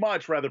would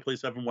much rather play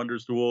Seven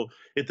Wonders Duel.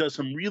 It does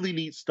some really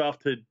neat stuff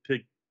to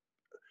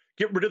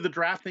get rid of the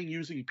drafting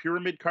using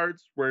pyramid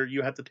cards, where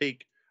you have to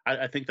take,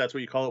 I think that's what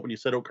you call it when you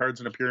set out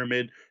cards in a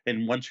pyramid,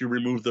 and once you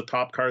remove the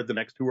top card, the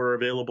next 2 are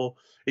available.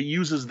 It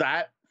uses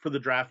that for the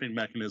drafting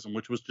mechanism,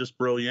 which was just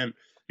brilliant.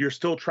 You're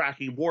still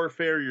tracking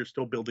warfare, you're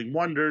still building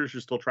wonders,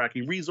 you're still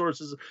tracking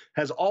resources,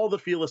 has all the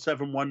feel of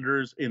Seven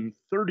Wonders in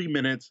 30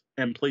 minutes,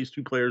 and plays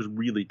 2 players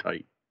really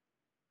tight.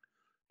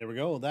 There we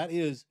go. That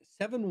is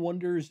Seven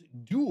Wonders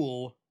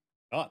Duel,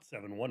 not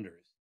Seven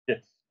Wonders.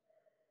 Yes.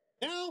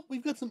 Now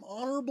we've got some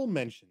honorable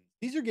mentions.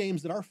 These are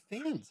games that our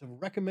fans have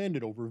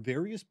recommended over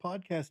various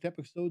podcast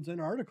episodes and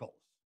articles.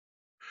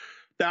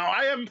 Now,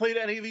 I haven't played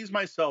any of these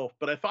myself,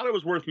 but I thought it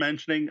was worth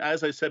mentioning.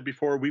 As I said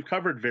before, we've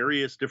covered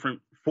various different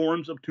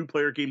forms of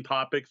 2-player game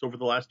topics over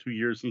the last 2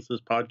 years since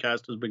this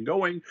podcast has been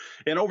going.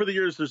 And over the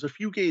years, there's a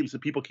few games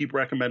that people keep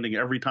recommending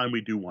every time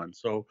we do one.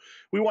 So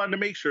we wanted to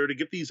make sure to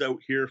get these out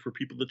here for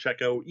people to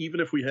check out, even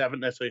if we haven't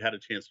necessarily had a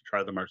chance to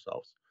try them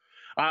ourselves.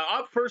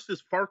 Up first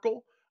is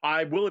Farkle.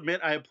 I will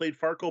admit I have played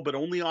Farkle, but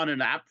only on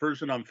an app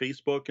version on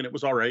Facebook, and it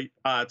was all right.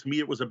 To me,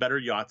 it was a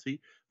better Yahtzee.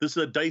 This is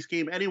a dice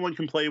game. Anyone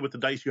can play with the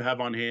dice you have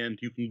on hand.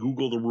 You can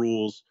Google the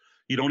rules.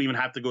 You don't even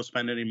have to go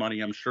spend any money.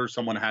 I'm sure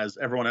everyone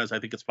has, I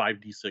think it's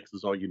 5d6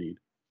 is all you need.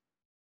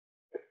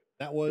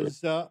 That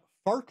was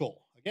Farkle,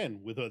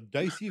 again, with a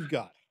dice you've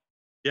got.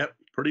 Yep,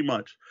 pretty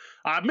much.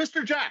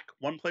 Mr. Jack.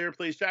 One player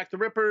plays Jack the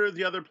Ripper.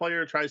 The other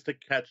player tries to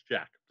catch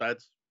Jack.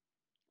 That's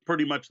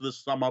pretty much the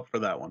sum up for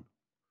that one.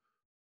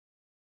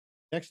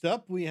 Next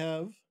up, we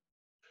have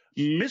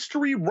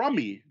Mystery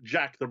Rummy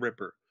Jack the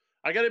Ripper.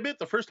 I got to admit,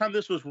 the first time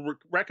this was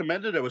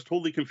recommended, I was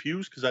totally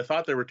confused because I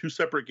thought there were 2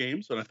 separate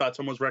games, and I thought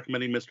someone was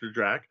recommending Mr.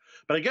 Jack.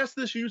 But I guess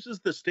this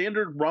uses the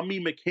standard Rummy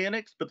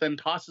mechanics, but then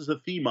tosses a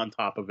theme on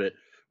top of it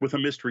with a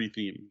mystery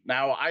theme.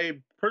 Now,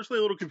 I'm personally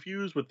a little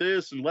confused with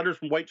this and Letters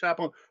from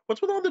Whitechapel.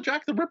 What's with all the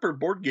Jack the Ripper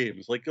board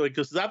games? Like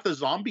is that the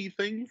zombie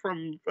thing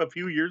from a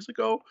few years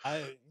ago?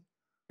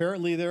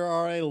 Apparently, there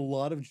are a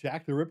lot of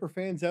Jack the Ripper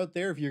fans out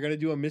there. If you're going to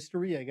do a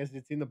mystery, I guess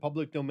it's in the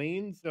public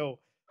domain. So,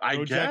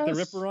 Jack the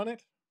Ripper on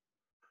it.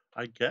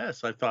 I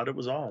guess. I thought it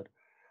was odd.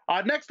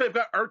 Next, I've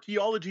got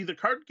Archaeology, the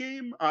card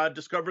game.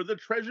 Discover the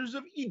treasures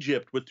of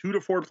Egypt with 2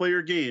 to 4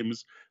 player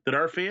games that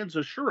our fans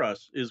assure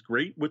us is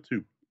great with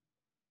 2.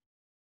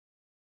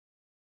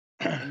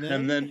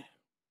 And then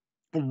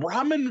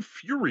Ramen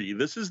Fury.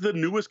 This is the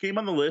newest game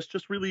on the list,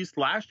 just released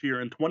last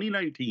year in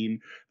 2019.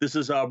 This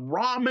is a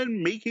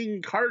ramen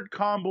making card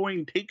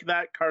comboing take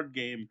that card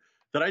game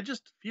that I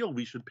just feel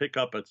we should pick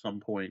up at some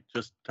point,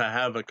 just to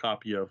have a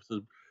copy of.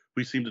 So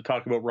we seem to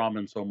talk about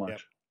ramen so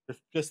much. Yeah.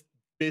 Just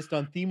based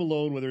on theme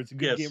alone, whether it's a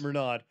good game or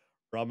not,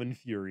 Ramen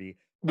Fury.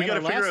 We got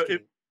to figure out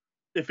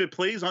if it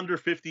plays under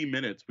 50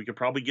 minutes, we could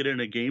probably get in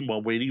a game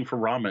while waiting for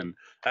ramen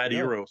at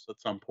Eros at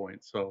some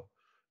point. So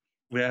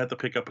we have to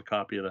pick up a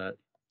copy of that.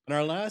 And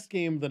our last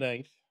game of the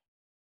night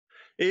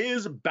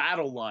is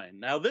Battle Line.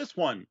 Now, this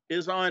one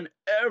is on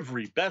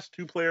every best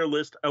two-player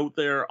list out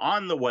there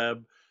on the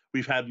web.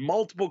 We've had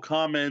multiple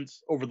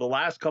comments over the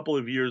last couple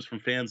of years from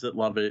fans that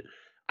love it.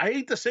 I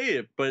hate to say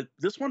it, but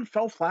this one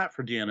fell flat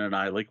for Deanna and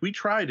I. Like, we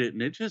tried it,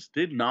 and it just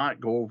did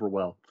not go over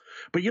well.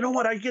 But you know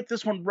what? I get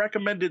this one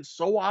recommended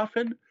so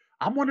often.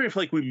 I'm wondering if,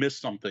 like, we missed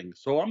something.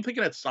 So I'm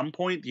thinking at some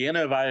point,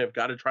 Deanna and I have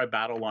got to try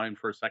Battle Line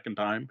for a second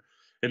time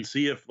and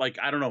see if, like,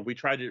 I don't know, we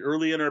tried it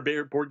early in our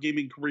board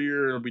gaming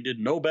career and we did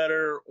no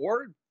better,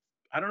 or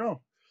I don't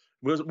know.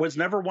 Was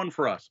never one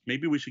for us.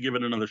 Maybe we should give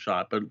it another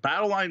shot. But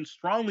Battle Line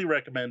strongly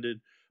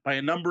recommended by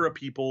a number of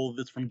people.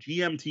 That's from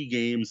GMT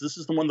Games. This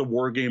is the one the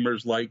war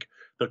gamers like,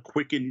 the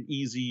quick and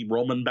easy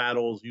Roman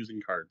battles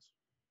using cards.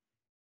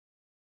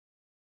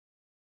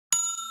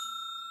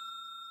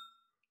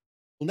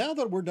 Well, now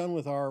that we're done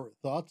with our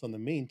thoughts on the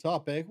main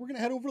topic, we're going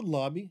to head over to the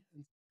lobby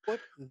and see what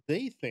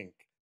they think.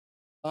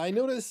 I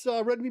noticed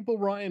Red Meeple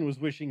Ryan was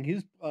wishing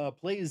his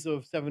plays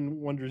of Seven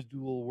Wonders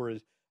Duel were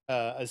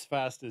as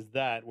fast as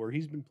that, where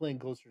he's been playing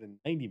closer to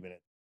 90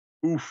 minutes.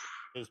 Oof.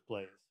 His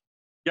plays.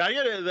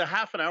 Yeah, the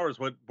half an hour is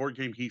what board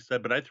game he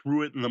said, but I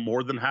threw it in the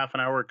more than half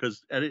an hour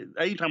because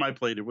anytime I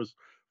played, it was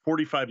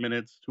 45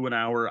 minutes to an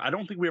hour. I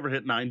don't think we ever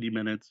hit 90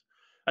 minutes.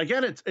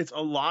 Again, it's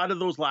a lot of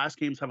those last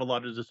games have a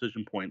lot of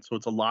decision points. So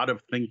it's a lot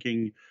of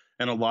thinking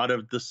and a lot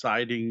of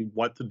deciding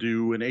what to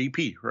do in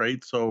AP,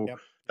 right? So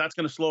that's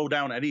going to slow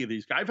down any of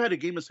these. I've had a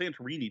game of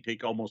Santorini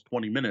take almost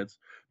 20 minutes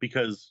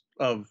because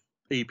of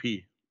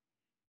AP.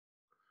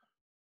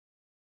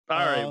 All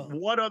right.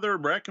 What other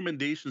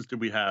recommendations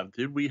did we have?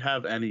 Did we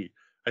have any?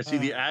 I see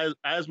the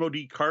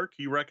Asmodee Kark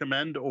you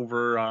recommend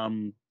over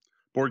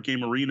Board Game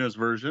Arena's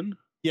version.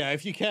 Yeah,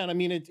 if you can. I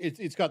mean,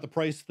 it's got the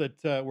price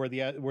that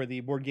where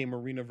the Board Game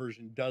Arena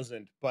version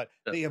doesn't, but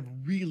they have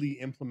really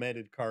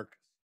implemented Kark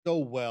so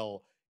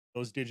well,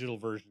 those digital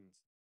versions.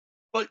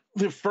 But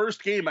the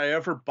first game I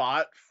ever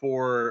bought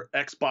for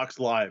Xbox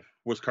Live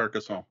was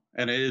Carcassonne,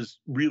 and it is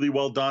really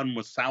well done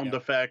with sound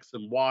effects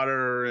and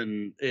water,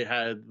 and it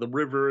had the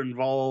river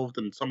involved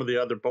and some of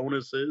the other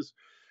bonuses.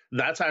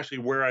 That's actually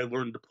where I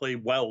learned to play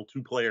well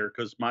two-player,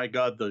 because my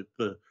God,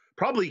 the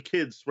probably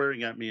kids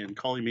swearing at me and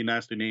calling me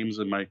nasty names,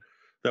 and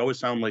they always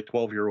sound like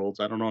 12-year-olds.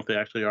 I don't know if they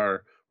actually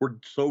are. We're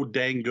so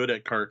dang good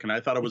at Kark, and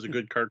I thought I was a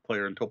good card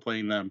player until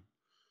playing them.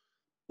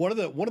 One of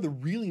the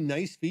really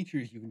nice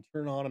features you can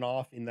turn on and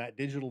off in that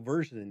digital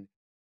version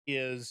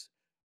is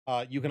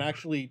you can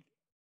actually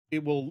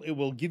it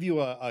will give you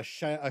a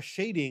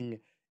shading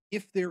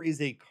if there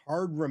is a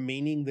card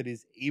remaining that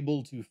is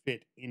able to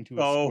fit into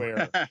a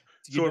square.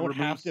 So you don't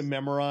have to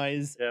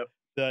memorize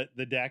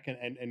the deck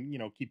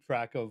and keep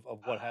track of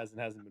what has and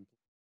hasn't been.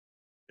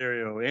 There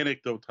you go.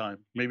 Anecdote time.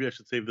 Maybe I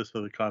should save this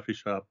for the coffee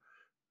shop.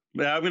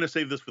 Yeah, I'm going to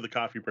save this for the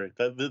coffee break.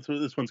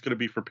 This one's going to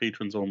be for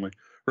patrons only.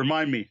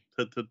 Remind me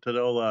to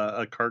tell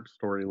a Kark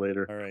story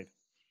later. All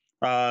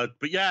right.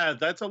 But yeah,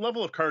 that's a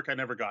level of Kark I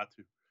never got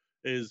to.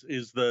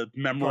 Is the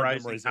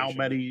memorizing how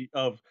many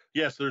of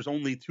there's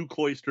only 2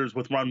 cloisters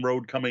with one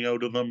road coming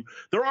out of them.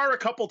 There are a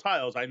couple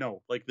tiles I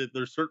know. Like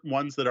there's certain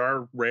ones that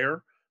are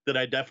rare that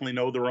I definitely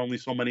know there are only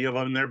so many of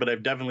them in there, but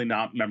I've definitely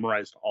not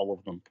memorized all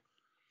of them.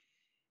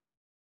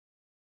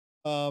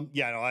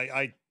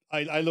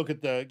 I look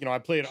at the, I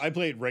play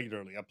it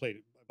regularly. I've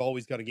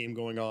always got a game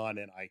going on,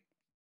 and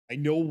I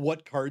know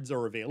what cards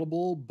are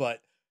available, but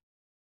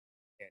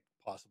can't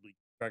possibly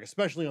track,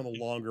 especially on the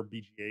longer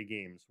BGA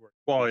games where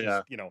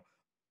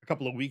a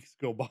couple of weeks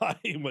go by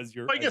was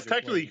your. Well, I guess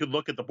technically you could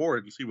look at the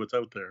board and see what's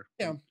out there.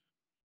 Yeah.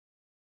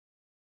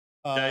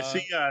 I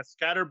see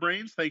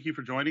Scatterbrains. Thank you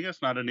for joining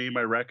us. Not a name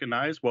I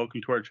recognize.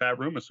 Welcome to our chat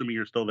room, assuming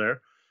you're still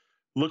there.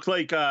 Looks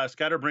like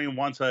Scatterbrain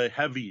wants a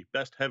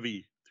best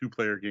heavy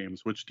 2-player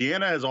games, which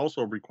Deanna has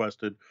also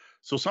requested.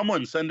 So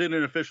someone send in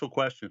an official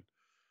question.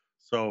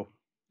 So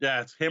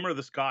yeah, it's Hammer of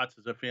the Scots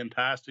is a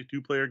fantastic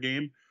 2-player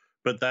game,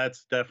 but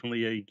that's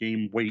definitely a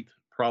game weight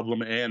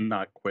problem and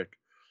not quick.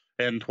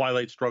 And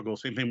Twilight Struggle,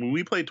 same thing. When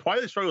we played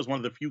Twilight Struggle, is one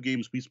of the few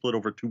games we split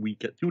over 2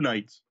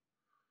 nights.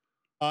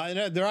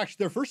 And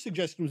their first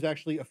suggestion was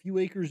actually A Few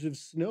Acres of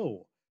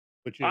Snow,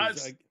 which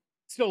is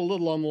still a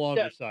little on the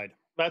longer side.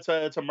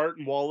 It's a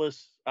Martin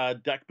Wallace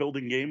deck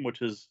building game,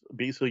 which is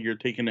basically you're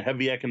taking a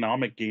heavy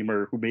economic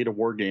gamer who made a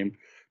war game,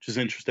 which is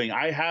interesting.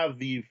 I have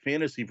the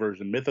fantasy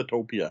version,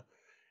 Mythotopia,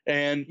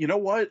 and you know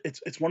what?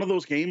 It's one of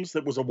those games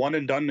that was a one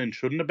and done and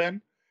shouldn't have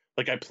been.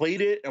 Like I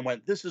played it and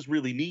went, this is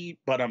really neat,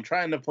 but I'm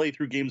trying to play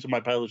through games in my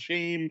pile of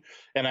shame,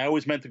 and I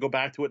always meant to go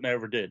back to it and I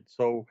never did.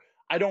 So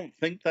I don't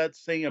think that's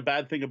saying a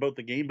bad thing about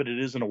the game, but it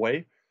is in a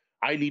way.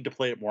 I need to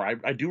play it more.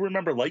 I do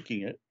remember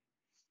liking it.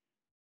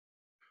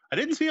 I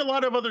didn't see a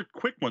lot of other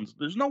quick ones.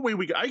 There's no way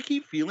I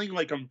keep feeling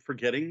like I'm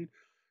forgetting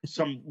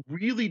some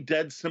really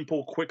dead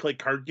simple, quick like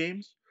card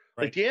games.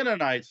 Like Right. Deanna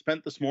and I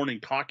spent this morning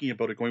talking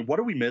about it, going, "What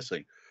are we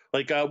missing?"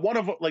 Like one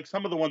of like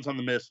some of the ones on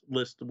the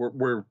list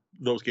were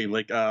those games.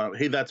 Like,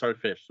 "Hey, that's our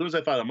fish." As soon as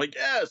I thought, I'm like,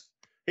 "Yes,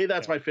 hey,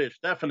 that's Yeah. my fish,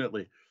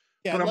 definitely."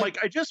 Yeah. But I'm Like,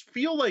 like, I just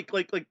feel like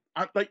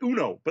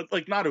Uno, but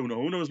like not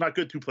Uno. Uno is not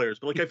good 2 players.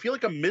 But like, I feel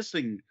like I'm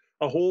missing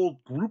a whole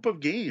group of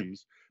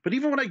games. But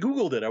even when I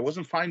Googled it, I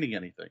wasn't finding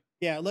anything.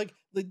 yeah, like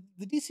the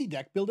DC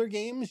deck builder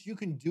games, you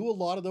can do a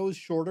lot of those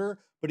shorter,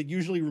 but it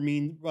usually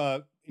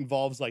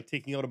involves like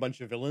taking out a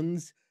bunch of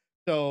villains.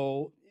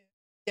 So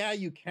yeah,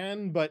 you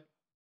can, but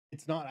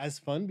it's not as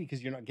fun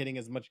because you're not getting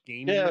as much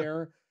game in Yeah.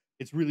 there.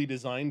 It's really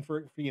designed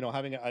for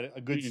having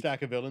a good Mm.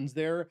 stack of villains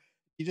there.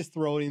 You just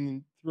throw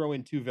in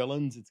 2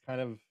 villains. It's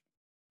kind of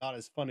not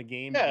as fun a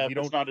game because Yeah, if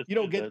it's not as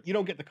good, that's you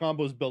don't get the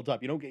combos built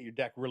up. You don't get your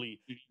deck really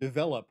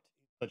developed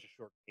in such a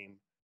short game.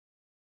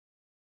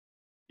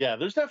 yeah,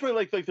 there's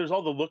definitely like there's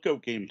all the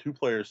Lookout game 2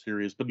 player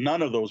series, but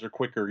none of those are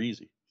quick or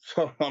easy.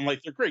 So I'm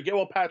like, they're great. Yeah,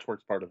 well,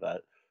 Patchwork's part of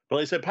that. But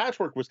like I said,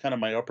 Patchwork was kind of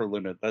my upper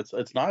limit.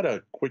 It's not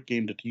a quick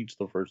game to teach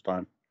the first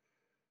time.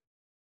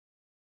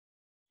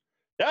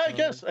 Yeah,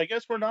 Um, I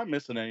guess we're not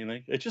missing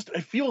anything. It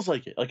feels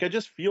like it. Like I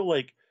just feel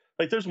like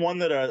there's one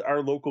that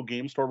our local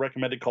game store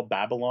recommended called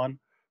Babylon,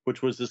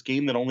 which was this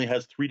game that only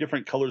has 3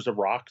 different colors of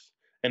rocks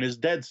and is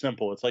dead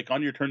simple. It's like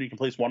on your turn you can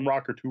place 1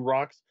 rock or 2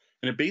 rocks,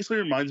 and it basically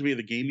reminds me of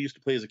the game you used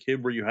to play as a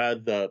kid where you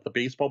had the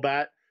baseball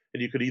bat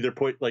and you could either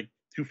put like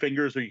 2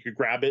 fingers or you could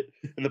grab it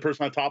and the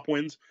person on top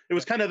wins. It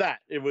was yeah. kind of that.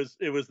 It was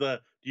the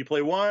do you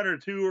play 1 or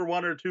 2 or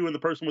 1 or 2 and the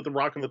person with the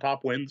rock on the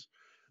top wins.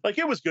 Like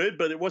it was good,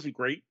 but it wasn't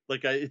great.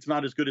 Like it's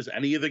not as good as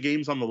any of the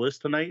games on the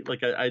list tonight.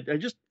 Like I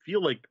just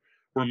feel like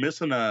we're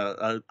missing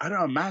a I don't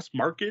know, a mass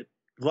market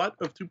glut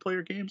of 2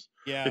 player games.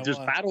 Yeah, Like there's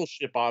well,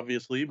 Battleship,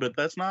 obviously, but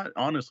that's not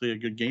honestly a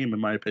good game in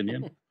my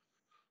opinion.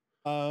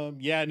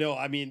 yeah, no,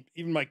 I mean,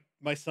 even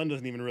my son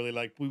doesn't even really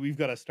like. We've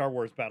got a Star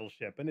Wars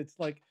battleship, and it's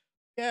like,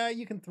 yeah,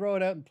 you can throw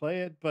it out and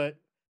play it, but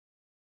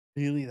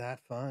really that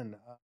fun?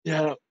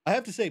 Yeah, I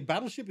have to say,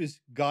 Battleship has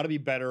got to be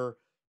better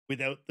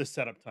without the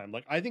setup time.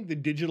 Like, I think the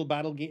digital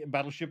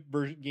battleship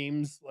version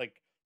games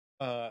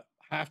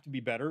have to be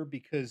better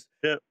because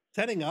yeah.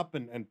 setting up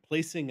and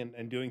placing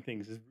and doing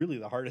things is really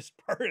the hardest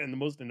part and the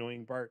most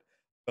annoying part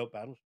about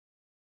Battleship.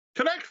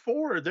 Connect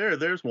Four,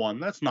 there's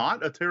one. That's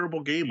not a terrible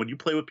game when you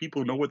play with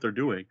people who know what they're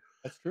doing.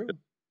 That's true.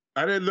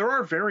 I mean, there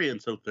are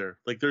variants out there.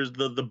 Like there's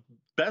the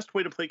best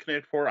way to play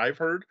Connect Four I've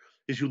heard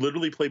is you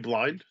literally play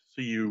blind.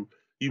 So you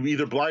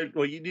either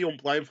you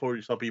don't blindfold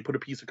yourself, but you put a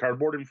piece of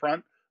cardboard in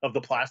front of the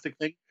Yeah, plastic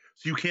thing,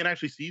 so you can't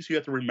actually see. So you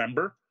have to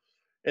remember,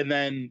 and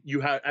then you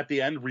have at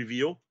the end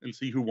reveal and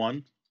see who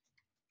won.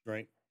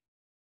 right.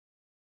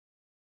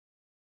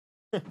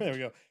 There we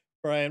go.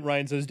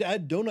 Ryan says,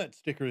 add donut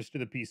stickers to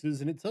the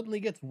pieces, and it suddenly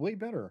gets way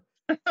better.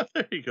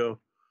 There you go.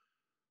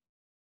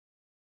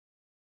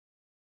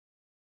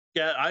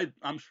 Yeah,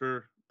 I'm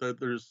sure that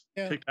there's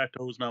Yeah. tic tac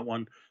toe is not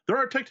one. There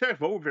are tic tac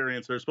toe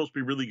variants that are supposed to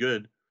be really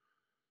good.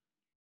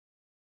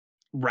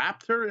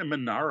 Raptor and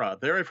Minara.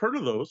 There, I've heard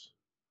of those.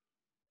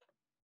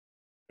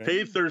 Okay.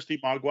 Hey, Thirsty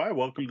Mogwai,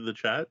 welcome to the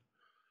chat.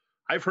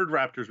 I've heard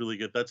Raptor's really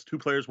good. That's 2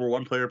 players where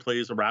 1 player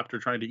plays a raptor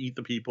trying to eat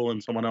the people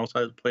and someone else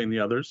has playing the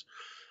others.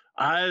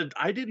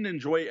 I didn't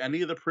enjoy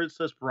any of the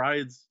Princess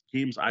Brides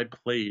games I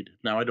played.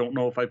 Now I don't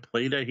know if I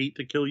played I Hate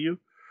to Kill You.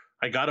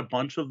 I got a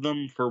bunch of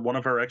them for one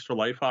of our extra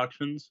life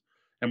auctions,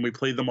 and we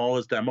played them all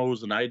as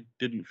demos, and I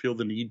didn't feel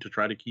the need to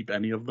try to keep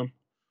any of them.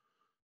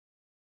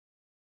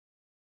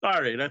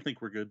 All right, I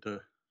think we're good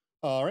to.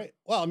 All right.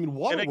 Well, I mean,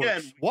 And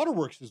again,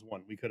 Waterworks is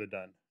one we could have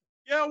done.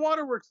 yeah,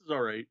 Waterworks is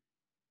all right.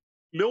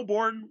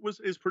 Millborn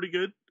is pretty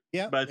good,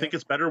 Yeah. but I think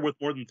it's better with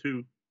more than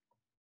 2.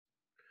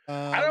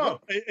 I don't know.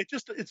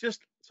 It's just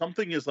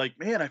something is like,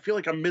 man, I feel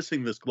like I'm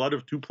missing this glut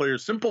of 2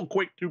 players, simple,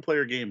 quick 2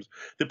 player games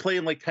that play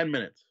in like 10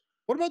 minutes.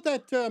 What about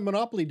that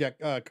Monopoly deck?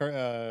 Deanna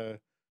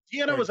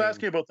Card was game.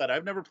 asking about that.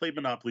 I've never played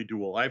Monopoly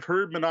Duel. I've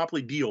heard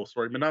Monopoly Deal.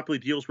 Sorry, Monopoly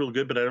Deal's real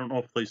good, but I don't know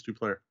if it plays 2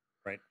 player.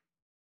 Right.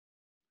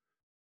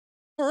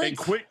 All right. And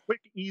quick,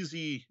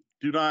 easy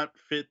do not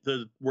fit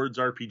the words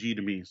RPG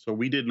to me. So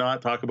we did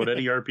not talk about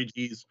any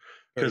RPGs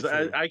because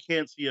I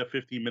can't see a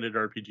 15-minute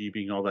RPG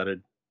being all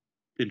that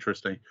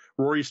interesting.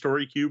 Rory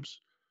Story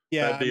Cubes.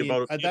 Yeah, That'd be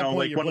about at that point,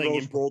 like you're one of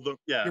playing those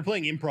yeah. You're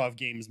playing improv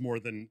games more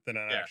than an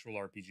actual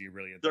RPG,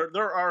 really.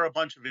 There are a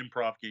bunch of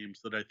improv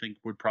games that I think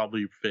would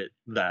probably fit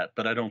that,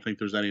 but I don't think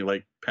there's any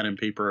like pen and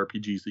paper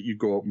RPGs that you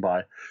go out and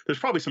buy. There's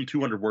probably some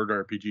 200-word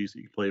RPGs that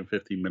you can play in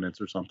 15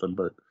 minutes or something,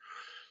 but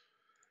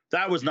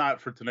that was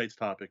not for tonight's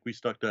topic. We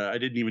stuck to. I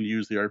didn't even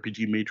use the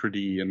RPG maitre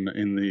d' in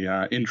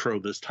the intro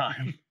this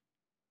time.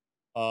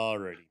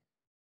 Alrighty.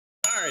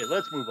 All right,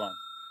 let's move on.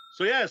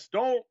 So yes,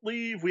 don't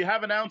leave. We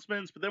have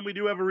announcements, but then we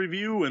do have a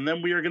review, and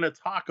then we are going to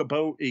talk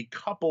about a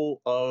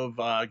couple of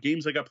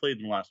games that got played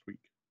in the last week.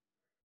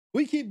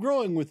 We keep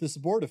growing with the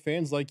support of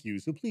fans like you,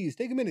 so please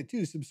take a minute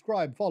to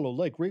subscribe, follow,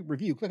 like, rate,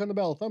 review, click on the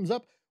bell, thumbs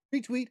up,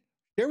 retweet,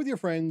 share with your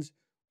friends.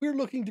 We're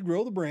looking to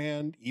grow the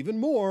brand even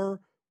more.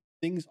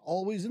 Things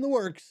always in the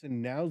works,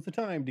 and now's the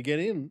time to get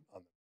in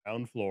on the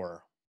ground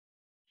floor.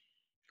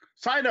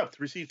 Sign up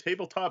to receive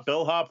Tabletop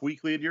Bellhop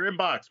weekly in your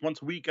inbox.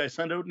 Once a week, I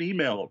send out an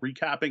email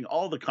recapping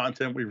all the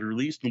content we've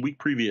released in the week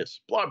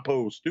previous, blog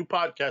posts, new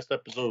podcast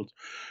episodes,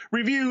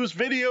 reviews,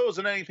 videos,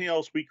 and anything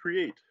else we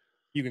create.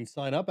 You can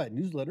sign up at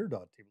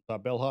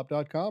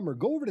newsletter.tabletopbellhop.com or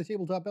go over to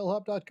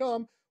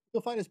tabletopbellhop.com.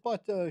 You'll find a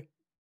spot to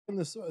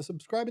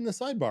subscribe in the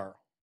sidebar.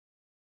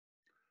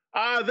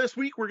 This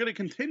week, we're going to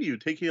continue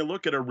taking a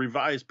look at our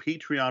revised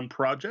Patreon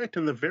project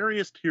and the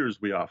various tiers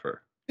we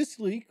offer. This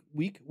week,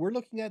 we're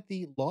looking at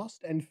the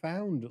Lost and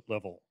Found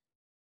level.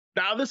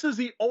 Now, this is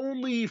the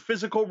only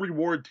physical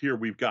reward tier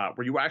we've got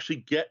where you actually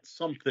get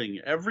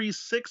something. Every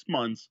 6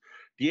 months,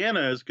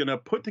 Deanna is going to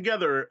put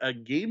together a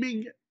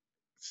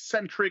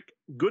gaming-centric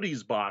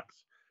goodies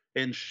box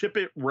and ship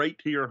it right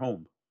to your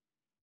home.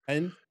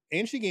 And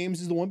She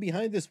Games is the one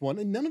behind this one,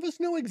 and none of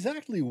us know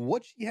exactly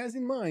what she has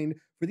in mind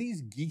for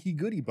these geeky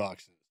goodie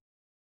boxes.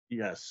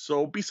 Yes,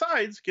 so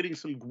besides getting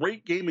some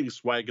great gaming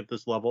swag at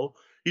this level,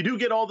 you do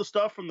get all the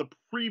stuff from the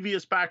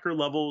previous backer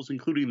levels,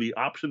 including the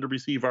option to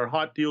receive our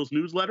Hot Deals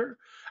newsletter,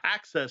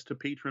 access to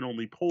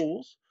patron-only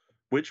polls,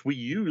 which we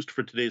used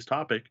for today's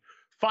topic,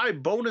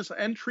 5 bonus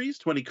entries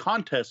to any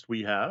contest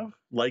we have,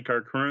 like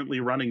our currently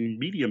running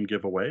medium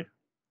giveaway.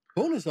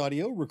 Bonus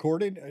audio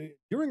recorded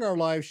during our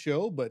live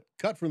show, but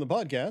cut from the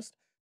podcast.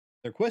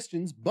 Their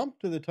questions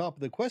bumped to the top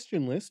of the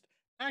question list,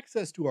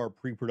 access to our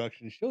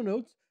pre-production show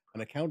notes, an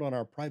account on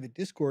our private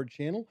Discord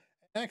channel,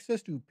 and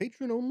access to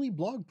patron-only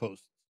blog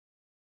posts.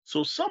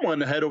 So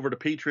someone head over to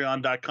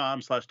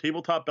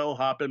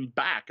patreon.com/tabletopbellhop and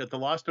back at the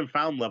Lost and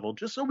Found level,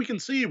 just so we can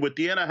see what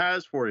Deanna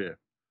has for you.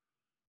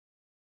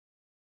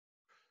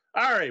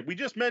 All right, we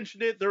just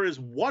mentioned it. There is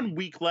 1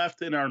 week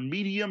left in our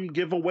medium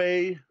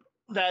giveaway.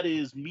 That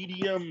is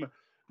Medium,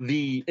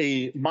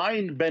 a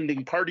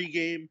mind-bending party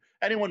game.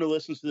 Anyone who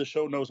listens to the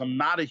show knows I'm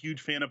not a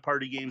huge fan of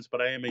party games, but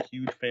I am a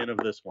huge fan of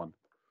this one.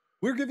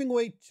 We're giving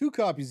away 2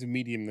 copies of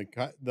Medium,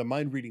 the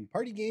mind-reading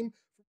party game,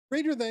 for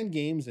Greater Than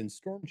Games and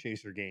Storm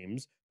Chaser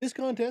Games. This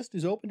contest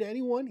is open to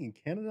anyone in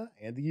Canada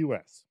and the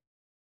U.S.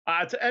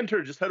 To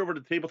enter, just head over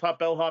to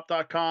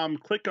tabletopbellhop.com,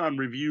 click on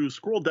reviews,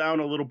 scroll down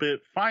a little bit,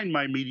 find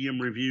my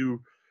Medium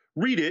review,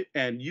 read it,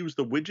 and use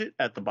the widget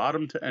at the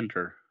bottom to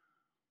enter.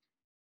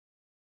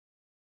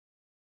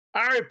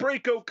 All right,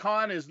 Breakout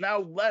Con is now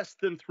less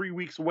than 3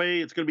 weeks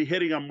away. It's going to be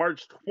hitting on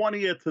March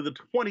 20th to the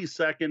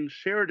 22nd,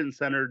 Sheridan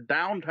Center,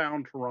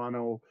 downtown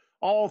Toronto.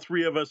 All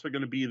 3 of us are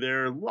going to be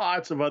there.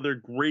 Lots of other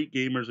great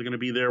gamers are going to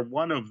be there.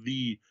 One of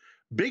the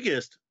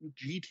biggest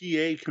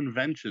GTA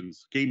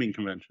conventions, gaming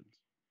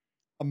conventions.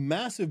 A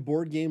massive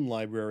board game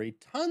library,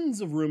 tons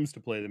of rooms to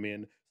play them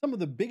in, some of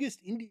the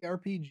biggest indie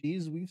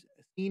RPGs we've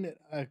seen at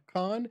a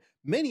con,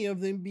 many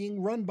of them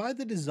being run by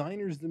the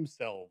designers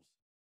themselves.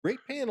 Great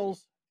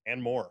panels,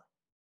 and more.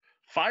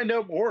 Find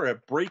out more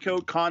at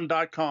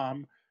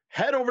breakoutcon.com.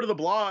 Head over to the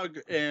blog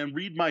and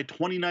read my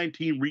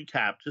 2019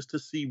 recap just to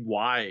see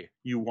why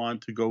you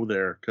want to go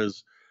there,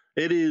 because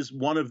it is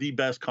one of the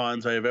best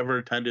cons I have ever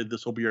attended.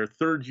 This will be our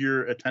 3rd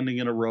year attending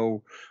in a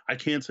row. I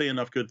can't say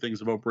enough good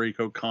things about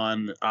Breakout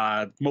Con.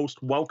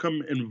 Most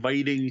welcome,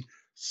 inviting,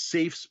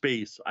 safe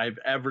space I've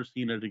ever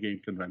seen at a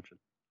game convention.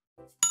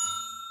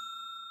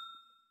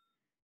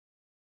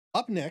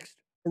 Up next,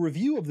 a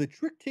review of the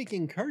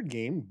trick-taking card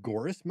game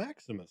Gorus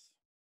Maximus.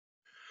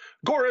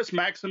 Gorus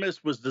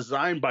Maximus was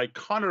designed by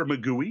Connor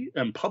McGooey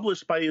and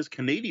published by his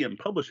Canadian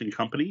publishing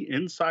company,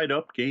 Inside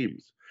Up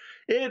Games.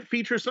 It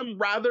features some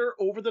rather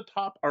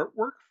over-the-top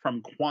artwork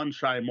from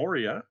Kwanchai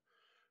Moria.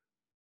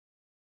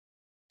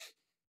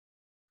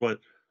 What?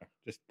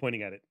 Just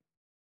pointing at it.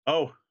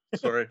 Oh,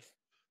 sorry.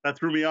 That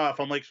threw me off.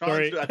 I'm like, Sean,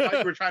 I thought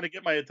you were trying to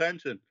get my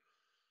attention.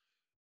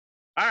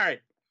 All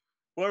right.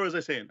 What was I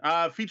saying?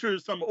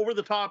 Features some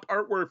over-the-top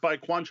artwork by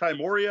Kwanchai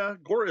Moria.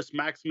 Gorus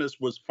Maximus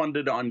was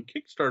funded on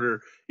Kickstarter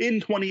in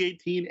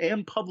 2018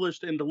 and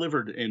published and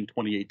delivered in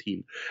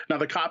 2018. Now,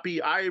 the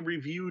copy I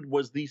reviewed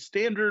was the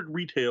standard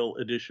retail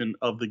edition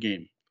of the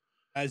game.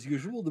 As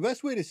usual, the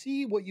best way to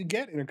see what you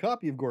get in a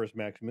copy of Gorus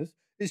Maximus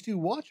is to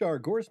watch our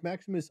Gorus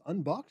Maximus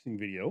unboxing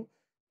video.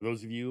 For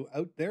those of you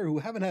out there who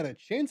haven't had a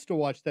chance to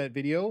watch that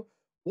video,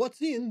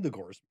 what's in the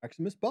Gorus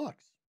Maximus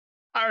box?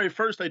 All right,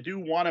 first I do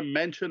want to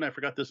mention, I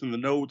forgot this in the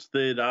notes,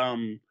 that I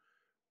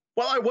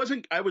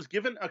was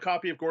given a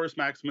copy of Gorus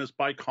Maximus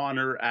by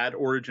Connor at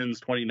Origins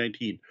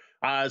 2019.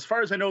 As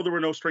far as I know, there were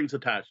no strings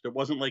attached. It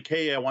wasn't like,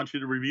 hey, I want you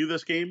to review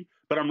this game,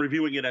 but I'm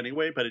reviewing it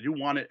anyway. But I do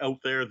want it out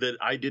there that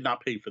I did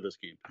not pay for this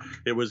game.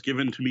 It was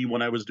given to me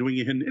when I was doing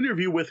an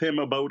interview with him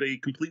about a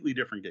completely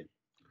different game.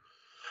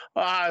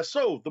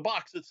 So the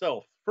box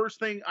itself, first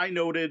thing I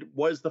noted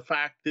was the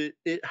fact that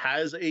it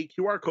has a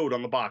QR code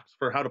on the box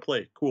for how to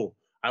play. Cool.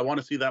 I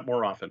want to see that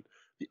more often.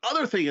 The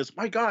other thing is,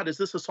 my God, is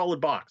this a solid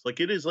box? Like,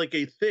 it is like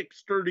a thick,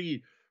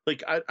 sturdy,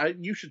 like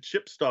you should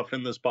ship stuff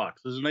in this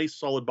box. It's a nice,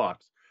 solid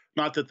box.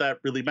 Not that that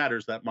really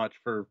matters that much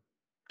for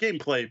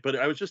gameplay, but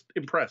I was just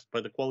impressed by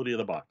the quality of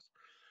the box.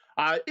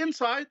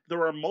 Inside,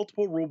 there are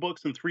multiple rule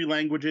books in 3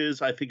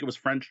 languages. I think it was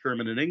French,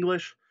 German, and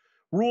English.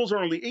 Rules are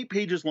only 8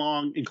 pages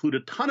long, include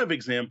a ton of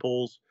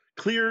examples,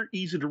 clear,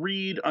 easy to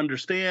read,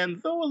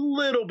 understand, though a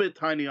little bit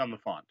tiny on the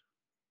font.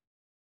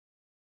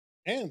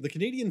 And the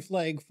Canadian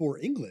flag for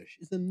English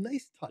is a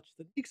nice touch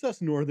that makes us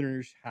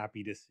Northerners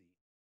happy to see.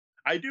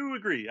 I do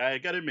agree. I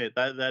gotta admit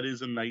that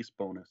is a nice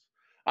bonus.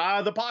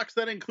 The box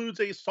then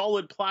includes a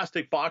solid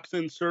plastic box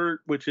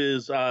insert, which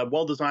is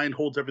well designed,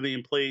 holds everything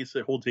in place.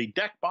 It holds a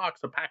deck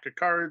box, a pack of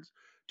cards,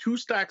 2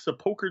 stacks of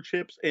poker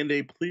chips, and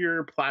a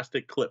clear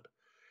plastic clip.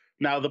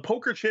 Now, the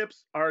poker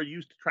chips are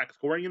used to track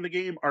scoring in the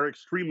game, are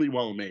extremely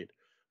well made.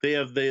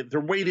 They're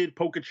weighted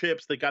poker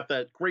chips. They got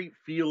that great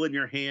feel in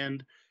your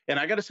hand, and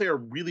I got to say, are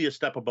really a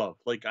step above.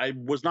 Like, I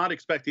was not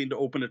expecting to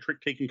open a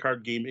trick-taking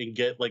card game and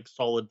get like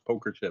solid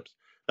poker chips.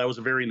 That was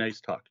a very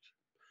nice touch.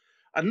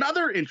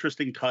 Another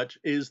interesting touch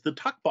is the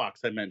tuck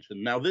box I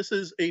mentioned. Now, this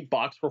is a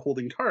box for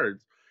holding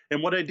cards.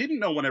 And what I didn't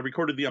know when I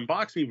recorded the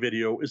unboxing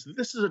video is that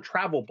this is a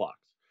travel box.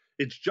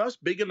 It's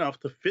just big enough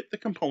to fit the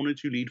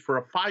components you need for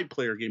a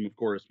 5-player game of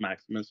Gorus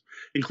Maximus,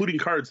 including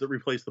cards that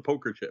replace the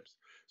poker chips.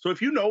 So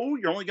if you know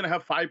you're only going to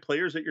have 5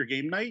 players at your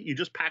game night, you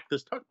just pack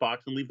this tuck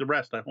box and leave the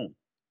rest at home.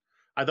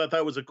 I thought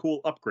that was a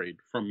cool upgrade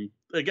from,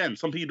 again,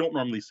 something you don't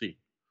normally see.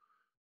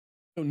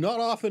 So not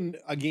often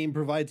a game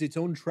provides its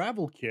own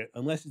travel kit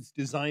unless it's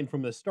designed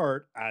from the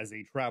start as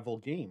a travel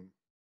game.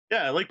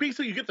 Yeah, like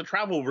basically you get the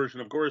travel version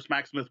of Gorus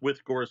Maximus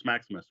with Gorus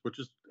Maximus, which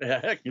is,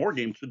 heck, more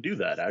games should do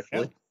that,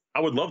 actually. Yeah. I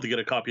would love to get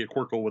a copy of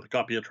Quirkle with a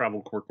copy of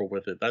Travel Quirkle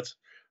with it. That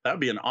would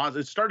be an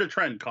awesome, start a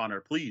trend,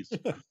 Connor, please.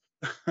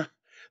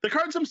 The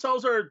cards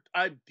themselves are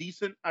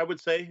decent, I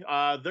would say.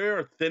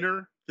 They're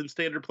thinner than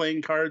standard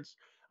playing cards.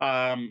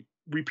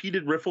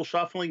 Repeated riffle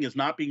shuffling is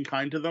not being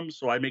kind to them,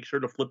 so I make sure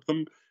to flip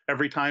them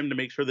every time to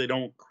make sure they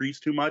don't crease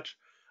too much.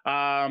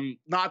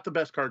 Not the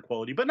best card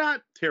quality, but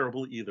not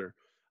terrible either.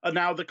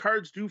 Now, the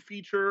cards do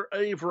feature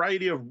a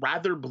variety of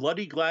rather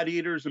bloody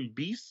gladiators and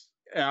beasts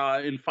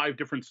in 5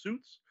 different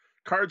suits.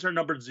 Cards are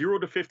numbered 0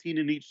 to 15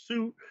 in each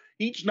suit.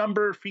 Each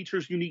number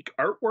features unique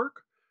artwork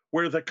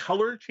where the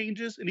color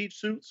changes in each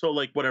suit. So,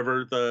 like,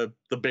 whatever, the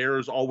bear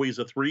is always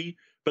a 3,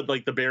 but,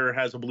 like, the bear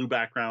has a blue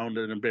background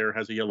and a bear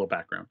has a yellow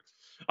background.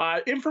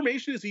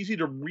 Information is easy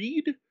to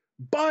read,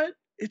 but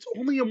it's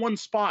only in one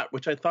spot,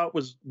 which I thought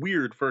was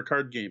weird for a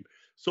card game.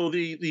 So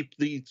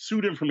the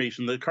suit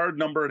information, the card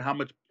number and how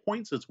much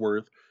points it's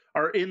worth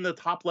are in the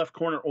top left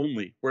corner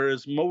only,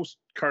 whereas most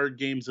card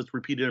games it's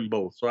repeated in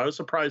both. So I was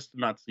surprised to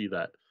not see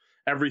that.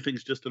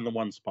 Everything's just in the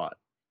one spot.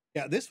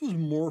 Yeah, this was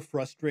more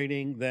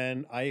frustrating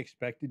than I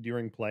expected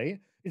during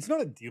play. It's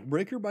not a deal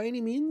breaker by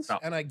any means, no.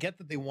 And I get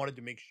that they wanted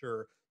to make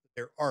sure that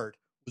their art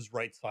was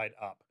right side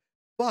up.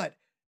 But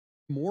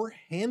more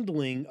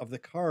handling of the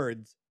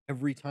cards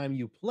every time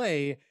you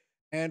play,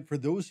 and for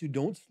those who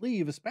don't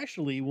sleeve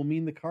especially, will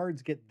mean the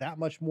cards get that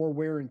much more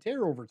wear and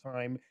tear over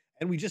time.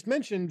 And we just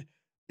mentioned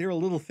they're a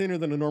little thinner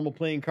than a normal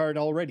playing card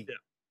already. Yeah.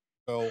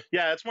 So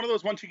yeah, it's one of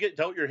those, once you get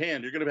dealt your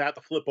hand, you're going to have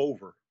to flip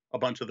over a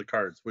bunch of the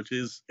cards, which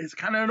is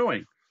kind of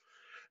annoying.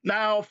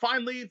 Now,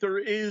 finally, there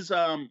is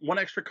one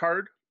extra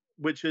card,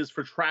 which is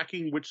for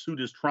tracking which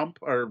suit is trump,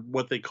 or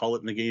what they call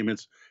it in the game.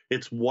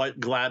 It's what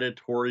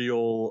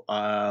gladiatorial,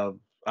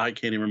 I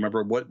can't even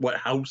remember what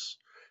house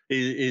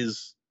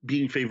is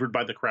being favored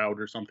by the crowd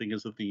or something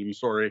is the theme.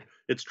 Sorry,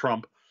 it's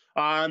trump.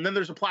 And then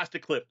there's a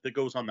plastic clip that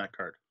goes on that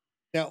card.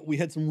 Now, we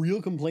had some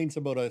real complaints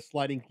about a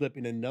sliding clip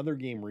in another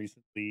game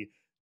recently.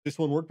 This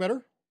one work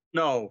better?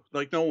 No,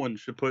 like no one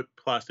should put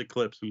plastic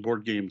clips in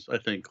board games, I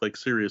think. Like,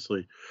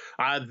 seriously.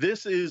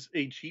 This is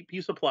a cheap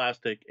piece of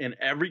plastic, and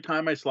every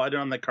time I slide it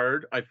on the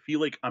card, I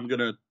feel like I'm going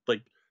to,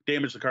 like,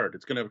 damage the card.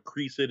 It's going to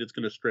crease it. It's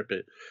going to strip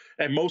it.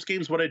 And most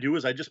games, what I do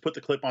is I just put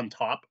the clip on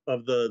top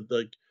of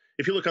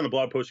if you look on the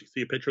blog post, you can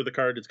see a picture of the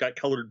card. It's got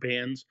colored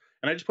bands,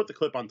 and I just put the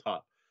clip on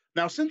top.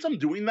 Now, since I'm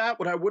doing that,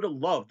 what I would have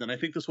loved, and I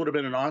think this would have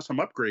been an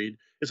awesome upgrade,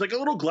 is like a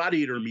little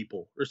gladiator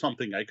meeple or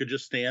something. I could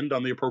just stand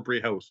on the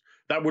appropriate house.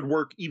 That would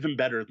work even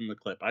better than the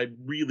clip. I'm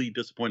really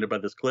disappointed by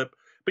this clip.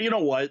 But you know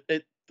what?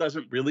 It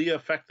doesn't really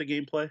affect the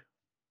gameplay.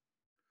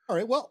 All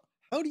right, well,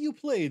 how do you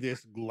play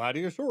this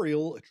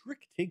gladiatorial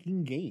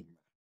trick-taking game?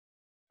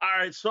 All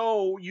right,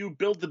 so you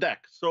build the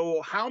deck.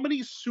 So how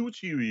many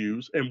suits you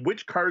use and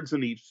which cards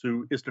in each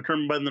suit is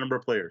determined by the number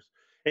of players.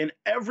 And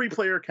every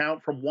player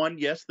count from 1,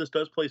 yes, this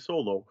does play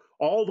solo,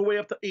 all the way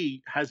up to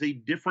 8 has a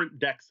different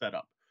deck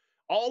setup,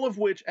 all of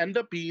which end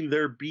up being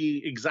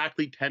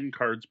exactly 10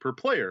 cards per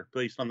player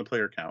based on the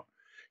player count.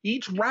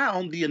 Each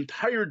round, the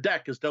entire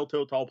deck is dealt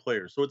out to all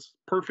players. So it's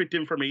perfect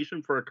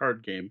information for a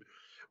card game,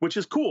 which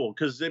is cool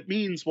because it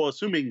means, well,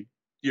 assuming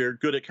you're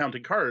good at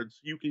counting cards,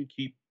 you can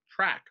keep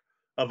track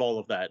of all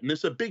of that. And this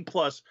is a big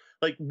plus.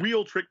 Like,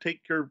 real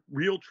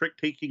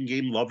trick-taking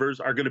game lovers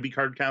are going to be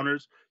card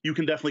counters. You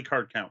can definitely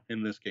card count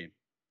in this game.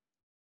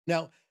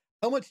 Now,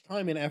 how much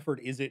time and effort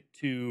is it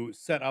to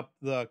set up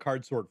the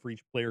card sort for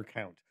each player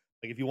count?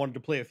 Like, if you wanted to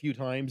play a few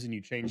times and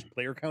you change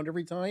player count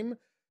every time,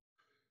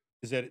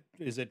 is it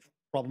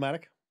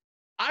problematic?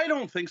 I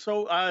don't think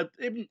so.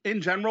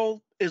 In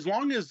general, as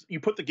long as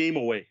you put the game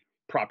away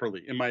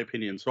properly, in my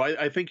opinion. So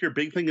I think your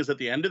big thing is at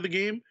the end of the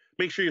game,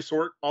 make sure you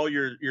sort all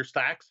your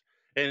stacks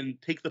and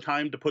take the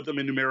time to put them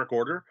in numeric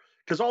order.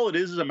 because all it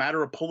is a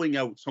matter of pulling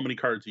out so many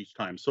cards each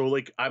time. So,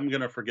 like, I'm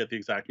going to forget the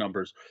exact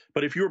numbers.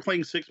 But if you were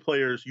playing 6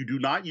 players, you do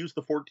not use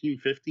the 14,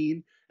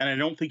 15. And I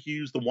don't think you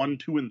use the 1,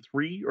 2, and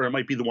 3, or it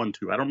might be the 1,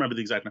 2. I don't remember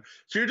the exact number.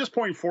 So you're just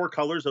pouring 4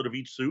 colors out of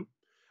each suit.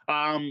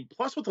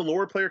 Plus, with the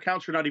lower player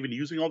counts, you're not even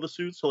using all the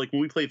suits. So, like, when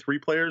we play 3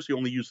 players, you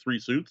only use 3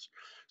 suits.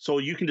 So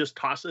you can just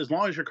toss, as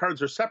long as your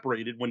cards are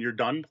separated when you're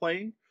done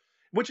playing,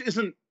 which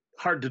isn't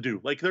hard to do.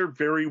 Like, they're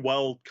very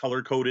well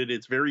color coded.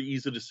 It's very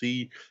easy to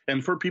see.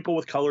 And for people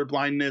with color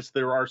blindness,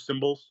 there are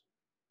symbols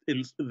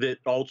that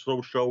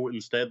also show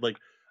instead. Like,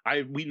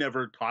 we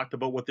never talked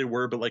about what they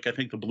were, but like, I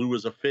think the blue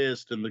is a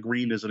fist and the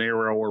green is an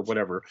arrow or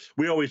whatever.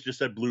 We always just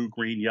said blue,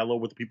 green, yellow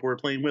with the people we're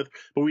playing with,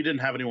 but we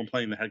didn't have anyone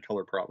playing that had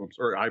color problems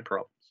or eye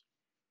problems.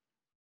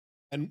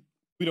 And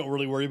we don't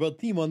really worry about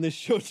theme on this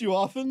show too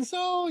often,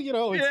 so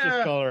it's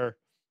just color.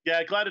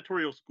 Yeah,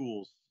 gladiatorial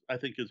schools, I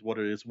think, is what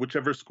it is.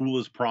 Whichever school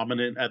is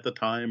prominent at the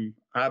time.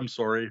 I'm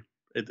sorry.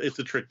 It's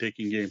a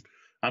trick-taking game.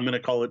 I'm going to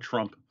call it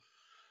Trump.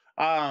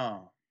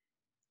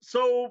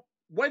 So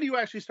when do you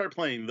actually start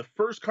playing? The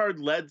first card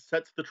led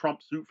sets the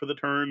Trump suit for the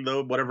turn,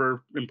 the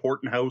whatever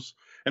important house,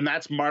 and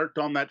that's marked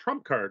on that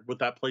Trump card with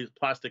that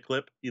plastic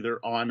clip, either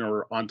on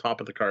or on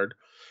top of the card.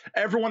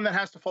 Everyone that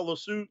has to follow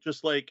suit,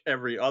 just like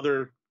every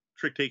other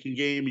trick-taking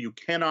game, you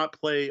cannot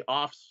play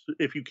off.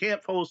 If you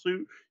can't follow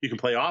suit, you can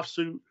play off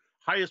suit.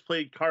 Highest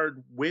played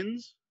card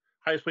wins.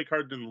 Highest played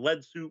card in the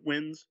lead suit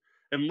wins.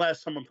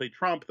 Unless someone played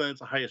Trump, then it's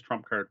the highest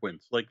Trump card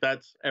wins. Like,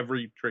 that's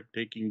every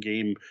trick-taking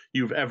game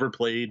you've ever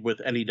played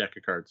with any deck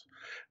of cards.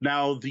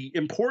 Now, the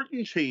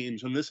important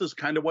change, and this is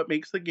kind of what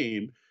makes the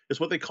game, is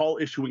what they call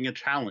issuing a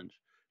challenge.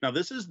 Now,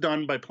 this is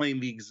done by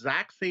playing the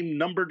exact same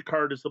numbered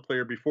card as the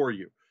player before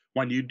you.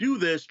 When you do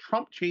this,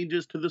 Trump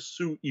changes to the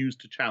suit used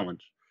to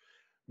challenge.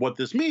 What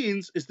this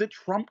means is that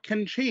Trump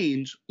can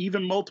change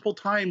even multiple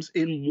times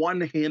in one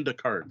hand of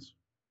cards.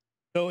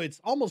 So it's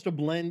almost a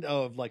blend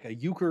of like a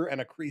euchre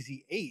and a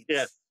crazy 8.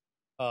 Yes.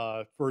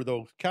 For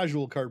those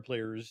casual card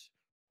players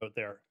out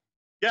there.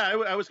 Yeah,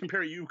 I was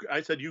comparing euchre.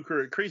 I said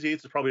euchre. Crazy 8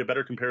 is probably a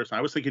better comparison.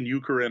 I was thinking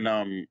euchre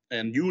and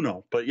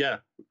Uno, but yeah,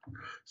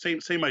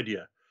 same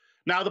idea.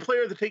 Now, the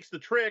player that takes the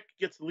trick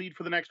gets the lead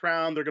for the next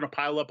round. They're going to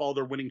pile up all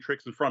their winning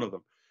tricks in front of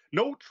them.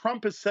 No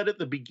Trump is set at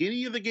the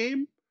beginning of the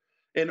game,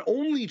 and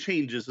only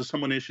changes if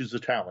someone issues a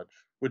challenge,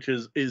 which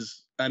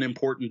is an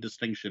important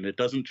distinction. It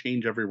doesn't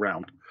change every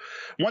round.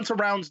 Once a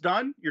round's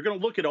done, you're going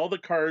to look at all the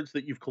cards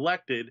that you've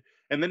collected,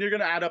 and then you're going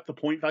to add up the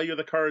point value of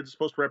the cards. It's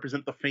supposed to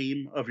represent the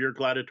fame of your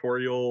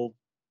gladiatorial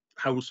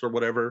house or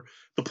whatever.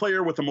 The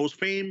player with the most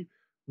fame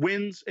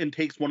wins and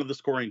takes one of the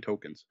scoring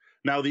tokens.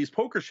 Now, these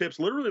poker chips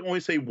literally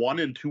only say 1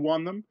 and 2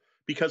 on them,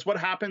 because what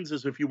happens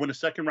is if you win a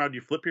second round, you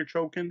flip your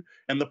token,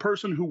 and the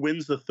person who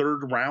wins the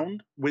third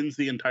round wins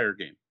the entire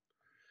game.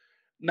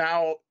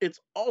 Now, it's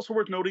also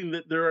worth noting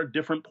that there are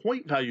different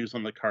point values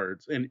on the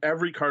cards, and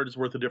every card is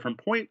worth a different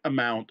point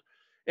amount,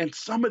 and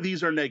some of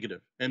these are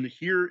negative. And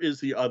here is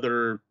the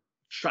other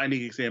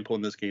shining example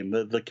in this game,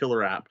 the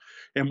killer app.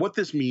 And what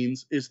this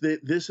means is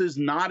that this is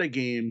not a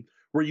game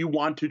where you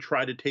want to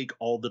try to take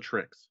all the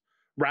tricks.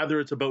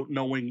 Rather, it's about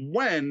knowing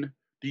when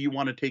do you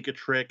want to take a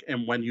trick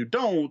and when you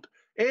don't,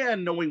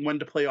 and knowing when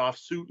to play off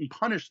suit and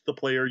punish the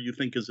player you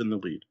think is in the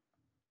lead.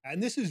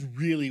 And this is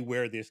really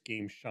where this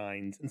game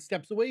shines and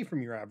steps away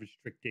from your average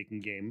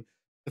trick-taking game.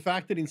 The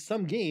fact that in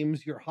some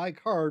games, your high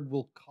card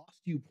will cost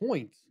you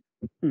points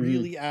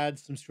really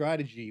adds some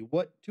strategy.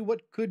 What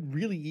could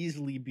really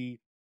easily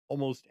be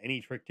almost any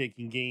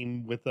trick-taking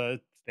game with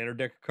a standard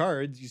deck of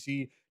cards you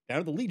see down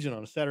at the Legion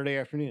on a Saturday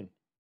afternoon.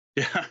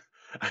 Yeah,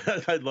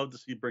 I'd love to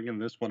see bringing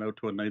this one out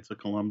to a Knights of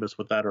Columbus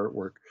with that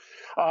artwork.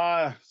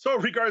 So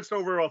in regards to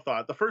overall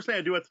thought, the first thing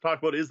I do have to talk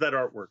about is that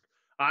artwork.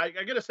 I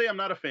got to say I'm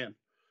not a fan.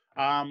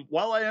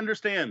 While I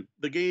understand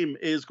the game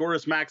is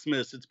Gorus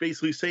Maximus, it's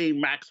basically saying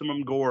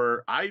maximum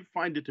gore, I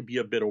find it to be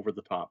a bit over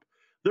the top.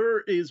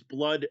 There is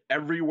blood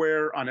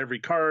everywhere on every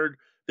card.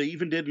 They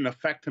even did an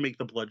effect to make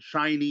the blood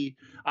shiny.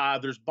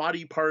 There's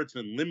body parts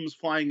and limbs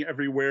flying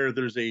everywhere.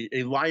 There's a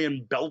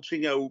lion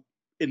belching out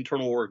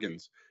internal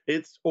organs.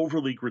 It's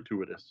overly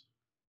gratuitous.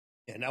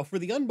 Yeah, now for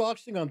the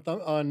unboxing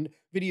on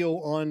video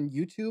on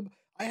YouTube,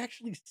 I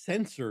actually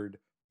censored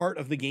part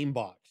of the game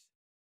box.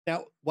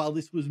 Now, while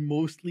this was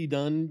mostly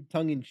done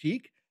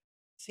tongue-in-cheek,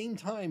 at the same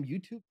time,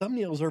 YouTube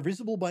thumbnails are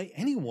visible by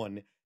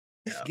anyone.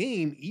 This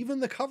game, even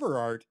the cover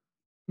art,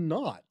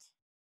 not.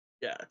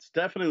 Yeah, it's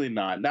definitely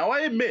not. Now,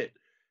 I admit,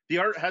 the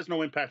art has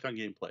no impact on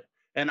gameplay.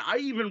 And I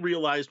even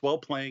realized while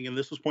playing, and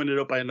this was pointed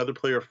out by another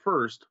player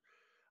first,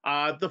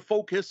 the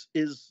focus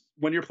is,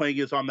 when you're playing,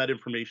 is on that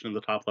information in the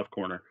top left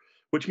corner.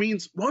 Which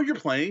means, while you're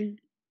playing,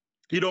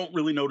 you don't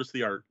really notice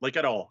the art, like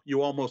at all.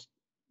 You almost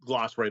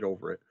gloss right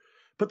over it.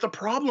 But the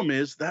problem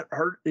is that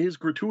art is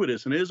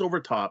gratuitous and is over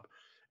top.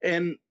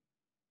 And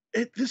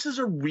this is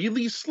a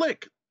really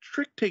slick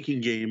trick-taking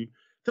game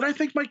that I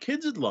think my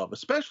kids would love,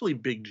 especially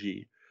Big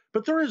G.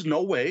 But there is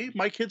no way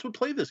my kids would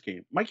play this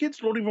game. My kids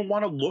don't even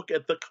want to look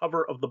at the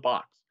cover of the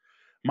box.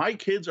 My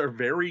kids are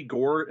very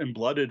gore and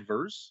blood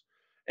adverse,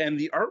 and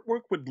the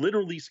artwork would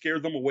literally scare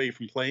them away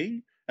from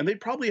playing. and they'd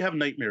probably have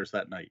nightmares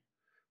that night.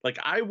 Like,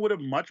 I would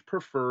have much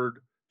preferred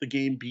the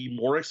game be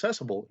more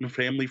accessible and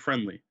family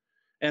friendly.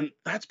 And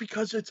that's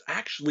because it's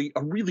actually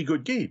a really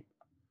good game.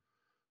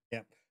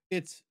 Yeah.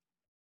 It's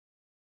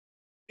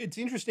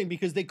interesting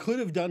because they could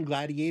have done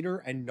Gladiator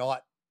and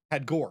not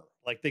had gore.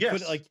 Like they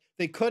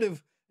could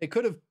have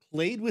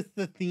played with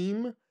the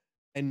theme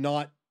and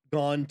not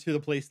gone to the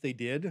place they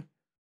did.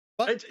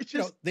 But it's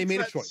just, they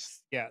made a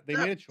choice. Yeah, they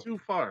made a choice. Too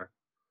far.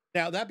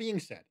 Now, that being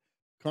said,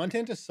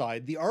 content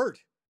aside, the art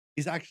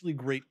is actually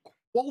great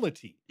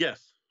quality.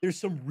 Yes. There's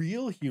some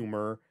real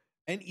humor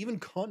and even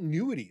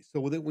continuity,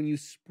 so that when you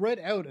spread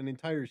out an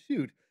entire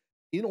suit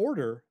in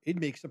order, it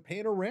makes a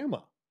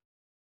panorama.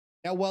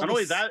 Now, while not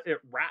only that, it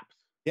wraps.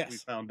 Yes. We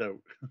found out.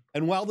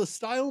 And while the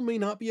style may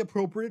not be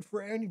appropriate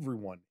for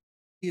everyone,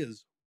 it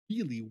is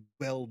really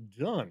well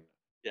done.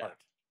 Yeah. Art.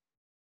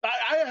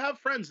 I have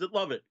friends that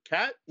love it.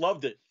 Kat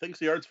loved it. Thinks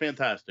the art's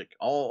fantastic.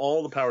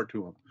 All the power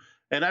to him.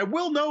 And I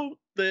will note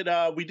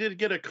that we did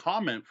get a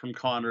comment from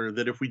Connor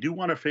that if we do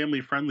want a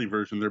family-friendly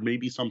version, there may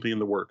be something in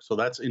the works. So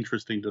that's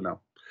interesting to know.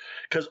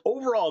 Because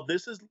overall,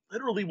 this is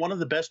literally one of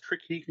the best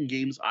trick-taking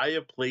games I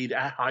have played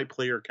at high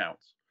player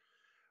counts.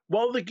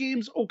 While the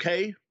game's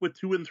okay with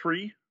 2 and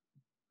 3,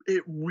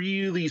 it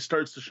really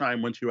starts to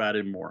shine once you add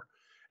in more.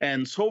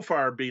 And so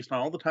far, based on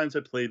all the times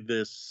I played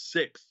this,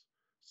 6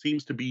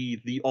 seems to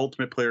be the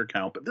ultimate player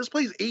count. But this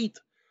plays 8.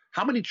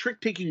 How many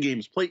trick-taking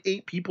games play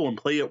 8 people and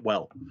play it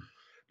well?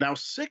 Now,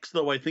 6,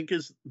 though, I think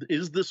is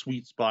the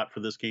sweet spot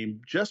for this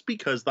game, just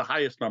because the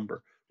highest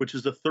number, which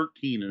is a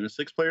 13 in a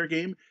 6-player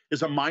game,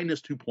 is a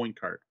 -2 point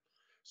card.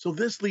 So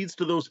this leads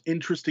to those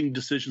interesting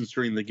decisions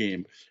during the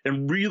game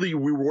and really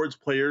rewards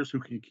players who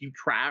can keep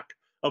track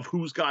of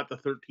who's got the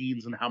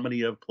 13s and how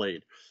many have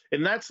played.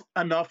 And that's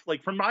enough.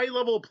 Like, for my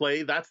level of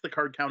play, that's the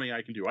card counting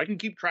I can do. I can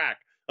keep track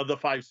of the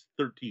 5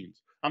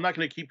 13s. I'm not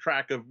going to keep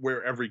track of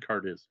where every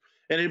card is.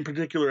 And in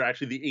particular,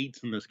 actually, the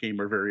 8s in this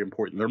game are very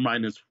important. They're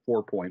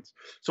 -4 points.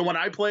 So when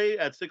I play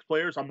at 6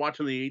 players, I'm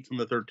watching the 8s and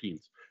the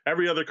 13s.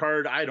 Every other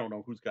card, I don't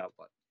know who's got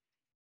what.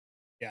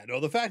 Yeah, no,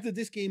 the fact that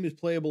this game is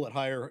playable at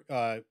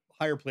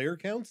higher player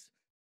counts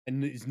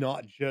and is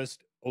not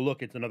just, oh,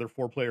 look, it's another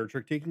 4-player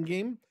trick-taking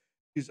game,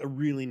 is a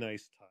really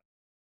nice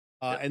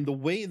touch. And the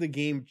way the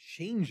game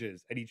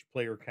changes at each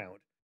player count,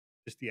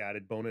 just the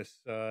added bonus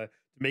to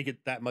make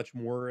it that much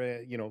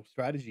more,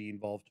 strategy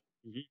involved.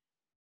 Mm-hmm.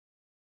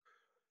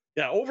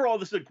 Yeah, overall,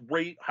 this is a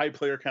great high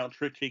player count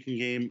trick-taking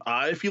game.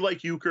 If you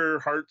like euchre,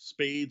 hearts,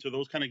 spades, or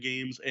those kind of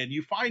games, and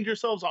you find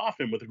yourselves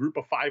often with a group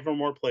of 5 or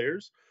more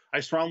players,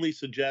 I strongly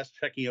suggest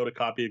checking out a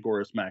copy of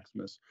Gorus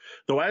Maximus.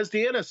 Though, as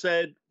Deanna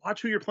said,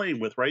 watch who you're playing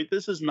with, right?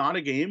 This is not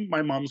a game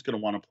my mom's going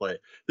to want to play.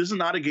 This is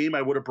not a game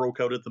I would have broke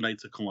out at the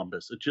Knights of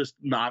Columbus. It's just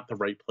not the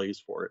right place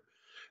for it.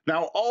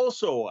 Now,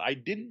 also, I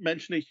didn't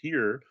mention it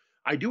here.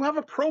 I do have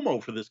a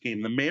promo for this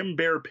game, the Man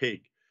Bear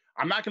Pig.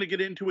 I'm not going to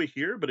get into it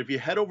here, but if you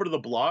head over to the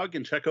blog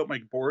and check out my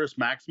Gorus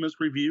Maximus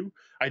review,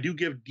 I do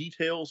give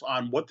details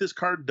on what this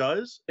card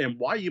does and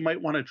why you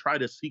might want to try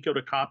to seek out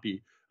a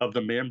copy of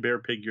the Man Bear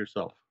Pig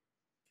yourself.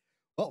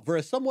 Well, for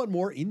a somewhat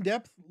more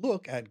in-depth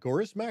look at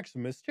Gorus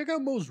Maximus, check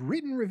out Mo's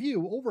written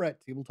review over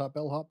at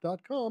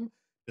tabletopbellhop.com.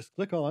 Just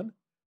click on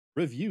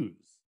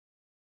Reviews.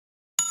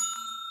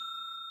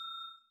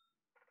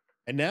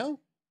 And now,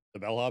 the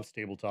Bellhop's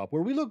Tabletop,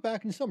 where we look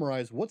back and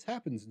summarize what's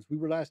happened since we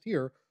were last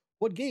here.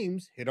 What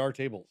games hit our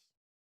tables?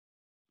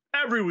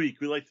 Every week,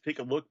 we like to take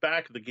a look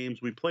back at the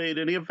games we played,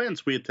 any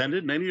events we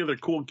attended, and any other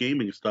cool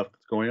gaming stuff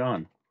that's going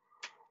on.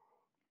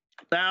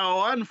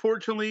 Now,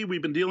 unfortunately,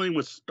 we've been dealing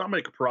with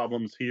stomach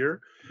problems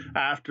here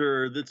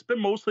after it's been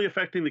mostly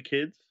affecting the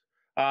kids.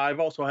 I've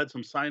also had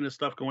some sinus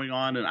stuff going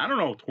on, and I don't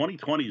know,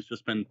 2020 has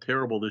just been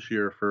terrible this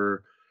year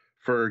for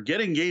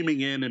getting gaming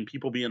in and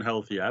people being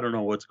healthy. I don't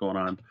know what's going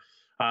on.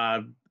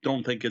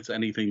 Don't think it's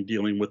anything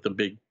dealing with the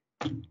big,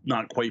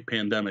 not quite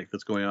pandemic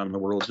that's going on in the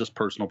world, just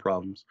personal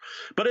problems.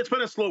 But it's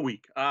been a slow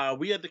week.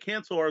 We had to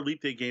cancel our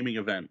Leap Day gaming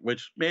event,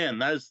 which, man,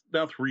 that is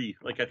now 3.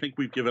 Like, I think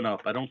we've given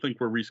up. I don't think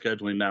we're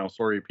rescheduling now.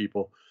 Sorry,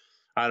 people.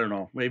 I don't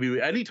know. Maybe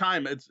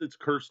anytime it's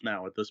cursed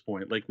now at this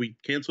point. Like, we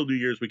canceled New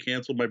Year's, we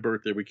canceled my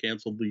birthday, we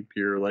canceled leap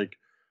year. Like,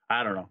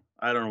 I don't know.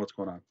 I don't know what's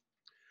going on.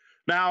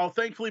 Now,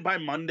 thankfully, by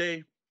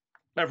Monday,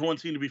 everyone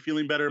seemed to be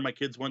feeling better. My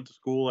kids went to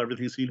school.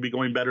 Everything seemed to be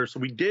going better. So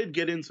we did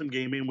get in some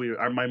gaming.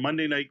 My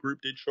Monday night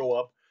group did show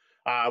up.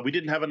 We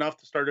didn't have enough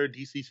to start our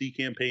DCC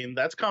campaign.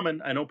 That's coming.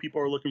 I know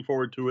people are looking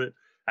forward to it.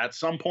 At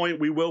some point,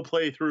 we will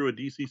play through a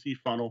DCC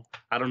funnel.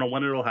 I don't know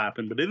when it'll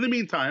happen. But in the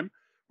meantime,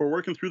 we're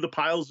working through the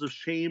piles of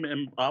shame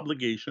and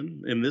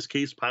obligation. In this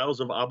case, piles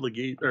of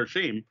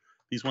shame.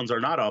 These ones are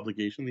not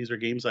obligation. These are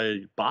games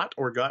I bought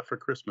or got for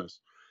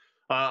Christmas.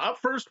 Up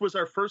first was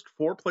our first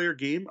 4-player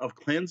game of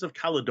Clans of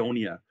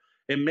Caledonia.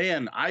 And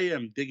man, I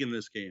am digging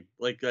this game.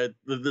 Like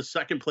the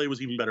second play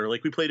was even better.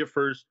 Like, we played it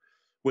first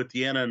with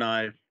Deanna and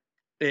I,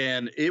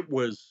 and it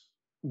was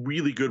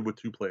really good with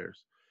 2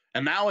 players.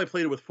 And now I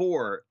played it with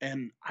 4,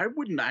 and I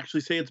wouldn't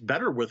actually say it's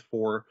better with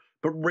 4,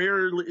 but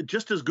rarely,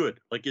 just as good.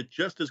 Like, it's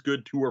just as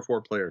good 2 or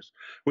 4 players,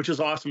 which is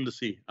awesome to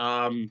see.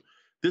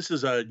 This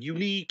is a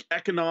unique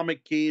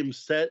economic game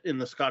set in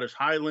the Scottish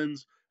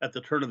Highlands at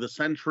the turn of the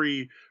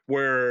century,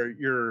 where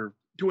you're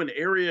doing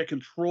area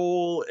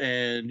control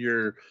and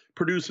you're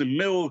producing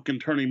milk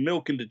and turning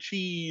milk into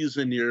cheese,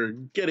 and you're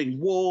getting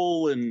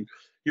wool, and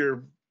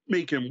you're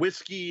making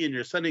whiskey, and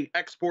you're sending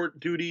export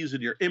duties,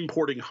 and you're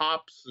importing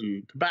hops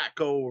and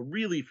tobacco. A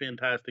really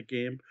fantastic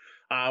game.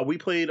 We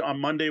played on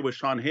Monday with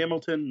Sean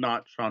Hamilton,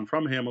 not Sean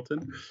from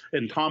Hamilton,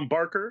 and Tom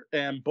Barker,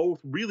 and both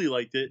really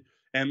liked it.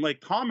 And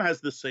like Tom has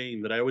this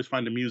saying that I always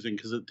find amusing,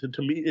 because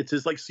to me it's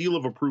his like seal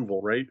of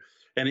approval, right?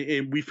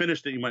 And we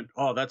finished it. And he went,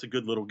 "Oh, that's a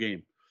good little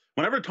game."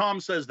 Whenever Tom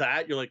says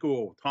that, you're like,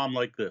 "Oh, Tom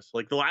liked this."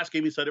 Like the last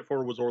game he said it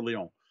for was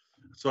Orleans.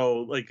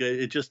 So like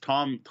it just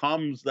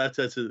Tom's that's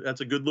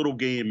a good little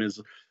game.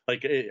 Is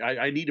like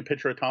I need a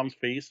picture of Tom's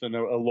face and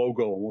a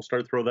logo, and we'll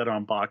start throw that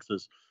on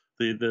boxes.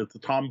 The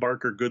Tom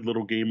Barker Good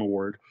Little Game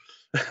Award,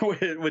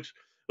 which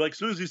like as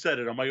soon as he said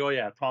it, I'm like, "Oh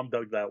yeah, Tom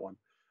dug that one."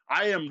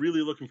 I am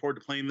really looking forward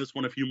to playing this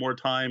one a few more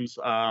times.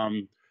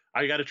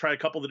 I got to try a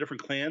couple of the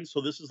different clans.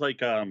 So this is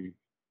like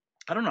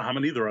I don't know how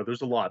many there are.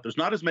 There's a lot. There's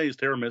not as many as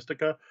Terra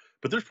Mystica,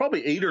 but there's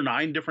probably 8 or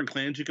 9 different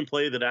clans you can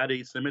play that add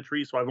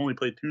asymmetry. So I've only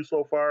played 2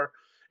 so far.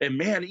 And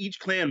man, each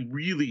clan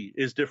really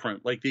is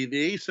different. Like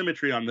the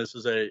asymmetry on this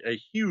is a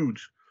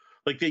huge,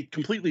 like they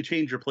completely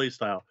change your play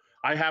style.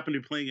 I happen to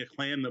be playing a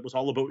clan that was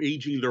all about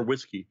aging their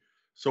whiskey.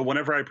 So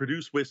whenever I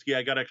produce whiskey,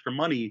 I got extra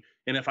money.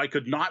 And if I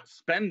could not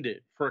spend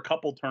it for a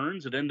couple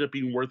turns, it ended up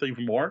being worth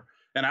even more.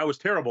 And I was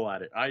terrible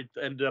at it. I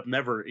ended up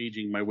never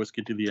aging my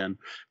whiskey to the end.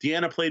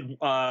 Deanna played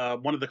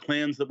one of the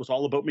clans that was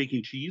all about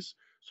making cheese.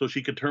 So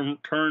she could turn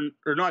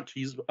or not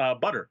cheese,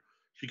 butter.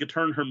 She could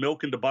turn her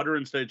milk into butter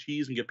instead of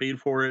cheese and get paid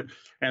for it.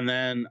 And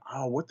then,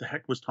 oh, what the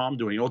heck was Tom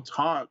doing? Oh,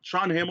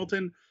 Sean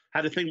Hamilton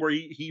had a thing where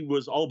he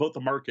was all about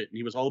the market, and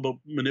he was all about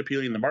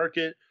manipulating the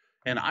market.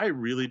 And I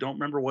really don't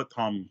remember what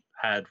Tom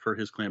had for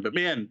his clan. But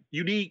man,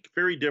 unique,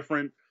 very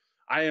different.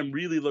 I am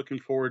really looking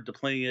forward to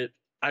playing it.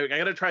 I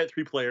got to try it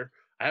 3-player.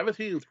 I have a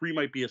feeling 3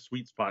 might be a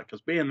sweet spot,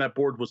 because man, that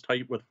board was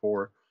tight with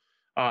 4.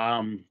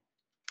 I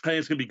think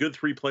it's gonna be good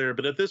 3-player,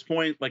 but at this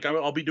point, like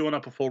I'll be doing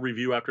up a full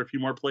review after a few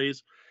more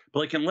plays.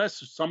 But like,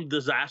 unless some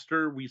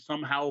disaster, we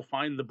somehow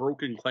find the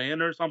broken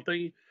clan or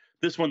something,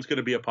 this one's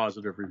gonna be a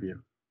positive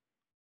review.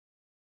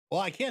 Well,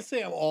 I can't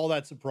say I'm all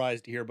that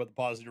surprised to hear about the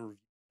positive review.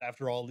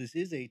 After all, this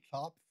is a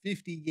top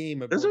 50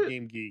 game at Board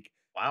Game Geek.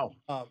 Wow.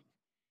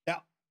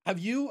 Now, have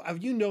you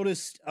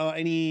noticed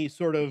any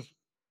sort of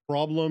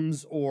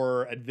problems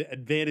or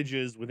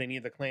advantages with any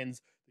of the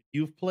clans that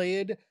you've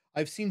played?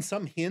 I've seen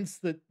some hints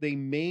that they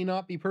may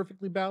not be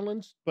perfectly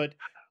balanced, but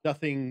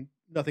nothing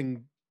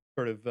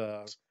sort of.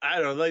 I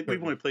don't know. Like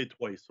we've only played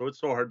twice, so it's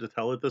so hard to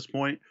tell at this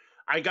point.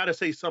 I gotta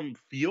say, some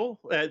feel.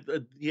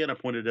 Deanna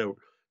pointed out,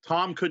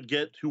 Tom could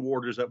get 2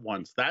 orders at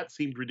once. That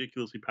seemed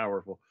ridiculously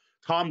powerful.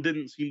 Tom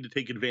didn't seem to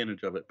take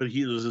advantage of it, but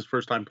he was his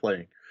first time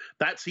playing.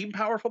 That seemed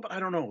powerful, but I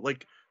don't know.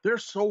 Like they're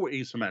so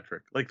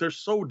asymmetric. Like they're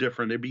so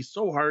different. It'd be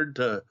so hard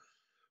to.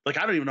 Like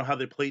I don't even know how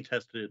they play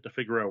tested it to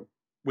figure out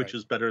which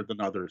is better than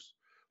others.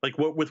 Like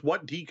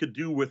what Dee could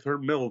do with her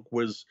milk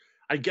was,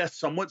 I guess,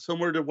 somewhat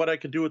similar to what I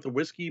could do with the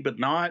whiskey, but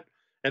not.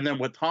 And then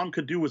what Tom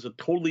could do was a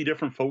totally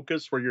different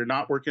focus, where you're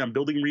not working on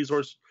building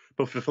resource,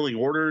 but fulfilling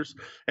orders.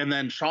 And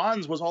then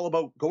Sean's was all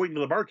about going to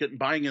the market and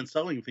buying and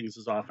selling things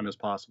as often as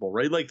possible,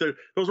 right? Like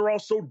those are all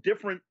so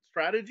different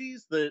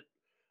strategies that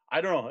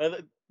I don't know.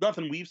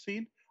 Nothing we've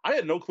seen. I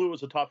had no clue it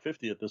was a top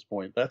 50 at this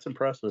point. That's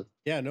impressive.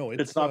 Yeah, no,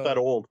 it's not that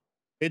old.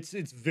 It's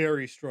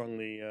very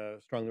strongly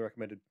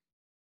recommended.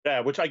 Yeah,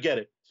 which I get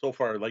it so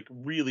far. Like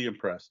really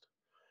impressed.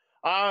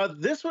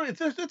 This one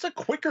it's a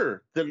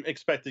quicker than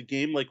expected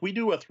game. Like we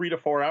do a 3 to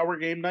 4 hour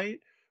game night.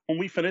 When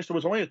we finished, it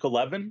was only like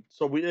 11,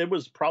 so it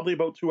was probably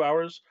about 2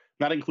 hours.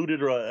 That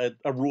included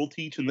a rule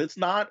teach, and it's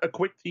not a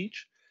quick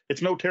teach.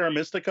 It's no Terra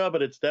Mystica,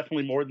 but it's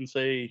definitely more than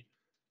say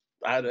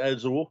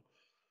Azul.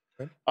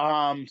 Okay.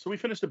 So we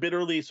finished a bit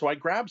early, so I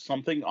grabbed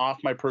something off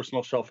my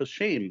personal shelf as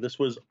shame. This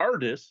was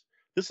Artus.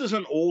 This is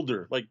an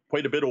older, like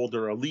quite a bit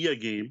older, Alea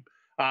game.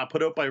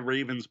 Put out by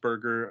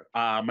Ravensburger.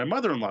 My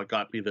mother-in-law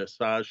got me this.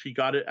 She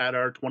got it at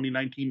our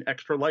 2019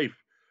 Extra Life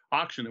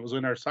auction. It was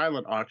in our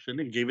silent auction,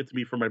 and gave it to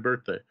me for my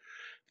birthday.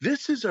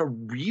 This is a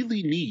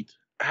really neat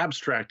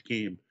abstract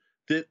game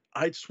that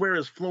I'd swear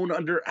has flown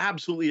under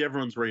absolutely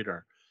everyone's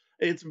radar.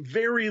 It's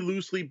very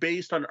loosely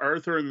based on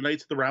Arthur and the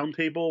Knights of the Round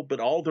Table, but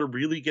all they're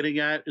really getting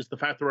at is the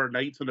fact there are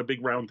knights in a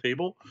big round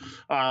table.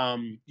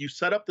 You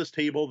set up this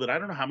table that I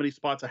don't know how many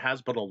spots it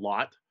has, but a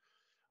lot.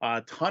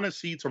 A ton of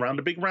seats around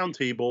a big round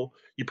table.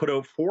 You put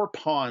out 4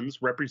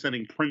 pawns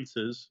representing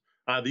princes.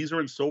 These are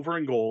in silver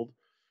and gold.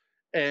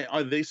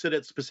 And they sit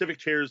at specific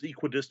chairs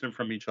equidistant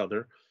from each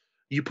other.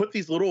 You put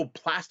these little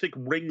plastic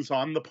rings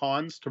on the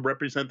pawns to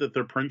represent that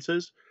they're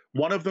princes.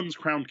 One of them's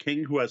crowned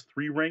king, who has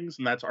 3 rings,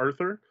 and that's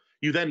Arthur.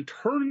 You then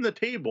turn the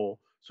table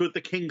so that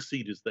the king's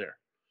seat is there.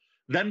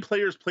 Then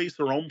players place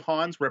their own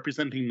pawns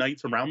representing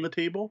knights around the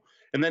table.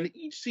 And then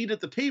each seat at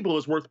the table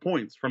is worth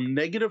points, from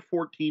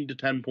 -14 to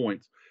 10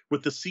 points,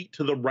 with the seat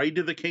to the right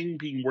of the king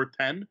being worth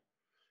 10.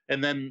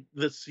 and then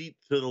the seat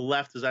to the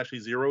left is actually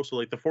 0. So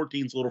like the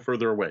 14 is a little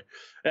further away.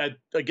 And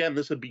again,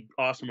 this would be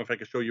awesome if I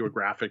could show you a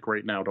graphic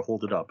right now to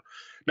hold it up.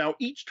 Now,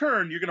 each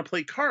turn you're going to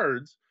play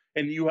cards,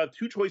 and you have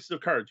 2 choices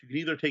of cards. You can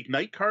either take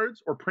knight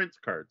cards or prince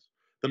cards.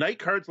 The knight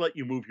cards let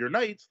you move your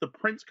knights. The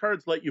prince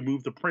cards let you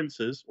move the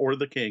princes or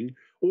the king,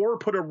 or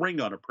put a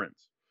ring on a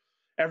prince.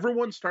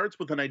 Everyone starts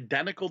with an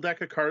identical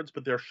deck of cards,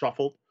 but they're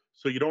shuffled.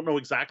 So you don't know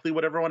exactly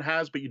what everyone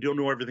has, but you don't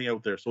know everything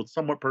out there. So it's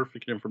somewhat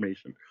perfect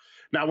information.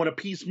 Now, when a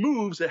piece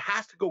moves, it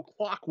has to go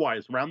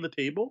clockwise around the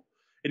table,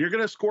 and you're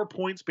going to score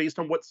points based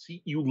on what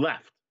seat you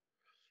left.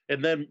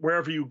 And then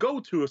wherever you go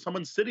to, if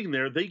someone's sitting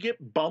there, they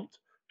get bumped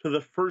to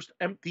the first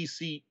empty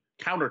seat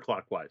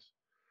counterclockwise.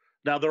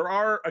 Now, there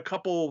are a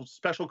couple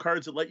special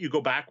cards that let you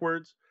go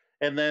backwards,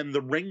 and then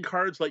the ring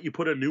cards let you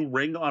put a new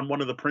ring on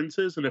one of the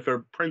princes, and if a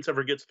prince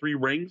ever gets 3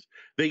 rings,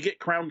 they get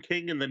crowned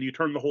king, and then you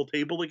turn the whole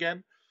table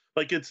again.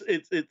 Like it's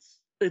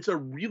a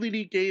really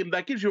neat game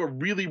that gives you a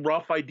really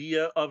rough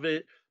idea of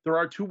it. There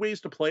are 2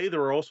 ways to play.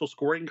 There are also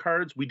scoring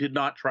cards. We did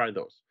not try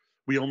those.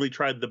 We only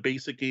tried the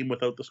basic game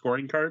without the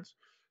scoring cards.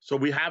 So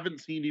we haven't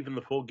seen even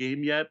the full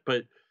game yet,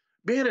 but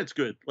man, it's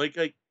good. Like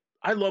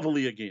I love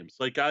Alea games.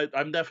 Like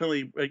I'm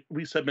definitely, like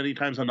we said many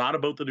times, I'm not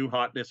about the new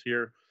hotness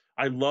here.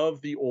 I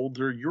love the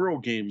older Euro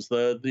games.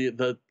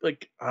 The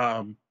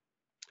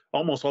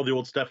almost all the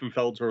old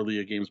Steffenfelds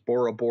earlier games,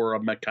 Bora Bora,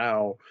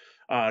 Macau,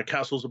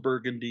 Castles of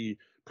Burgundy,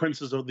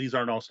 Princes of, these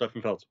aren't all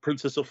Steffenfelds,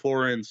 Princess of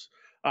Florence,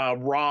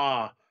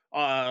 Ra,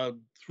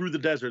 Through the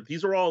Desert.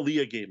 These are all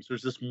Alea games.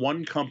 There's this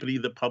one company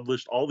that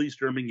published all these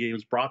German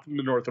games, brought them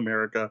to North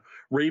America.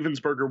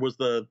 Ravensburger was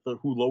the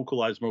who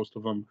localized most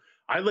of them.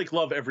 I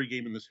love every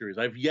game in the series.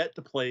 I've yet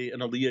to play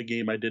an Alea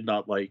game I did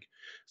not like.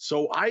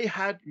 So I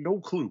had no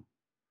clue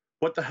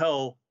what the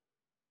hell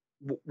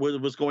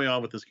was going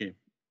on with this game.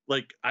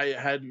 Like, I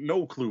had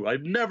no clue.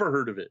 I've never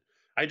heard of it.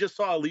 I just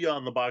saw Alea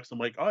on the box. I'm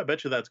like, oh, I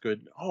bet you that's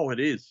good. Oh, it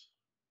is.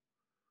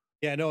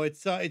 Yeah, no,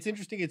 it's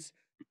interesting.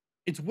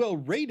 It's well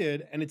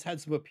rated, and it's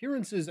had some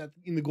appearances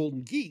in the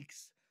Golden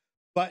Geeks,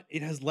 but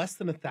it has less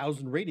than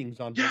 1,000 ratings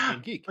on Board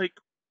Game Geek. Like,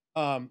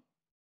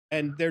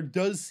 and there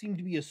does seem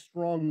to be a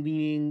strong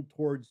leaning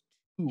towards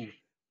 2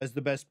 as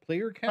the best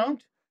player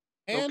count.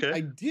 And I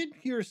did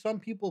hear some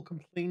people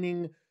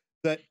complaining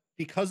that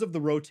because of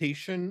the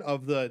rotation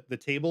of the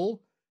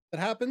table that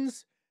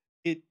happens,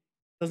 it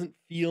doesn't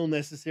feel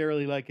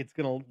necessarily like it's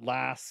going to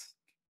last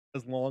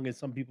as long as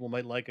some people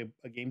might like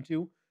a game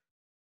to.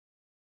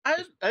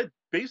 I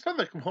based on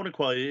the component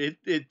quality,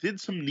 it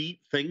did some neat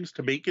things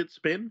to make it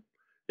spin.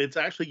 It's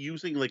actually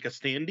using like a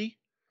standee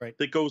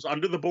that goes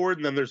under the board,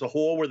 and then there's a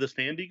hole where the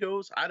standee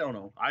goes. I don't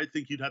know. I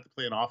think you'd have to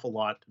play an awful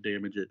lot to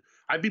damage it.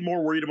 I'd be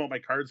more worried about my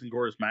cards in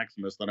Gorus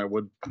Maximus than I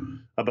would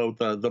about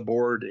the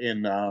board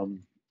in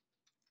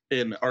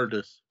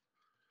Artus.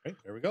 Okay,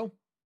 there we go.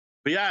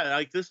 But yeah,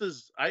 like this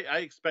is, I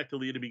expect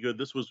Alea to be good.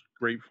 This was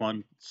great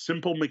fun.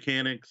 Simple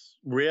mechanics,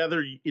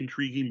 rather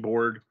intriguing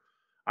board.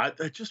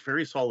 It's just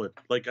very solid.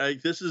 Like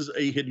this is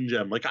a hidden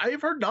gem. Like I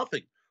have heard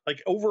nothing.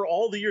 Like over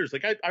all the years,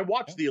 like I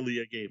watch the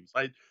Alea games.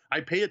 I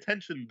pay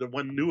attention to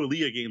when new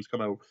Alea games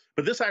come out.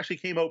 But this actually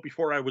came out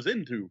before I was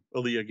into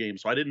Alea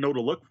games, so I didn't know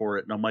to look for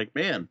it. And I'm like,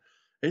 man,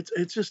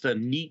 it's just a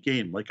neat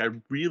game. Like I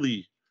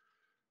really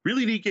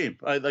neat game.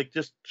 I like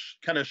just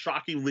kind of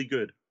shockingly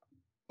good.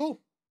 Cool.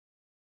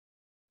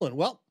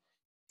 Well,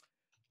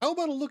 how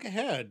about a look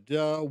ahead?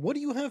 What do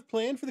you have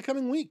planned for the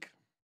coming week?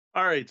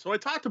 All right, so I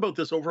talked about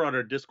this over on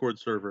our Discord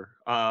server,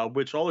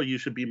 which all of you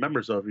should be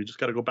members of. You just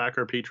got to go back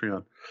our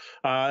Patreon.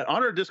 On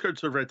our Discord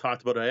server, I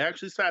talked about it. I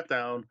actually sat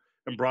down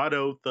and brought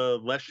out the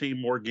Less Shame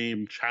More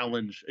Game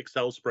Challenge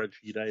Excel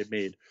spreadsheet I had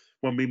made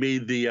when we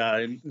made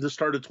the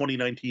start of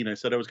 2019. I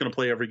said I was going to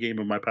play every game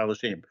of my Pile of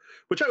Shame,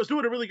 which I was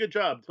doing a really good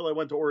job until I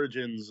went to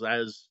Origins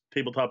as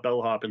Tabletop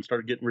Bellhop and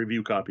started getting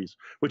review copies,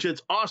 which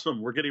it's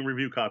awesome. We're getting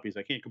review copies.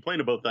 I can't complain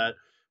about that.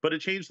 But it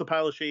changed the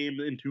Pile of Shame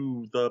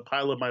into the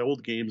pile of my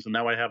old games, and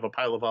now I have a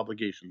pile of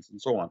obligations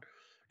and so on.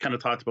 Kind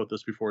of talked about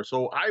this before.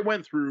 So I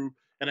went through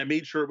and I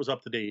made sure it was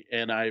up to date,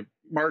 and I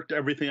marked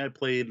everything I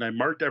played, and I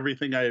marked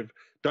everything I've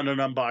done an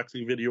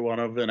unboxing video on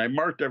of, and I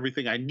marked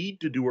everything I need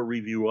to do a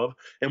review of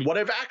and what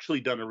I've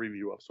actually done a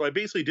review of. So I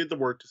basically did the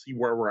work to see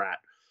where we're at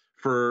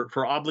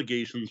for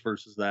obligations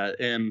versus that.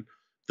 And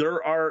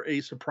there are a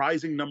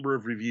surprising number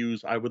of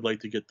reviews I would like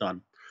to get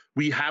done.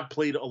 We have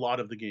played a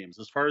lot of the games.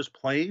 As far as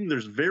playing,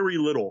 there's very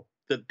little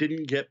that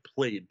didn't get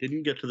played,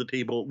 didn't get to the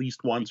table at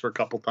least once or a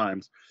couple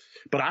times.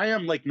 But I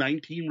am like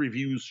 19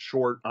 reviews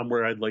short on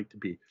where I'd like to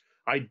be.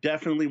 I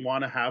definitely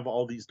want to have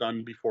all these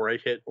done before I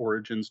hit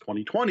Origins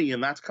 2020,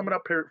 and that's coming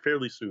up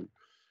fairly soon.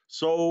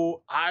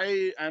 So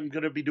I am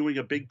going to be doing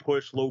a big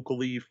push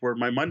locally for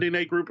my Monday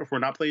night group. If we're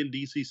not playing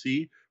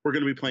DCC, we're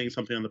going to be playing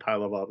something on the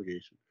Pile of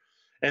Obligation.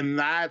 And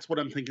that's what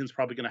I'm thinking is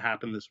probably going to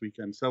happen this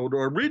weekend. So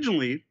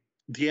originally,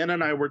 Deanna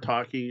and I were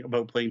talking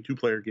about playing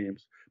 2-player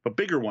games, but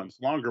bigger ones,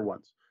 longer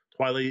ones.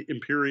 Twilight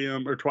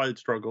Imperium or Twilight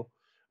Struggle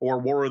or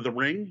War of the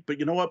Ring. But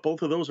you know what?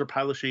 Both of those are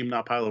Pile of Shame,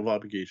 not Pile of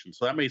Obligation.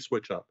 So that may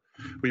switch up.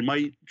 We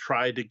might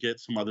try to get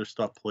some other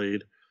stuff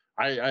played.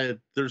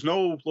 there's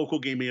no local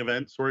gaming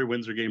event. Sorry,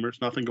 Windsor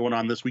gamers, nothing going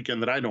on this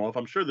weekend that I know of.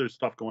 I'm sure there's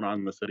stuff going on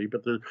in the city,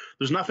 but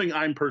there's nothing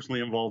I'm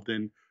personally involved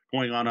in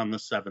going on the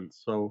 7th.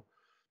 So,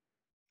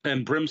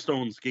 and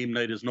Brimstone's game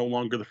night is no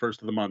longer the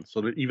 1st of the month,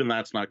 so even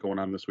that's not going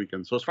on this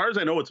weekend. So as far as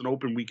I know, it's an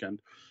open weekend,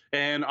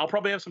 and I'll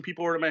probably have some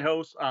people over at my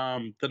house.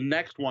 The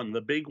next one,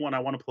 the big one I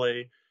want to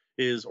play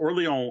is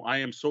Orleans. I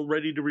am so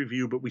ready to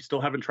review, but we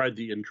still haven't tried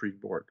the Intrigue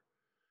board.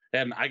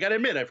 And I got to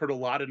admit, I've heard a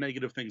lot of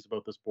negative things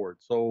about this board.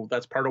 So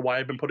that's part of why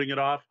I've been putting it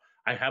off.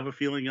 I have a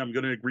feeling I'm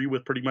going to agree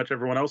with pretty much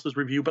everyone else's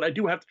review, but I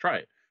do have to try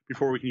it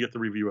before we can get the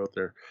review out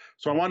there.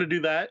 So I want to do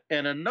that.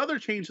 And another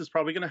change that's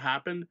probably going to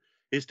happen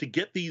is to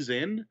get these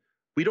in.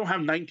 We don't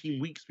have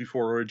 19 weeks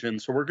before Origin.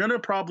 So we're going to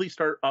probably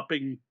start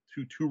upping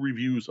to 2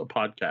 reviews a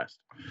podcast.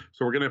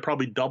 So we're going to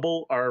probably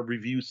double our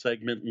review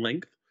segment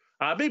length.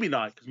 Maybe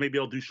not, because maybe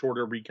I'll do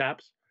shorter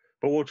recaps.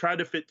 But we'll try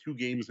to fit 2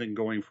 games in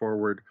going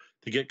forward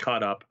to get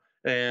caught up.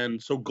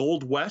 And so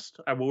Gold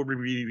West, I will be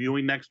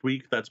reviewing next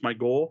week. That's my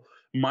goal.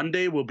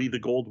 Monday will be the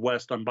Gold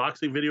West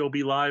unboxing video will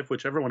be live,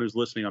 which everyone who's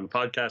listening on the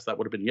podcast, that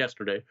would have been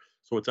yesterday.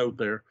 So it's out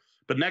there.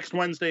 But next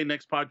Wednesday,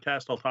 next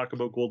podcast, I'll talk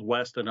about Gold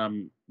West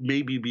and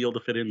maybe be able to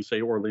fit in,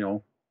 say,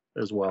 Orleans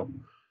as well.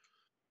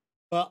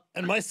 Well,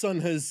 and my son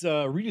has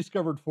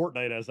rediscovered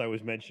Fortnite, as I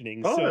was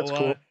mentioning. Oh, so, that's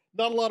cool.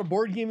 Not a lot of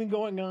board gaming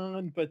going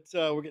on, but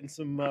we're getting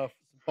some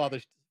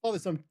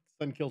father-son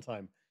kill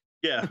time.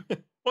 Yeah.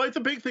 Well, it's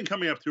a big thing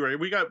coming up too, right?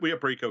 We got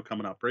Breakout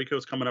coming up.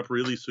 Breakout's coming up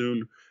really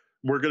soon.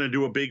 We're going to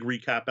do a big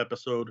recap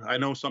episode. I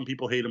know some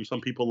people hate him, some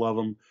people love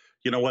him.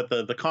 You know what?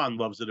 The con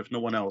loves it if no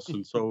one else,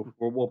 and so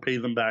we'll pay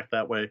them back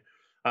that way.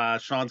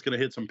 Sean's going to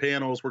hit some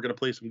panels. We're going to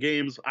play some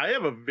games. I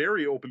have a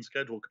very open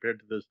schedule compared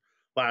to this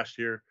last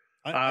year.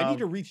 I need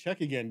to recheck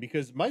again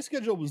because my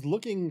schedule was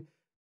looking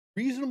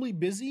reasonably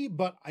busy,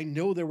 but I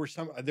know there was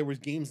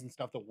games and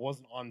stuff that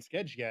wasn't on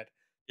schedule yet.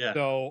 Yeah.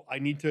 So I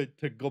need to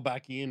go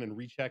back in and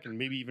recheck and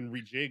maybe even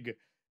rejig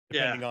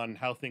depending on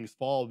how things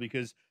fall,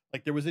 because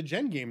like there was a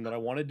Jen game that I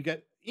wanted to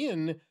get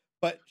in,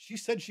 but she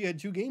said she had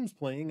 2 games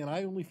playing and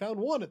I only found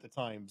 1 at the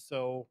time.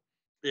 So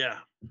yeah.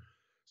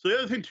 So the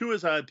other thing too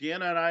is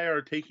Deanna and I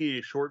are taking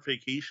a short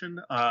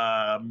vacation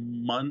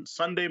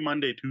Sunday,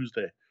 Monday,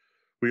 Tuesday.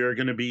 We are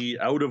going to be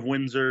out of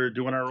Windsor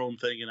doing our own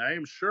thing, and I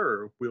am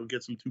sure we'll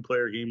get some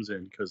 2-player games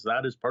in because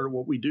that is part of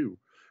what we do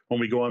when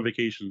we go on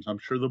vacations. I'm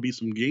sure there'll be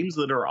some games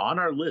that are on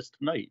our list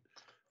tonight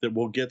that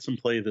we'll get some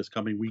play this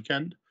coming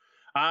weekend.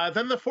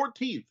 Then the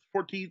 14th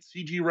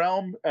CG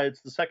Realm.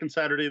 It's the second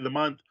Saturday of the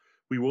month.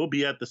 We will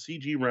be at the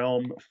CG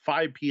Realm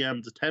 5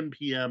 p.m. to 10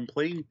 p.m.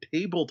 playing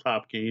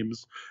tabletop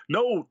games.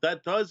 No,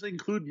 that does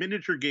include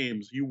miniature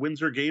games. You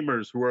Windsor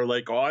gamers who are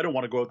like, oh, I don't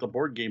want to go out to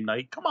board game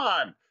night. Come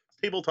on, it's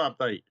tabletop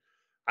night.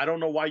 I don't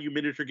know why you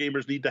miniature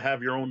gamers need to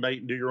have your own night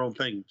and do your own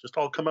thing. Just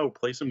all come out,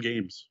 play some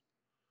games.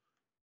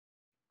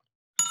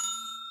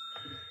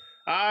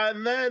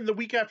 And then the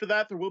week after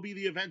that, there will be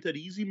the event at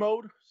Easy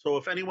Mode. So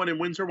if anyone in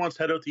Windsor wants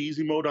to head out to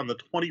Easy Mode on the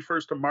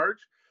 21st of March,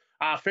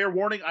 fair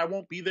warning, I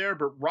won't be there,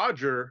 but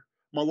Roger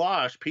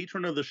Malash,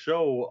 patron of the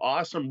show,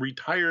 awesome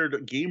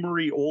retired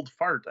gamery old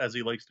fart, as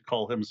he likes to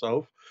call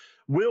himself,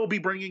 will be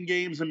bringing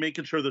games and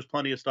making sure there's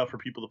plenty of stuff for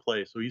people to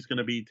play. So he's going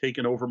to be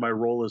taking over my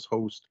role as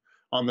host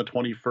on the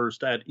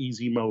 21st at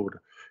Easy Mode.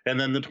 And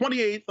then the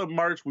 28th of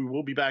March, we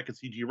will be back at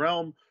CG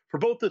Realm for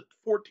both the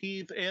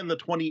 14th and the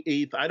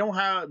 28th. I don't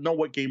know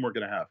what game we're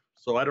going to have,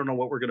 so I don't know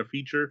what we're going to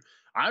feature.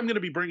 I'm going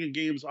to be bringing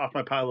games off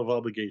my pile of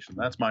obligation.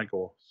 That's my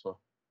goal. So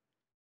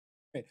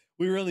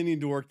we really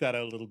need to work that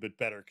out a little bit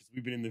better because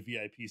we've been in the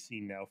VIP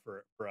scene now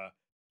for a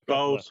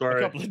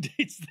couple of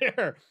dates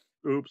there.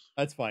 Oops.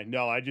 That's fine.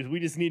 No,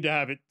 we just need to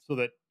have it so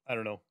that I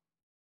don't know.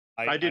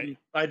 I didn't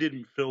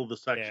fill the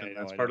section. Yeah,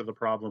 that's part of the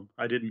problem.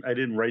 I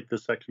didn't write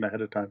this section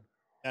ahead of time.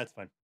 That's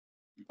fine.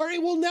 All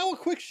right. Well, now a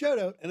quick shout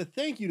out and a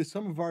thank you to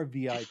some of our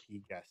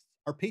VIP guests,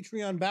 our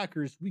Patreon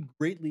backers. We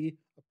greatly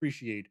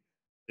appreciate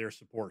their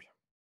support.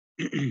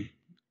 Yuho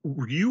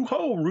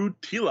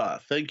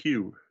Rutila, thank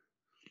you.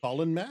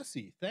 Colin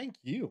Massey, thank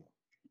you.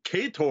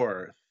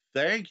 Kator,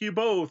 thank you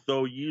both.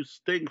 Though you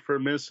stink for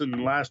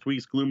missing last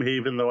week's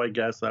Gloomhaven, though I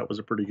guess that was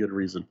a pretty good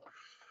reason.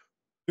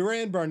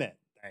 Duran Barnett,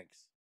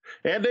 thanks.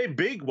 And a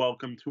big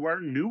welcome to our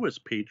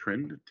newest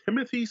patron,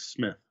 Timothy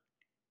Smith.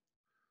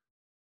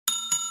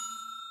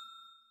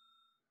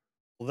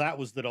 Well, that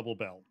was the double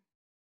bell.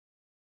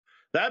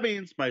 That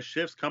means my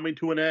shift's coming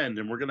to an end,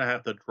 and we're going to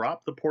have to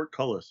drop the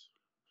portcullis.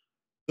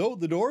 Though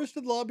the doors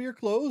to the lobby are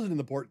closed and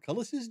the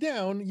portcullis is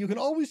down, you can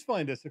always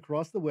find us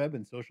across the web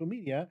and social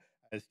media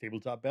as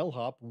Tabletop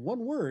Bellhop, one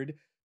word.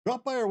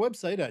 Drop by our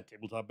website at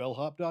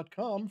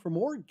tabletopbellhop.com for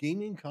more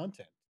gaming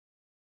content.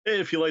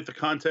 If you like the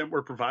content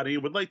we're providing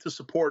and would like to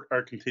support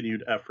our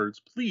continued efforts,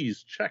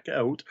 please check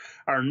out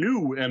our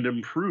new and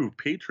improved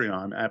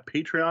Patreon at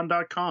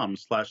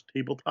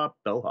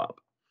patreon.com/tabletopbellhop.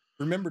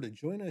 Remember to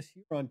join us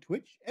here on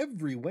Twitch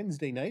every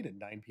Wednesday night at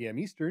 9 p.m.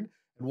 Eastern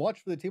and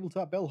watch for the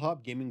Tabletop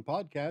Bellhop Gaming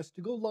Podcast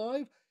to go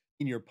live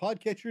in your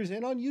podcatchers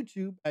and on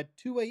YouTube at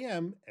 2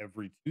 a.m.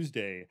 every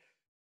Tuesday. You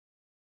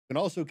can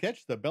also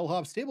catch the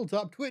Bellhop's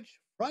Tabletop Twitch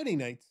Friday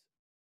nights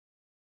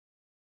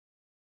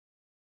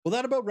Well,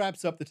 that about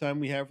wraps up the time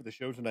we have for the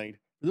show tonight.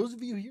 For those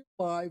of you here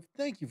live,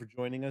 thank you for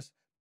joining us.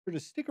 Be sure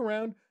to stick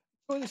around,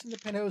 join us in the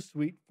penthouse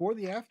suite for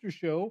the after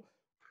show.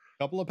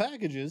 Couple of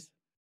packages.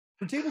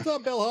 For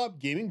Tabletop Bellhop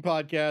Gaming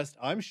Podcast,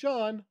 I'm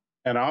Sean.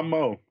 And I'm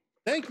Mo.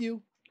 Thank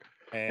you.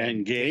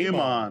 And game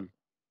on.